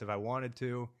doing this if I wanted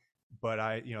to,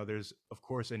 but there's of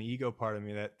course an ego part of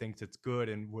me that thinks it's good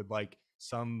and would like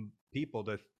some people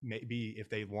to maybe, if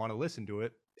they want to listen to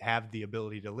it, have the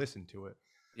ability to listen to it.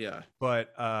 Yeah.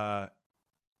 But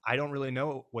I don't really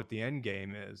know what the end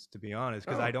game is, to be honest,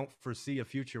 because I don't foresee a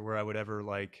future where I would ever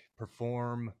like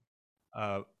perform,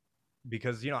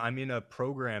 because I'm in a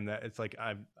program that it's like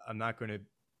I'm not going to,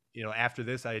 after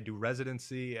this I do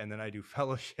residency and then I do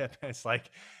fellowship. It's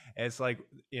like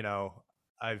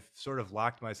I've sort of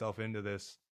locked myself into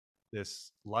this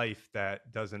life that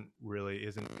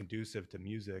isn't conducive to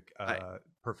music,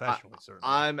 professionally, certainly.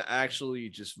 I'm actually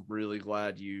just really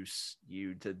glad you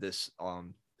did this,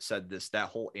 said this. That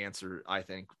whole answer I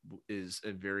think is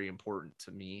very important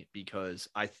to me, because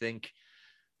I think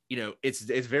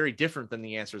it's very different than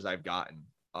the answers I've gotten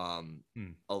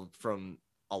from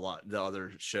a lot the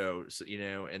other shows,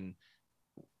 and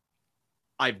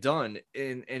I've done,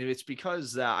 and it's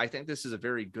because that I think this is a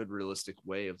very good realistic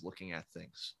way of looking at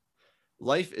things.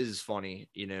 Life is funny,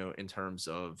 in terms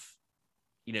of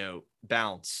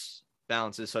balance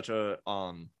is such a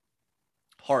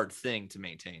hard thing to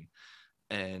maintain.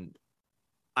 And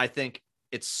I think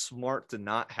it's smart to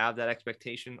not have that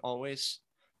expectation always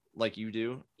like you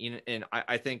do. And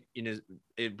I think,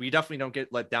 we definitely don't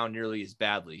get let down nearly as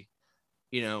badly,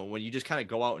 when you just kind of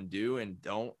go out and do and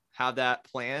don't have that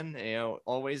plan,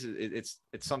 always it's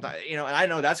sometimes, and I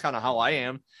know that's kind of how I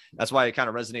am. That's why it kind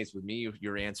of resonates with me,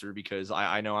 your answer, because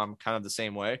I know I'm kind of the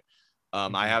same way.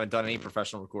 I haven't done any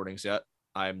professional recordings yet.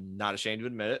 I'm not ashamed to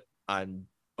admit it. I'm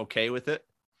okay with it.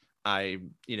 I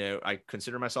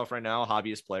consider myself right now a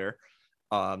hobbyist player.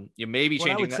 You may be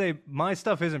changing. I would say my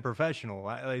stuff isn't professional.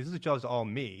 This is just all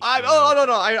me. Oh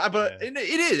no. But it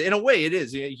is, in a way, it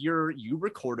is. You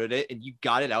recorded it and you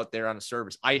got it out there on a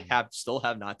service. I still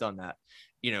have not done that,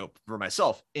 for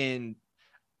myself. And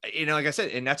like I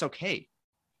said, and that's okay.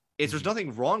 There's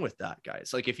nothing wrong with that,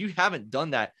 guys. Like, if you haven't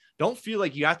done that, don't feel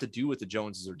like you have to do what the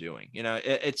Joneses are doing.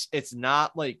 It's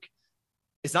not like,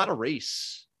 it's not a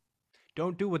race.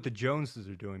 Don't do what the Joneses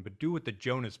are doing, but do what the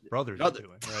Jonas Brothers are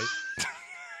doing, right?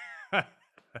 Yeah,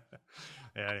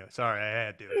 anyway, sorry, I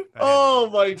had to.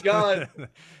 My God!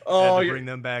 Oh, had to bring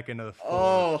them back into the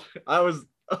fold. I was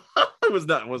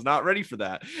not ready for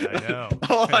that. I know.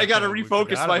 I got to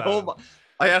refocus my whole.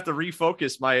 I have to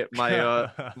refocus my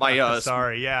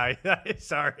sorry, yeah,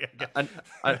 sorry.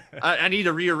 I need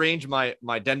to rearrange my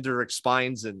dendritic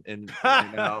spines and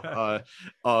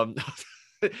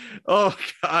oh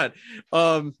God.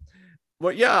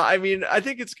 Well, yeah, I mean, I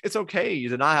think it's okay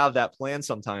to not have that plan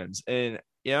sometimes, and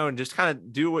and just kind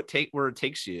of do where it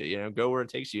takes you, go where it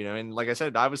takes you, and like I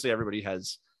said, obviously everybody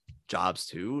has jobs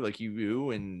too, like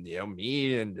you and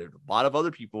me and a lot of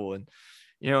other people, and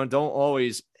don't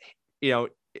always, you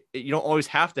don't always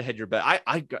have to head your bet.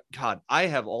 I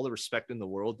have all the respect in the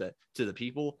world to the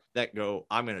people that go,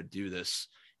 I'm gonna do this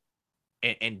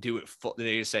and do it.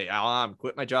 They say, I'm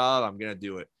quit my job, I'm gonna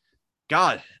do it.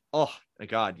 God, oh my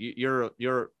God, you're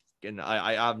and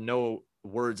I have no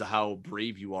words of how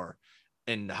brave you are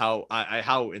and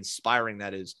how inspiring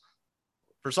that is.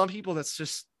 For some people, that's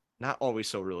just not always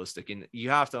so realistic, and you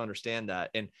have to understand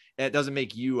that. And it doesn't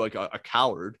make you like a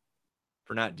coward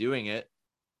for not doing it.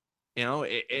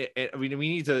 We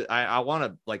need to. I want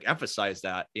to like emphasize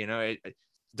that.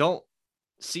 Don't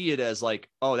see it as like,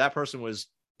 oh, that person was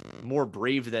more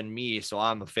brave than me, so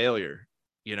I'm a failure.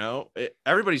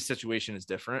 Everybody's situation is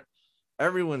different.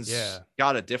 Everyone's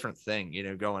got a different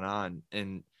thing, going on,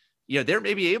 and they're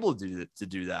maybe able to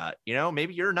do that.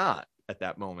 Maybe you're not at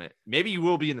that moment. Maybe you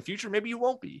will be in the future. Maybe you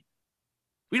won't be.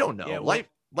 We don't know. Yeah, well,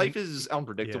 life is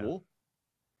unpredictable.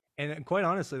 Yeah. And quite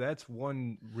honestly, that's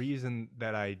one reason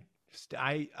that I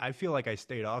feel like I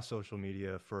stayed off social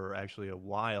media for actually a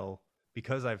while,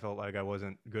 because I felt like I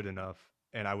wasn't good enough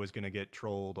and I was going to get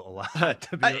trolled a lot.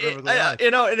 To be and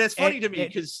it's funny to me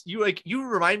because you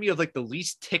remind me of like the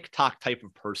least TikTok type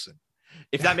of person.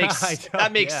 If that makes sense.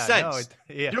 No,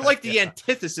 you're like the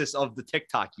antithesis of the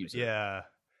TikTok user. Yeah.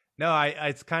 No,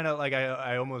 it's kind of like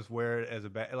I almost wear it as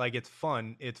like, it's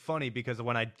fun. It's funny because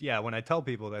when I tell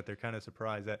people that, they're kind of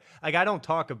surprised that, like, I don't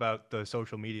talk about the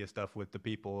social media stuff with the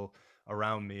people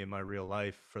around me in my real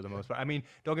life for the most part. I mean,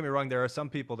 don't get me wrong, there are some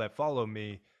people that follow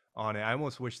me on it. I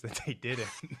almost wish that they didn't.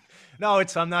 No, I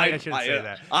shouldn't say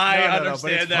that. I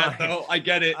understand that though. I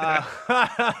get it.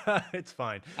 It's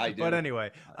fine. I do. But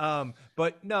anyway,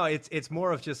 but no, it's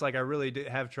more of just like, I really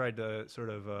have tried to sort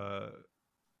of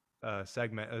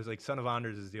segment. It was like Son of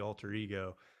Anders is the alter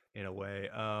ego in a way.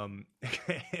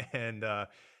 And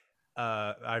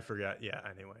I forgot. Yeah.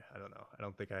 Anyway, I don't know. I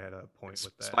don't think I had a point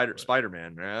with that.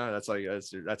 Spider-Man. Yeah.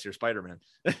 That's your Spider-Man.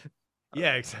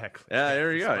 Yeah, exactly. Yeah.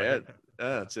 There you go.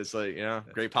 Yeah. It's like,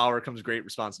 great power comes great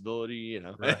responsibility,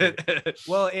 Right.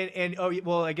 Well, and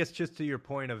I guess just to your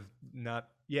point of not,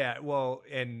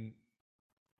 and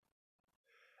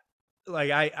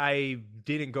like I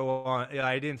didn't go on,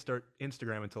 I didn't start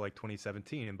Instagram until like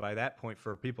 2017, and by that point,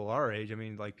 for people our age, I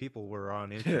mean, like, people were on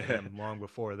Instagram long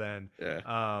before then.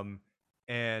 Yeah.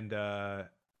 And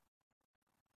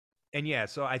yeah,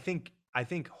 so I think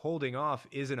holding off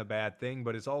isn't a bad thing,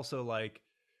 but it's also like,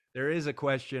 there is a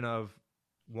question of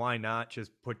why not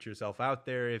just put yourself out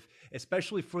there,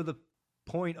 especially for the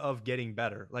point of getting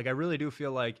better. Like, I really do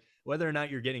feel like whether or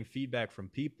not you're getting feedback from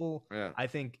people, I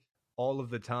think all of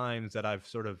the times that I've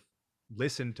sort of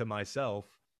listened to myself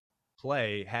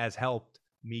play has helped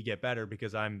me get better,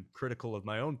 because I'm critical of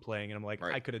my own playing and I'm like,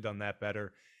 I could have done that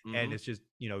better. Mm-hmm. And it's just,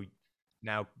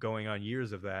 now going on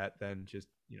years of that, then just,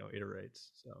 iterates.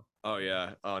 So Oh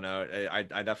yeah. Oh no. I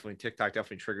definitely TikTok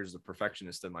definitely triggers the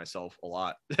perfectionist in myself a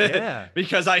lot. yeah,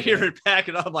 Because I hear yeah. it back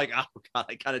and I'm like, oh god,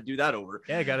 I gotta do that over.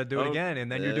 Yeah, got to do it Oh, again,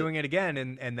 and then you're doing it again,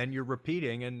 and then you're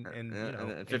repeating, and and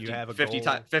you 50, have a 50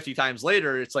 goal. 50 times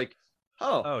later, it's like,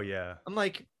 oh, Oh yeah, I'm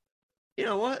like, you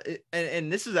know what?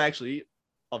 And this is actually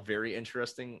a very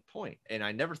interesting point, and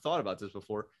I never thought about this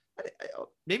before.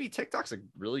 Maybe TikTok's a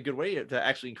really good way to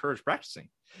actually encourage practicing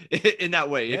in that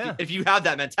way. yeah. If you have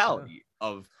that Yeah. mentality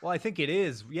of, Well, I think it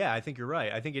is. Yeah, I think you're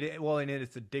right. I think it. Well, in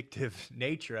its addictive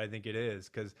nature, I think it is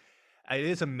because it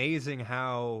is amazing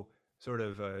how sort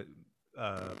of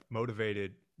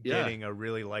motivated yeah, getting a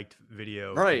really liked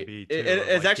video can right. be too, or It's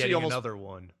like actually getting almost another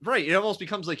one. right. It almost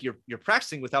becomes like you're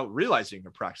practicing without realizing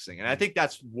you're practicing. And I Mhm. think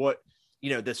that's what,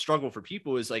 the struggle for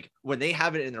people is like when they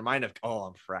have it in their mind of, oh,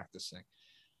 I'm practicing.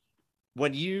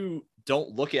 When you don't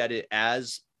look at it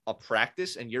as a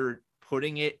practice and you're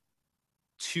putting it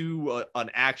to an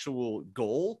actual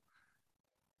goal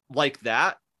like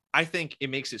that, I think it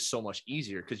makes it so much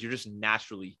easier because you're just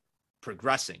naturally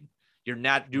progressing. You're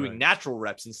not doing Right. natural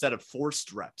reps instead of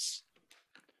forced reps.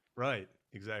 Right.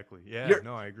 Exactly. Yeah. You're,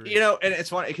 No, I agree. and it's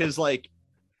funny because like,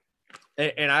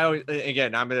 and I always,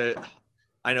 again,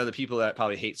 I know the people that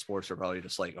probably hate sports are probably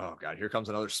just like, oh god, here comes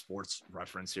another sports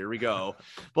reference. Here we go.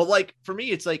 But like for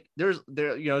me, it's like there's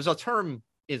a term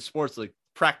in sports like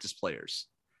practice players.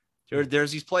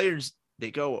 There's these players,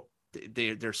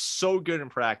 they're so good in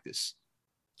practice.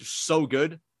 They're so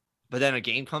good, but then a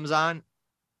game comes on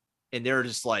and they're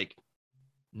just like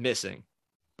missing.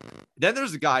 Then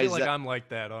there's the I feel guys like that I'm like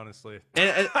that, honestly.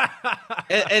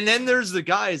 and then there's the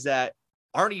guys that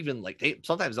aren't even like they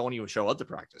sometimes don't even show up to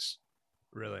practice.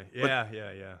 Really? But Yeah.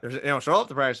 Yeah. Yeah. there's show up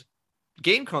to practice.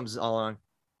 Game comes along,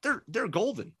 they're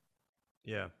golden.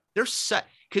 Yeah. They're set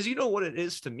because you know what it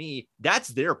is to me. That's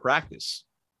their practice.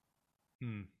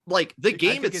 Hmm. Like the See, I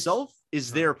game think itself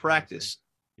is oh, their I see. practice.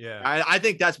 Yeah. I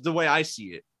think that's the way I see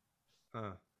it.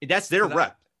 Huh. That's their 'Cause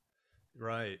rep.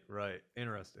 Right, right.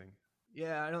 Interesting.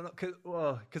 Yeah, I don't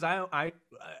know, cause I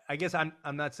guess I'm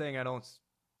not saying I don't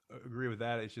agree with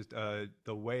that. It's just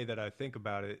the way that I think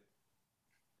about it.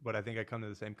 But I think I come to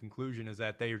the same conclusion is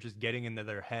that they are just getting into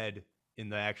their head in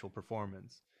the actual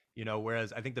performance.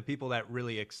 Whereas I think the people that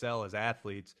really excel as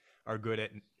athletes are good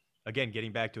at, again,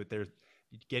 getting back to it. They're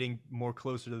getting more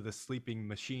closer to the sleeping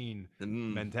machine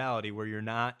mentality where you're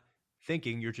not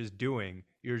thinking, you're just doing,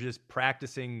 you're just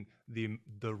practicing the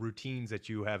routines that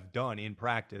you have done in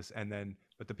practice. And then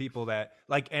but the people that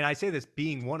like, and I say this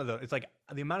being one of them, it's like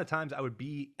the amount of times I would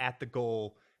be at the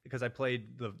goal because I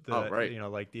played the Right.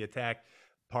 like the attack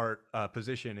part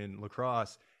position in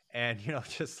lacrosse, and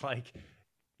just like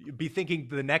be thinking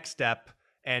the next step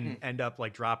and end up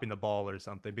like dropping the ball or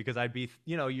something because I'd be,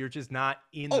 you're just not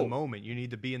in the moment. You need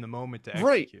to be in the moment to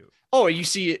Right. execute. Oh, you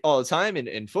see it all the time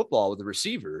in football with the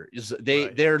receiver is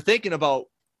Right. they're thinking about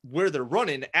where they're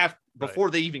running after before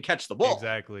they even catch the ball.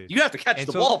 Exactly. You have to catch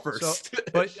the ball first.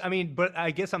 But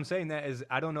I guess I'm saying that is,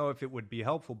 I don't know if it would be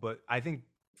helpful, but I think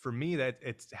for me that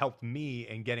it's helped me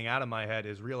in getting out of my head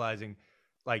is realizing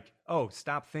like, oh,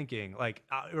 stop thinking like,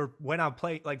 or when I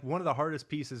play, like one of the hardest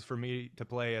pieces for me to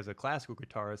play as a classical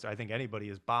guitarist, I think anybody,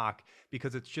 is Bach,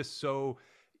 because it's just so,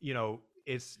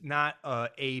 it's not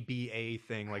a B A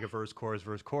thing like a verse chorus.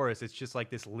 It's just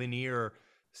like this linear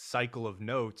cycle of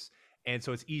notes, and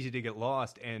so it's easy to get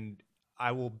lost. And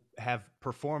I will have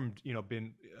performed,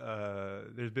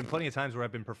 there's been plenty of times where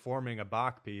I've been performing a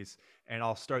Bach piece, and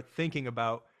I'll start thinking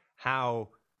about how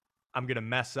I'm going to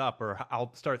mess up, or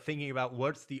I'll start thinking about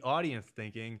what's the audience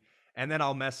thinking, and then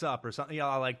I'll mess up or something.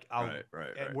 Right.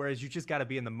 Whereas you just got to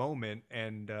be in the moment.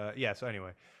 And so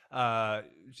anyway,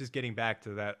 just getting back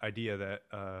to that idea that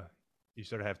you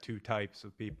sort of have two types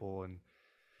of people. And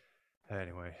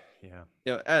anyway, yeah.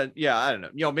 I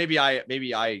don't know. Maybe I,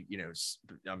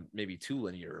 I'm maybe too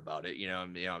linear about it.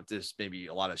 There's maybe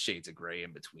a lot of shades of gray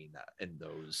in between that and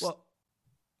those. Well,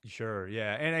 sure,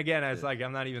 yeah. And again, it's like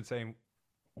I'm not even saying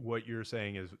what you're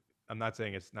saying is, I'm not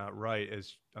saying it's not right,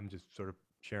 as I'm just sort of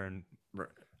sharing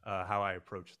how I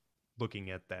approach looking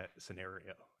at that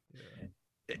scenario.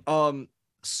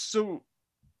 So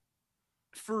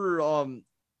for and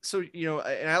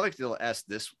I like to ask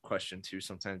this question too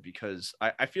sometimes, because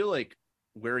I feel like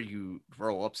where you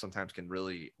grow up sometimes can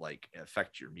really like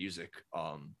affect your music.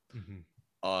 So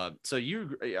I'm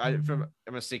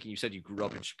just thinking, you said you grew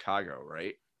up in Chicago,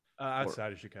 right?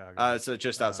 Outside of Chicago. So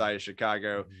just outside of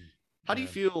Chicago. How do you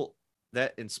feel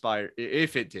that inspired,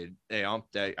 if it did,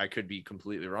 I could be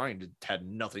completely wrong, it had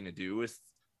nothing to do with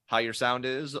how your sound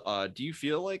is. Do you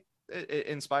feel like it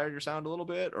inspired your sound a little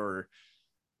bit, or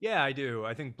Yeah, I do.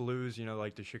 I think blues,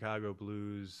 like the Chicago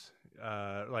blues,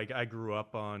 like I grew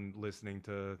up on listening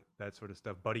to that sort of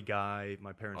stuff. Buddy Guy,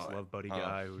 my parents Oh, loved Buddy oh,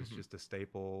 Guy, who was just a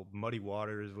staple. Muddy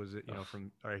Waters was,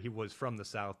 oh, he was from the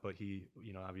South, but he,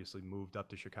 obviously moved up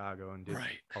to Chicago and did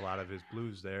right. a lot of his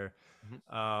blues there.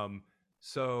 Mhm. Um,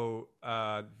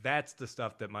 that's the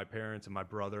stuff that my parents and my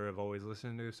brother have always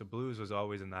listened to. So blues was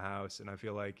always in the house, and I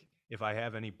feel like if I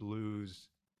have any blues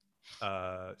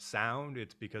sound,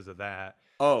 it's because of that.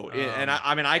 Oh, and Um,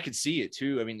 I mean, I could see it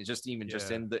too. I mean, just even just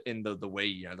yeah, in the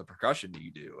way, the percussion that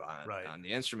you do right. on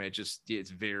the instrument, just it's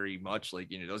very much like,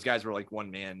 those guys were like one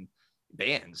man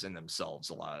bands in themselves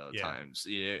a lot of the Yeah. times.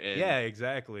 Yeah, and Yeah,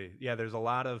 exactly. Yeah, there's a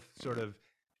lot of sort of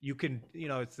you can,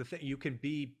 it's the thing you can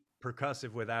be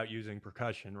percussive without using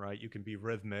percussion, right? You can be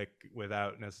rhythmic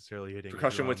without necessarily hitting a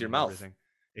percussion with drum your and mouth. everything.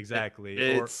 Exactly.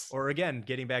 It's Or again,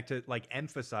 getting back to like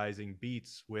emphasizing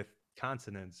beats with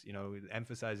consonants,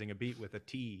 emphasizing a beat with a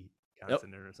T yep,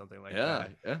 consonant or something like yeah,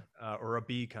 that, yeah. or a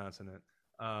B consonant.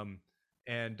 Um,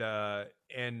 and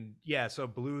yeah, so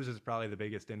blues is probably the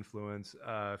biggest influence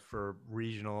for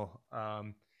regional.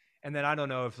 And then I don't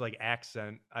know if like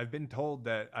accent. I've been told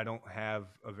that I don't have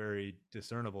a very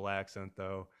discernible accent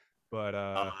though, but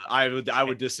I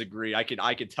would disagree. I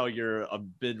could tell you're a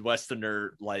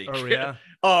Midwesterner. Like, oh yeah,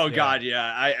 oh yeah. god,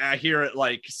 yeah. I hear it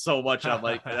like so much. I'm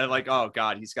like, oh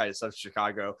god, he's got such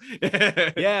Chicago.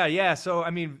 Yeah, yeah. So I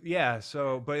mean, yeah.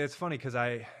 So, but it's funny because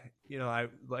I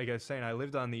like I was saying, I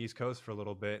lived on the East Coast for a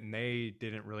little bit, and they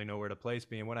didn't really know where to place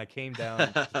me. And when I came down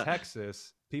to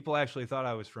Texas, people actually thought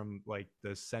I was from like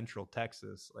the Central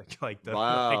Texas, like the like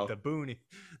Wow, the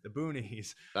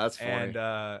boonies, that's and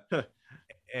funny.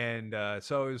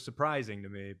 so it was surprising to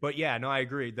me. But yeah, no, I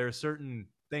agree. There are certain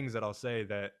things that I'll say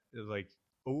that is like,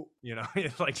 oh,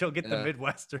 it's like you'll get the Yeah,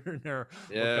 Midwesterner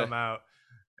will yeah. come out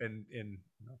and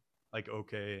like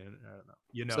okay, and I don't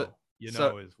know, So, you so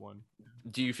know is one.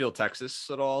 do you feel Texas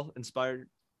at all inspired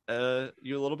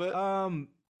you a little bit? Um,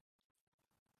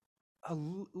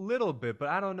 little bit, but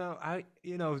I don't know.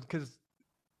 Because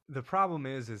the problem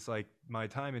is like my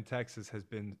time in Texas has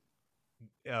been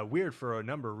weird for a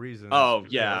number of reasons. Oh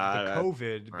yeah, The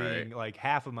COVID right. being like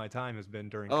half of my time has been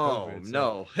during Oh COVID. So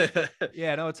no.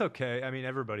 yeah, no, it's okay. I mean,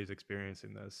 everybody's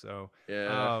experiencing this. So,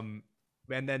 Yeah. um,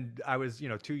 and then I was,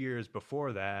 2 years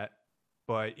before that,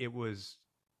 but it was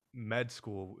med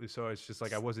school. So it's just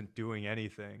like I wasn't doing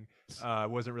anything. I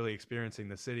wasn't really experiencing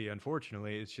the city,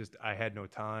 unfortunately. It's just I had no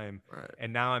time. Right.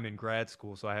 And now I'm in grad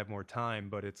school, so I have more time,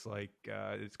 but it's like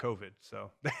it's COVID.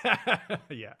 So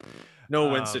yeah. No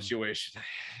win Um, situation.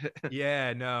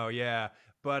 yeah, no, yeah.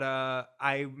 But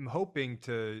I'm hoping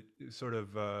to sort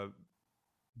of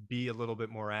be a little bit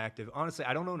more active. Honestly,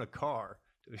 I don't own a car.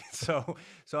 So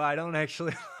I don't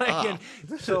actually like Oh.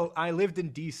 and so I lived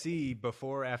in DC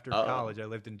before after Oh. college. I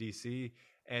lived in DC,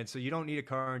 and so you don't need a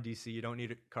car in DC, you don't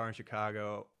need a car in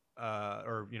Chicago,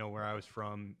 or where I was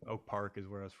from, Oak Park is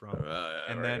where I was from.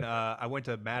 And then Right. I went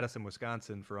to Madison,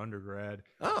 Wisconsin for undergrad,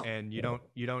 Oh. and you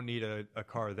don't need a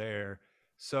car there.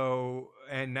 So,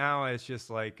 and now it's just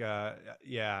like,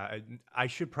 yeah, I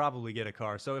should probably get a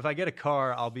car. So if I get a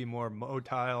car, I'll be more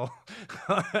motile,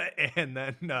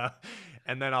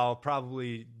 and then I'll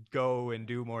probably go and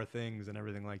do more things and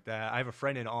everything like that. I have a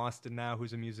friend in Austin now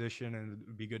who's a musician, and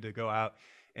it'd be good to go out.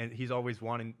 And he's always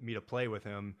wanting me to play with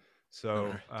him. All So,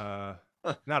 right.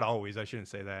 Huh. not always. I shouldn't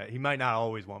say that. He might not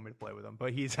always want me to play with him,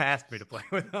 but he's asked me to play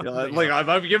with him. Yeah, like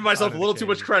I'm giving myself On a an little too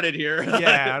much occasion. credit here.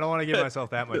 Yeah, I don't want to give myself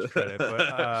that much credit,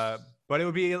 but it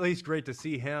would be at least great to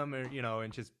see him, and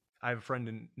and just I have a friend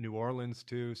in New Orleans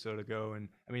too, so to go, and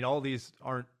I mean all these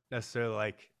aren't necessarily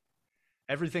like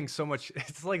everything's so much.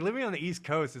 It's like living on the East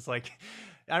Coast. It's like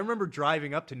I remember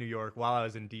driving up to New York while I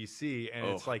was in DC, and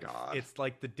Oh God. it's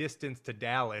like the distance to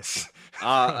Dallas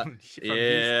Uh, from Houston.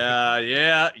 yeah,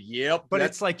 yeah, yep. But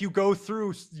That's it's like you go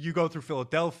through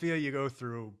Philadelphia, you go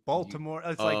through Baltimore.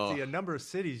 It's like oh, the number of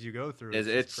cities you go through. it's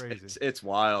It's just it's crazy. it's it's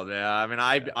wild. Yeah, I mean,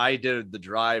 I Yeah. I did the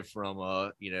drive from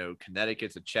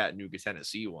Connecticut to Chattanooga,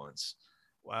 Tennessee once.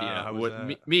 Wow. How was What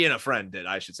that? me and a friend did,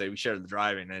 I should say. We shared the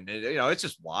driving, and it's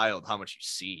just wild how much you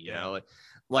see. Yeah.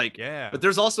 Like, Yeah. but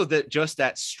there's also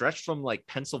that stretch from like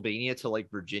Pennsylvania to like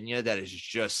Virginia that is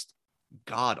just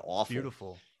god awful.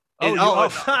 Beautiful. And,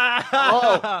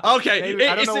 Oh, okay. maybe,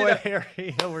 I don't know See what that-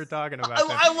 area we're talking about.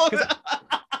 Then. I love 'Cause it.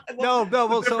 I love no, the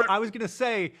well, so different- I was gonna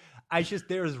say,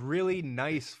 there's really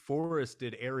nice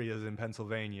forested areas in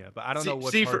Pennsylvania, but I don't know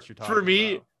what parts you're talking for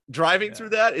me, about. driving Yeah. through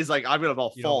that is like I'm gonna You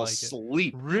don't fall like it?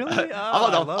 asleep. Really? Oh,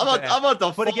 I'm I love that. about to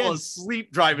But fall again,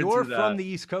 asleep driving you're through from that. the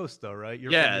East Coast, though, right?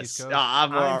 You're from the East Yes, Coast.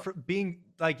 I'm Being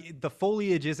like the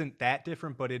foliage isn't that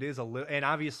different, but it is a little. And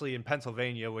obviously in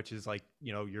Pennsylvania, which is like,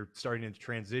 you know, you're starting to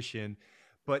transition.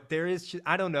 But there is,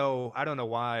 I don't know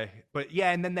why, but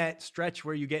yeah, and then that stretch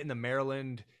where you get into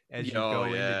Maryland as you Oh go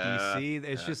into yeah, DC,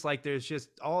 it's just like there's just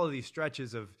all of these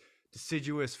stretches of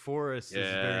deciduous forest is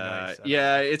very nice. I don't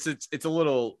yeah. know. It's a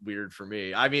little weird for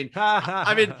me. I mean,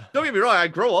 don't get me wrong. I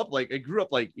grew up like,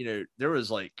 you know, there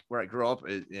was like where I grew up,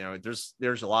 you know,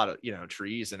 there's a lot of, you know,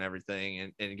 trees and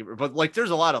everything, but like there's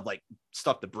a lot of like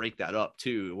stuff to break that up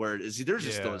too. Where there's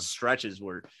just those stretches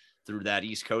where through that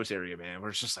East Coast area, man, where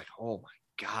it's just like, oh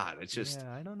my God, it's just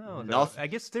I don't know. nothing. I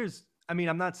guess there's. I mean,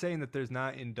 I'm not saying that there's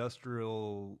not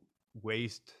industrial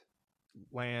waste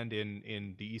land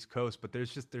in the East Coast, but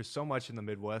there's so much in the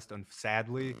Midwest, and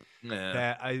sadly,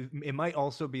 that it might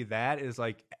also be that is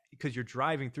like because you're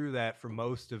driving through that for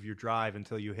most of your drive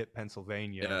until you hit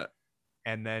Pennsylvania. Yeah.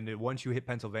 And then once you hit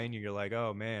Pennsylvania, you're like,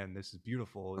 oh man, this is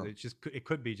beautiful. It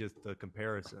could be just the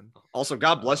comparison. Also,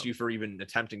 God bless you for even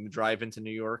attempting to drive into New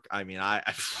York. I mean,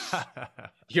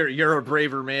 you're a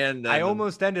braver man than... I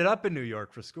almost ended up in New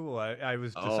York for school. I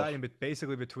was deciding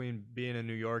basically between being in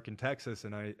New York and Texas,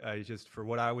 and I just, for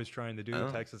what I was trying to do,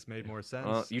 Texas made more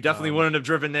sense. You definitely wouldn't have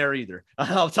driven there either.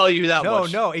 I'll tell you that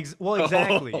much. No,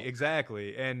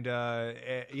 exactly. And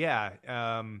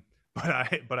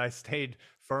but I stayed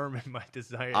firm in my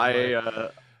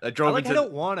desire. I drove I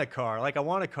don't want a car. Like I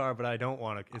want a car, but I don't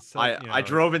want to. It's I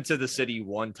drove into the city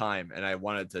one time and I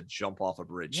wanted to jump off a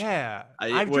bridge. Yeah,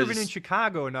 I've driven in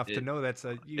Chicago enough to know that's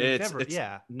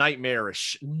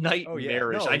nightmarish. No,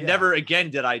 I never again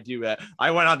did I do it.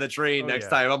 I went on the train next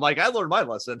time. I'm like, I learned my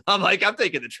lesson. I'm like, I'm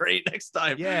taking the train next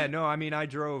time. Yeah, no, I mean, I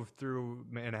drove through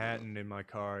Manhattan in my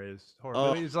car. Is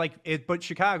horrible. It's like it, but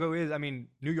Chicago is. I mean,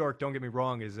 New York. Don't get me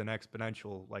wrong, is an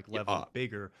exponential like level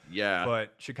bigger. Yeah,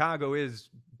 but Chicago is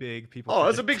big. People. Oh,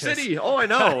 it's a big city. Oh, I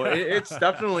know. It's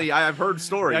definitely. I've heard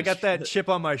stories. I got that chip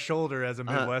on my shoulder as a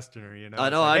Midwesterner. You know. I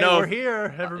know. Like, I know. We're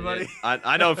here, everybody.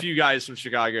 I know a few guys from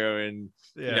Chicago, and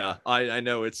I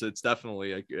know it's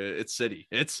definitely like it's city.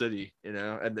 It's city. You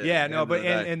know. And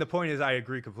the point is, I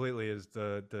agree completely. Is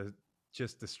the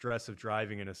just the stress of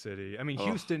driving in a city. I mean,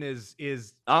 Houston is.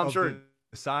 I'm sure.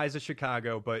 The size of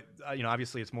Chicago, but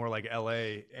obviously it's more like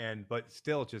LA, but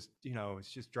still just it's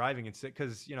just driving and sit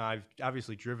because I've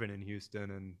obviously driven in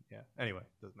Houston, and anyway,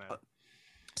 doesn't matter.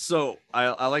 So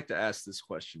I like to ask this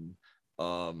question.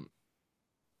 So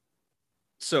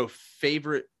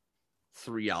favorite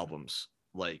 3 albums,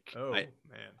 like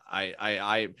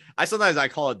I sometimes I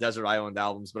call it desert island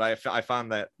albums, but I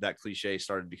found that cliche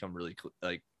started to become really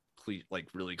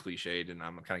really cliched, and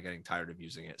I'm kind of getting tired of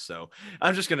using it. So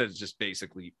I'm just gonna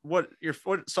basically what if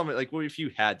you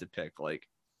had to pick like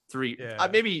 3,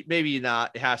 maybe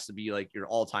not, it has to be like your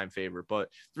all-time favorite, but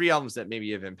 3 albums that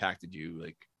maybe have impacted you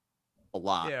like a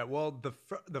lot. Yeah, well,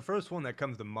 the first one that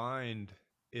comes to mind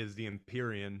is The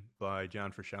Empyrean by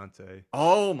John Frusciante.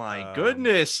 Oh my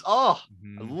goodness. I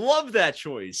love that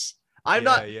choice. I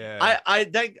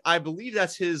believe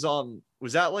that's his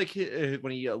was that like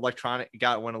when he went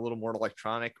a little more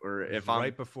electronic, or if I'm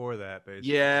right before that,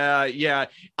 basically. Yeah.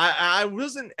 I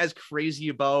wasn't as crazy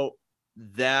about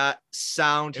that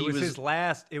sound. It was his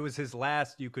last,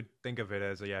 you could think of it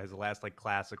as his last like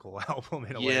classical album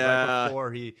in a way, right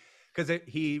before because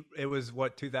it was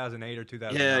what, 2008 or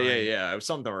 2009. Yeah, it was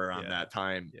something around that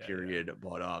time period.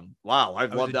 But wow, I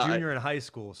was a junior in high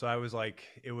school, so I was like,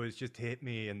 it was just hit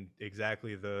me in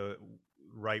exactly the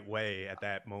right way at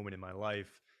that moment in my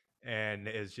life, and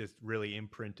it's just really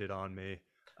imprinted on me.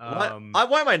 Why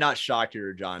am I not shocked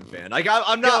you're a John fan? Like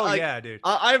I'm not. Dude.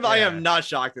 I am not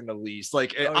shocked in the least.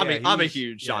 Like I'm a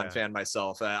huge John fan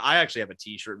myself. I actually have a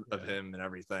T-shirt of him and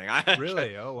everything.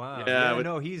 Really? Oh wow. Yeah.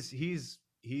 No, he's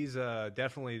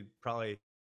definitely probably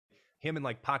him and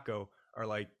like Paco are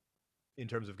like, in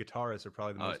terms of guitarists, are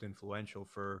probably the most influential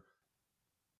for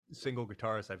single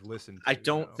guitarist I've listened to. I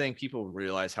don't think people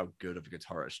realize how good of a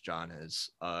guitarist John is.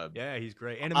 Yeah, he's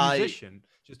great, and a musician.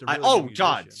 Just a really good musician.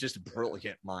 God, it's just a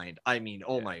brilliant mind. I mean,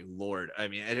 my lord. I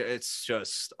mean, it's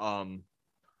just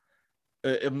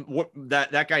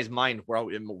that guy's mind, how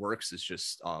it works, is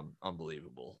just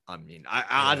unbelievable. I mean,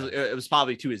 it was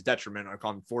probably to his detriment,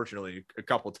 unfortunately, a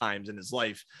couple times in his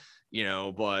life,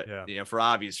 but for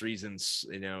obvious reasons,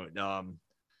 and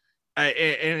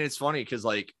it's funny because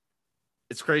like,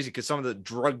 it's crazy because some of the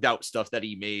drugged out stuff that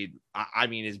he made, I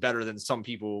mean, is better than some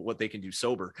people what they can do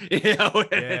sober. And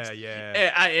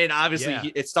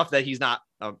obviously it's stuff that he's not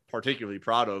particularly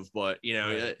proud of. But you're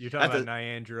talking about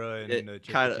Niandra and the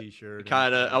T-shirt.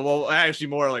 Well, actually,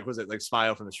 more like, was it like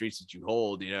 "Smile from the Streets That You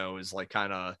Hold"? Is like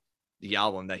kind of the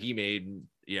album that he made.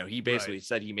 he basically Right.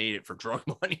 said he made it for drug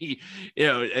money,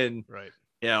 and Right.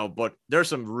 but there's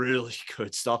some really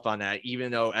good stuff on that,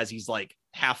 even though as he's like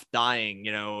half dying,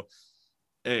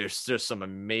 there's just some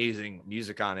amazing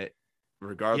music on it Yeah,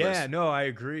 regardless. no, I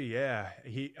agree. Yeah.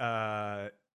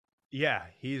 Yeah,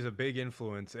 he's a big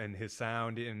influence, and his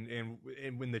sound and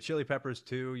when the Chili Peppers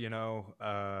too,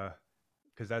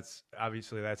 because that's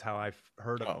how I've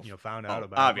heard of, Oh, found out about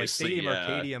it. Like obviously, Stadium yeah.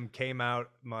 Arcadium came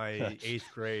out my eighth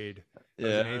grade. I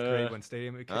was in eighth Yeah, grade when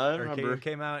Stadium I remember. Arcadium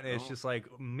came out, and it's Oh, just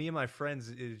like me and my friends,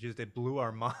 it blew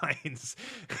our minds.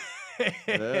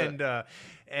 yeah.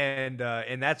 And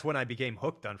that's when I became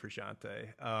hooked on Frusciante.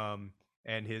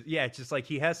 And it's just like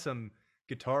he has some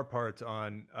guitar parts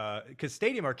on because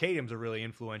Stadium Arcadium's a really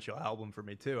influential album for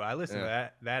me too. I listen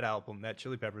to that album, that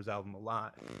Chili Peppers album, a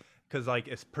lot because like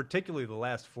it's particularly the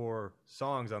last 4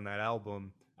 songs on that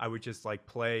album. I would just like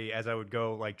play as I would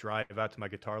go like drive out to my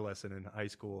guitar lesson in high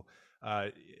school. Uh,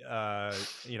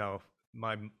 you know,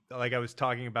 my like I was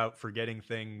talking about forgetting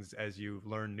things as you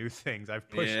learn new things. I've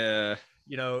pushed, Yeah.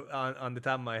 on the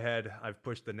top of my head, I've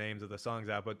pushed the names of the songs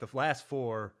out, but the last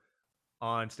 4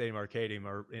 on Stadium Arcadium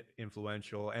are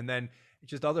influential. And then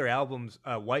just other albums,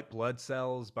 White Blood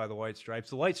Cells by the White Stripes.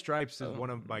 The White Stripes is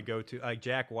one of my go-to. Like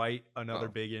Jack White, another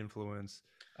big influence.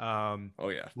 Oh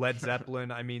yeah. Led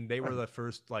Zeppelin. I mean, they were the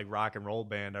first like rock and roll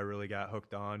band I really got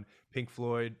hooked on. Pink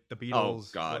Floyd, the Oh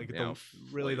Beatles, God. like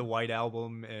really the White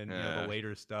Album and the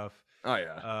later stuff. Oh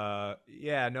yeah.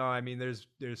 Yeah, no, I mean, there's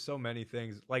so many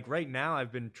things. Like right now,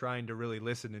 I've been trying to really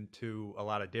listen into a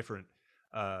lot of different,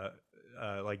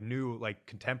 like new, like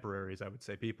contemporaries. I would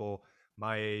say people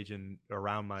my age and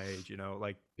around my age.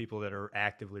 Like people that are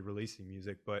actively releasing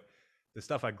music. But the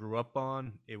stuff I grew up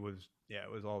on, it was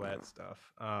all that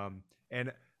stuff.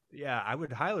 And yeah, I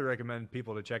would highly recommend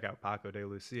people to check out Paco de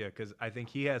Lucia because I think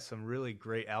he has some really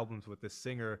great albums with this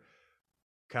singer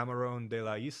Camarón de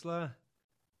la Isla,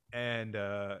 and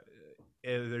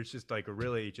there's just like a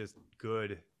really just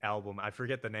good album. I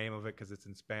forget the name of it because it's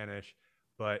in Spanish,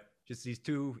 but just these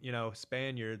 2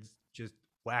 Spaniards just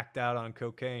whacked out on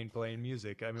cocaine playing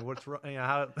music. I mean, what's wrong?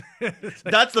 How like,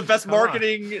 that's the best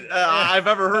marketing I've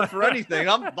ever heard for anything.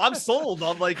 I'm sold.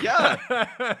 I'm like,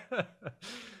 yeah.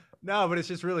 No, but it's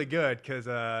just really good because,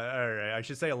 all right, I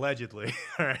should say allegedly.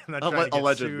 All right, I'm not trying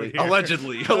to get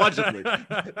Allegedly.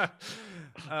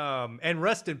 And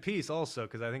rest in peace also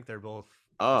because I think they're both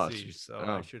deceased. So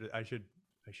I should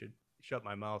shut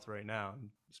my mouth right now. I'm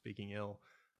speaking ill.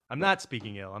 I'm not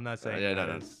speaking ill. I'm not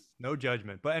saying no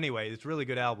judgment. But anyway, it's a really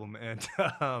good album,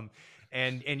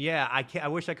 and yeah, I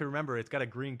wish I could remember. It's got a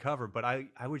green cover, but I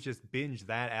would just binge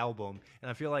that album, and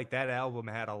I feel like that album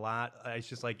had a lot. It's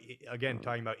just like again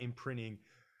talking about imprinting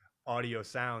audio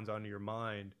sounds onto your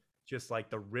mind, just like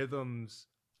the rhythms.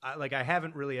 I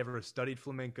haven't really ever studied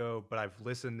flamenco, but I've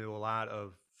listened to a lot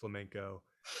of flamenco,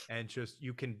 and just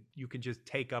you can just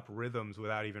take up rhythms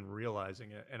without even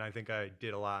realizing it. And I think I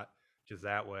did a lot just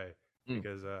that way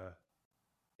because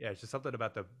it's just something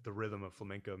about the rhythm of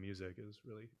flamenco music is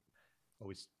really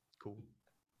always cool.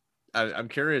 I'm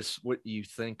curious what you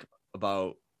think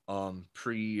about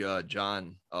pre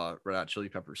John Red Hot Chili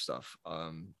Pepper stuff.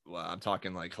 Well, I'm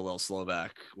talking like Hillel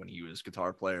Slovak when he was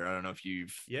guitar player. I don't know if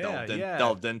you've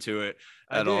delved into it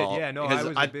at all. Yeah, no, I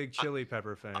was a big Chili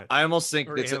Pepper fan. I almost think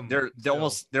they're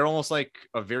almost like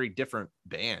a very different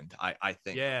band. I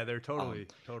think. Yeah, they're totally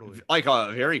like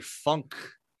a very funk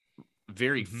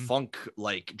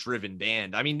like driven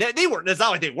band. I mean, they weren't. It's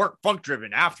not like they weren't funk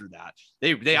driven after that.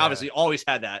 They obviously always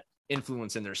had that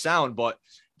influence in their sound, but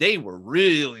they were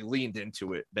really leaned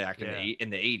into it back in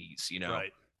the 80s.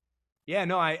 Right. Yeah,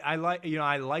 no, I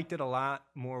liked it a lot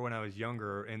more when I was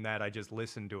younger. In that I just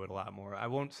listened to it a lot more. I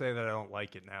won't say that I don't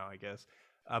like it now, I guess,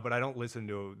 but I don't listen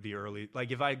to the early.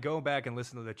 Like if I go back and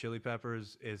listen to the Chili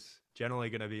Peppers, it's generally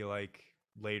going to be like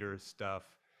later stuff.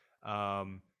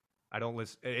 I don't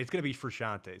listen. It's gonna be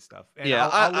Frusciante stuff. And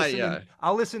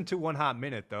I'll listen to One Hot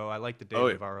Minute though. I like the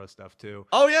Dave Navarro stuff too.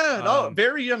 Oh yeah,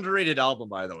 very underrated album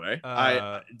by the way.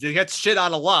 It gets shit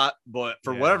on a lot, but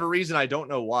for whatever reason I don't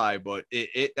know why, but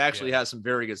it actually has some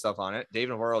very good stuff on it. Dave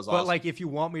Navarro is awesome. But like, if you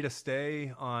want me to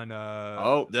stay on,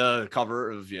 the cover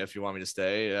of If You Want Me to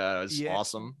Stay, is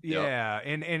awesome. Yeah,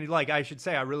 and like I should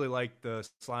say, I really like the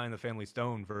Sly and the Family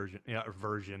Stone version,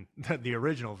 the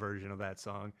original version of that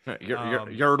song.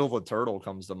 Yertle the Turtle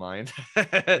comes to mind.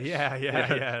 Right.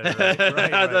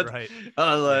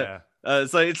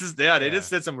 It's like, it's just they just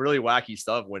did some really wacky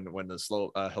stuff when the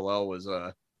slow Hillel was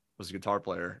a guitar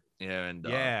player, And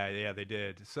Yeah, they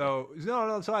did. So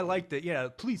no, so I liked it. Yeah,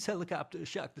 police helicopter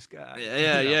shock the sky. It's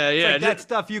yeah. like that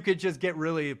stuff you could just get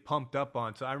really pumped up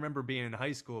on. So I remember being in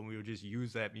high school and we would just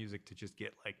use that music to just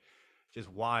get like just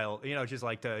wild, just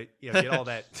like to get all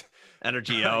that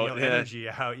energy out. Yeah. energy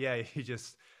out. Yeah, you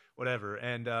just whatever.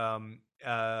 And then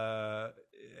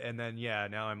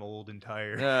now I'm old and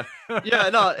tired. Yeah.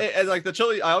 No, and like the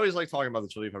Chili, I always like talking about the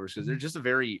Chili Peppers because they're just a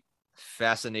very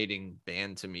fascinating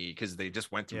band to me because they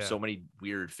just went through so many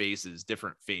weird phases,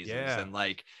 different phases, and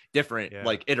like different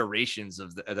like iterations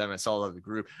of them. I saw the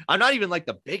group. I'm not even like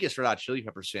the biggest Red Hot Chili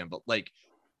Peppers fan, but like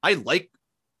I like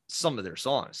some of their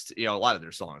songs, a lot of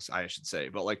their songs, I should say,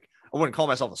 but like I wouldn't call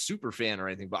myself a super fan or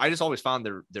anything, but I just always found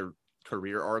their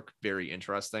career arc very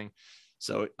interesting.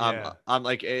 So I'm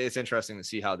like, it's interesting to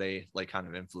see how they like kind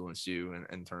of influenced you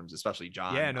in terms, especially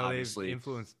John. Yeah, no, obviously. they've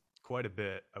influenced quite a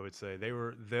bit, I would say. They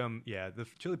were them. Yeah, the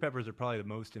Chili Peppers are probably the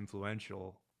most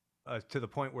influential to the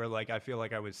point where like I feel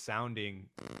like I was sounding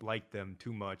like them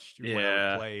too much when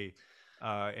I would play.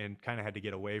 And kind of had to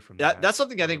get away from that. That's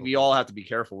something I think we all have to be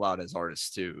careful about as artists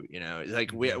too.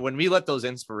 Like when we let those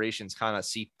inspirations kind of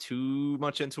seep too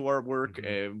much into our work,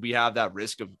 we have that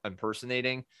risk of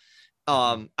impersonating.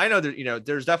 I know that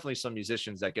there's definitely some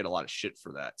musicians that get a lot of shit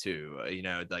for that too.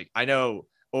 Like I know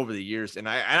over the years, and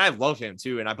I love him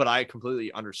too, but I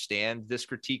completely understand this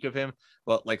critique of him.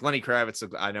 But like Lenny Kravitz,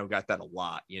 I know got that a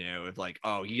lot. Of like,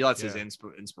 oh, he lets his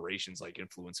inspirations like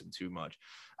influence him too much.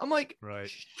 I'm like,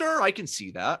 sure, I can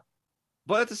see that,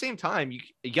 but at the same time, you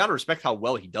got to respect how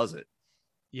well he does it.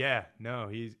 Yeah, no,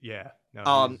 he's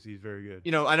very good.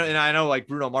 I know like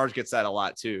Bruno Mars gets that a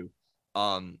lot too.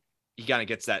 He kind of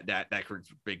gets that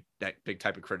big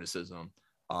type of criticism.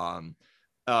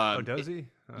 Does he?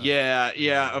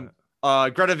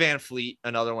 Greta Van Fleet,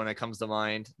 another one that comes to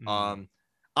mind.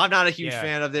 I'm not a huge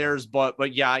fan of theirs, but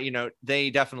they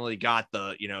definitely got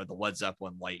the the Led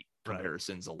Zeppelin light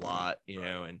comparisons a lot,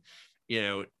 and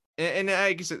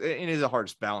I guess it is a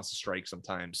hard balance to strike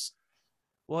sometimes.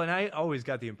 Well, and I always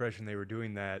got the impression they were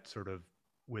doing that sort of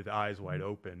with eyes wide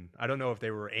open. I don't know if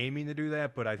they were aiming to do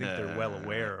that, but I think they're well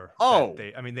aware.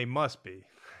 They must be.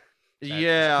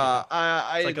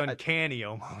 It's like uncanny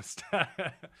almost.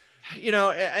 And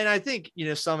I think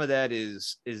some of that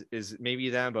is maybe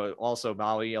them, but also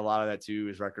Maui. A lot of that too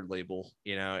is record label.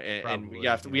 And we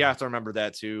have to remember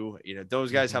that too.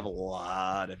 Those guys have a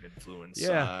lot of influence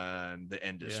on the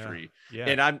industry.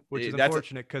 Which is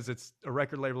unfortunate because it's a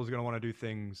record label is going to want to do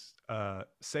things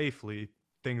safely.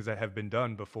 Things that have been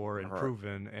done before and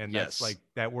proven, and that's like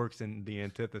that works in the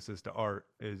antithesis to art.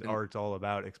 Art's all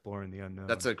about exploring the unknown.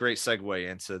 That's a great segue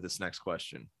into this next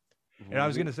question. And I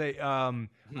was going to say, I'm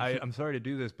sorry to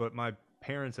do this, but my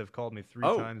parents have called me 3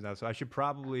 times now, so I should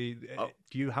probably.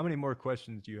 How many more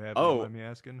questions do you have? Let me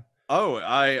asking.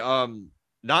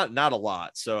 Not a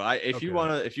lot. So if you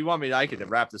want me, I could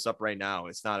wrap this up right now.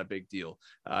 It's not a big deal.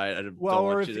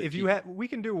 We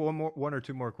can do one or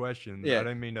two more questions. Yeah. I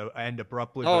didn't mean to end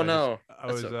abruptly.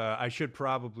 I should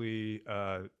probably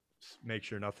make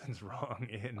sure nothing's wrong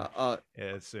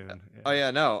soon.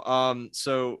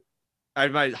 So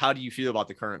how do you feel about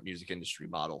the current music industry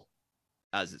model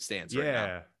as it stands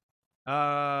right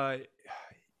now?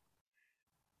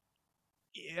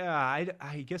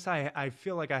 I guess I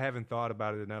feel like I haven't thought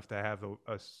about it enough to have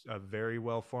a very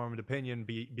well-formed opinion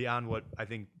beyond what I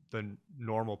think the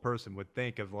normal person would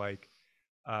think of. Like,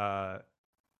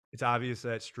 it's obvious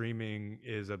that streaming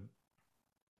is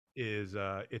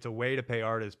it's a way to pay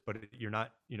artists, but you're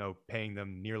not, paying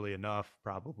them nearly enough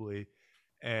probably.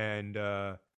 And,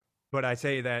 but I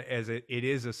say that as it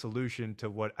is a solution to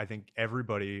what I think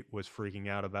everybody was freaking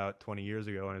out about 20 years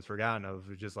ago and has forgotten of,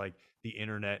 just like the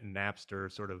internet and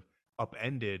Napster sort of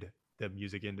upended the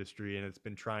music industry, and it's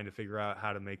been trying to figure out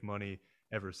how to make money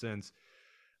ever since,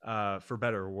 for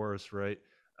better or worse, right?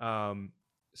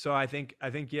 So I think a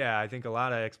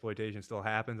lot of exploitation still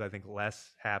happens. I think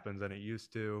less happens than it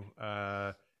used to,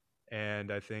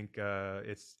 and I think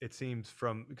it seems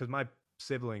because my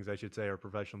siblings, I should say, are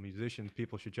professional musicians.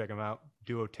 People should check them out.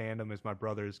 Duo Tandem is my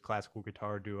brother's classical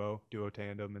guitar duo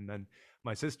Tandem, and then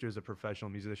my sister's a professional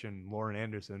musician, Lauren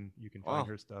Anderson. You can find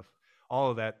her stuff.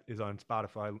 All of that is on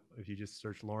Spotify. If you just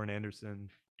search Lauren Anderson,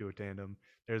 Duo Tandem,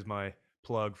 there's my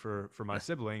plug for my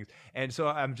siblings. And so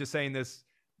I'm just saying this.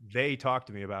 They talked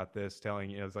to me about this,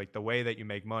 telling it's like the way that you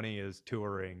make money is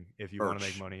touring if you want to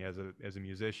make money as a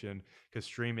musician, because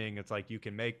streaming, it's like you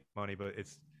can make money, but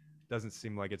it's doesn't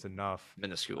seem like it's enough.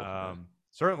 Minuscule.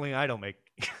 certainly I don't make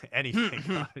anything.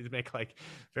 I make like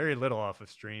very little off of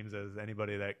streams, as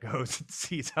anybody that goes and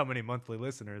sees how many monthly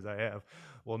listeners I have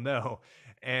will know.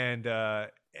 And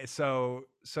so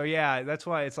yeah, that's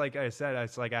why it's like I said,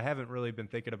 it's like I haven't really been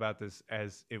thinking about this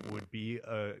as it would be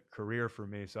a career for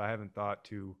me, so I haven't thought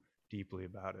too deeply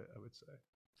about it, I would say.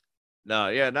 No,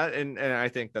 yeah, not and I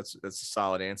think that's a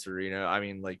solid answer. I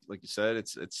mean, like you said,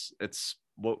 it's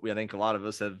what I think a lot of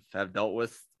us have dealt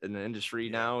with in the industry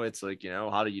now. It's like,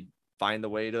 how do you find the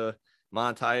way to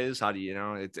monetize? How do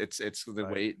it's the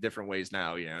way, different ways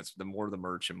now. It's the more the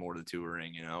merch and more the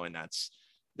touring, and that's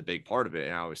the big part of it.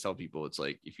 And I always tell people, it's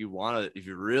like, if you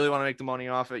really want to make the money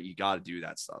off it, you got to do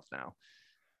that stuff now.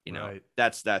 Right.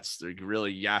 That's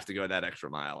really, you have to go that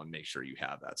extra mile and make sure you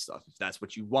have that stuff if that's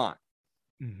what you want.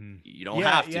 Mm-hmm. You don't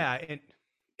have to. Yeah,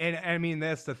 and I mean,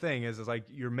 that's the thing is like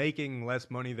you're making less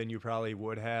money than you probably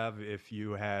would have if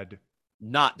you had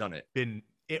not done it,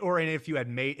 if you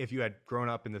had grown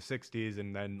up in the 60s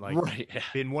and then like right, yeah.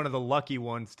 been one of the lucky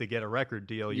ones to get a record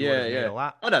deal. You would have made a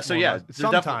lot. Oh no, so yeah,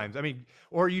 sometimes I mean,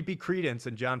 or you'd be Creedence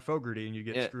and John Fogerty and you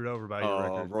get screwed over by your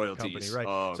record royalties, company, right?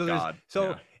 Oh so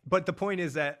God. But the point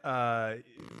is that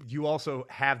you also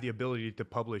have the ability to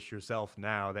publish yourself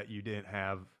now that you didn't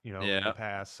have, in the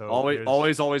past. So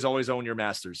always own your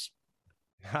masters.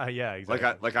 Yeah,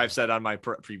 exactly. Like I've said on my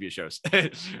previous shows.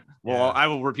 Well, I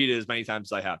will repeat it as many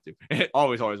times as I have to.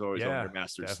 always own your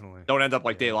masters. Definitely. Don't end up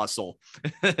like De La Soul.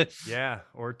 Yeah,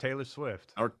 or Taylor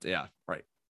Swift. Right.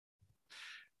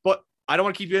 But I don't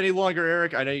want to keep you any longer,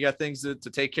 Eric. I know you got things to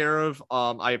take care of.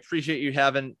 I appreciate you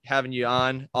having you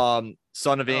on.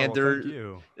 Son of Anders,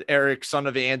 Eric, Son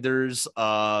of Anders.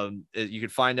 You can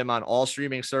find him on all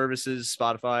streaming services,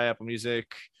 Spotify, Apple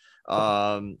Music.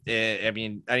 I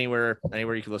mean, anywhere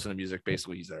you can listen to music,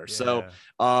 basically he's there. Yeah.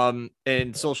 So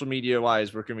and social media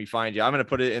wise, where can we find you? I'm gonna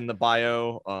put it in the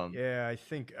bio. Yeah, I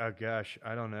think, oh gosh,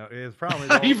 I don't know, it's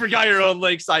probably you forgot your own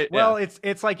link site. Well,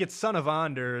 it's like it's Son of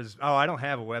Anders. Oh, I don't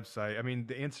have a website. I mean,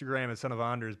 the Instagram is Son of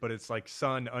Anders, but it's like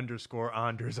Son_Anders_,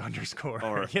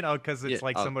 or because it's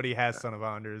like somebody has Son of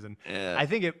Anders, and I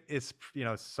think it's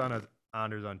Son of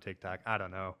Anders on TikTok. I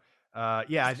don't know.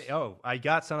 I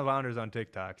got Son of Anders on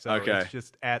TikTok, so it's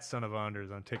just at Son of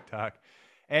Anders on TikTok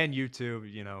and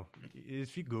YouTube.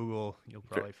 If you Google, you'll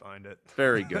probably find it.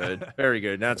 Very good.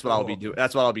 That's what I'll be doing.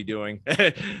 That's what I'll be doing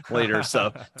later.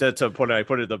 So to put it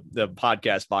the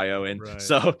podcast bio in. Right.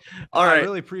 So all right. I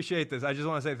really appreciate this. I just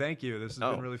want to say thank you. This has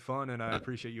been really fun, and I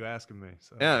appreciate you asking me.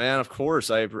 So. Yeah, man. Of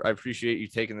course, I appreciate you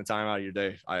taking the time out of your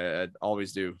day. I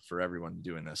always do for everyone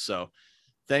doing this. So.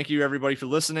 Thank you, everybody, for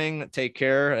listening. Take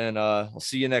care, and I'll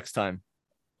see you next time.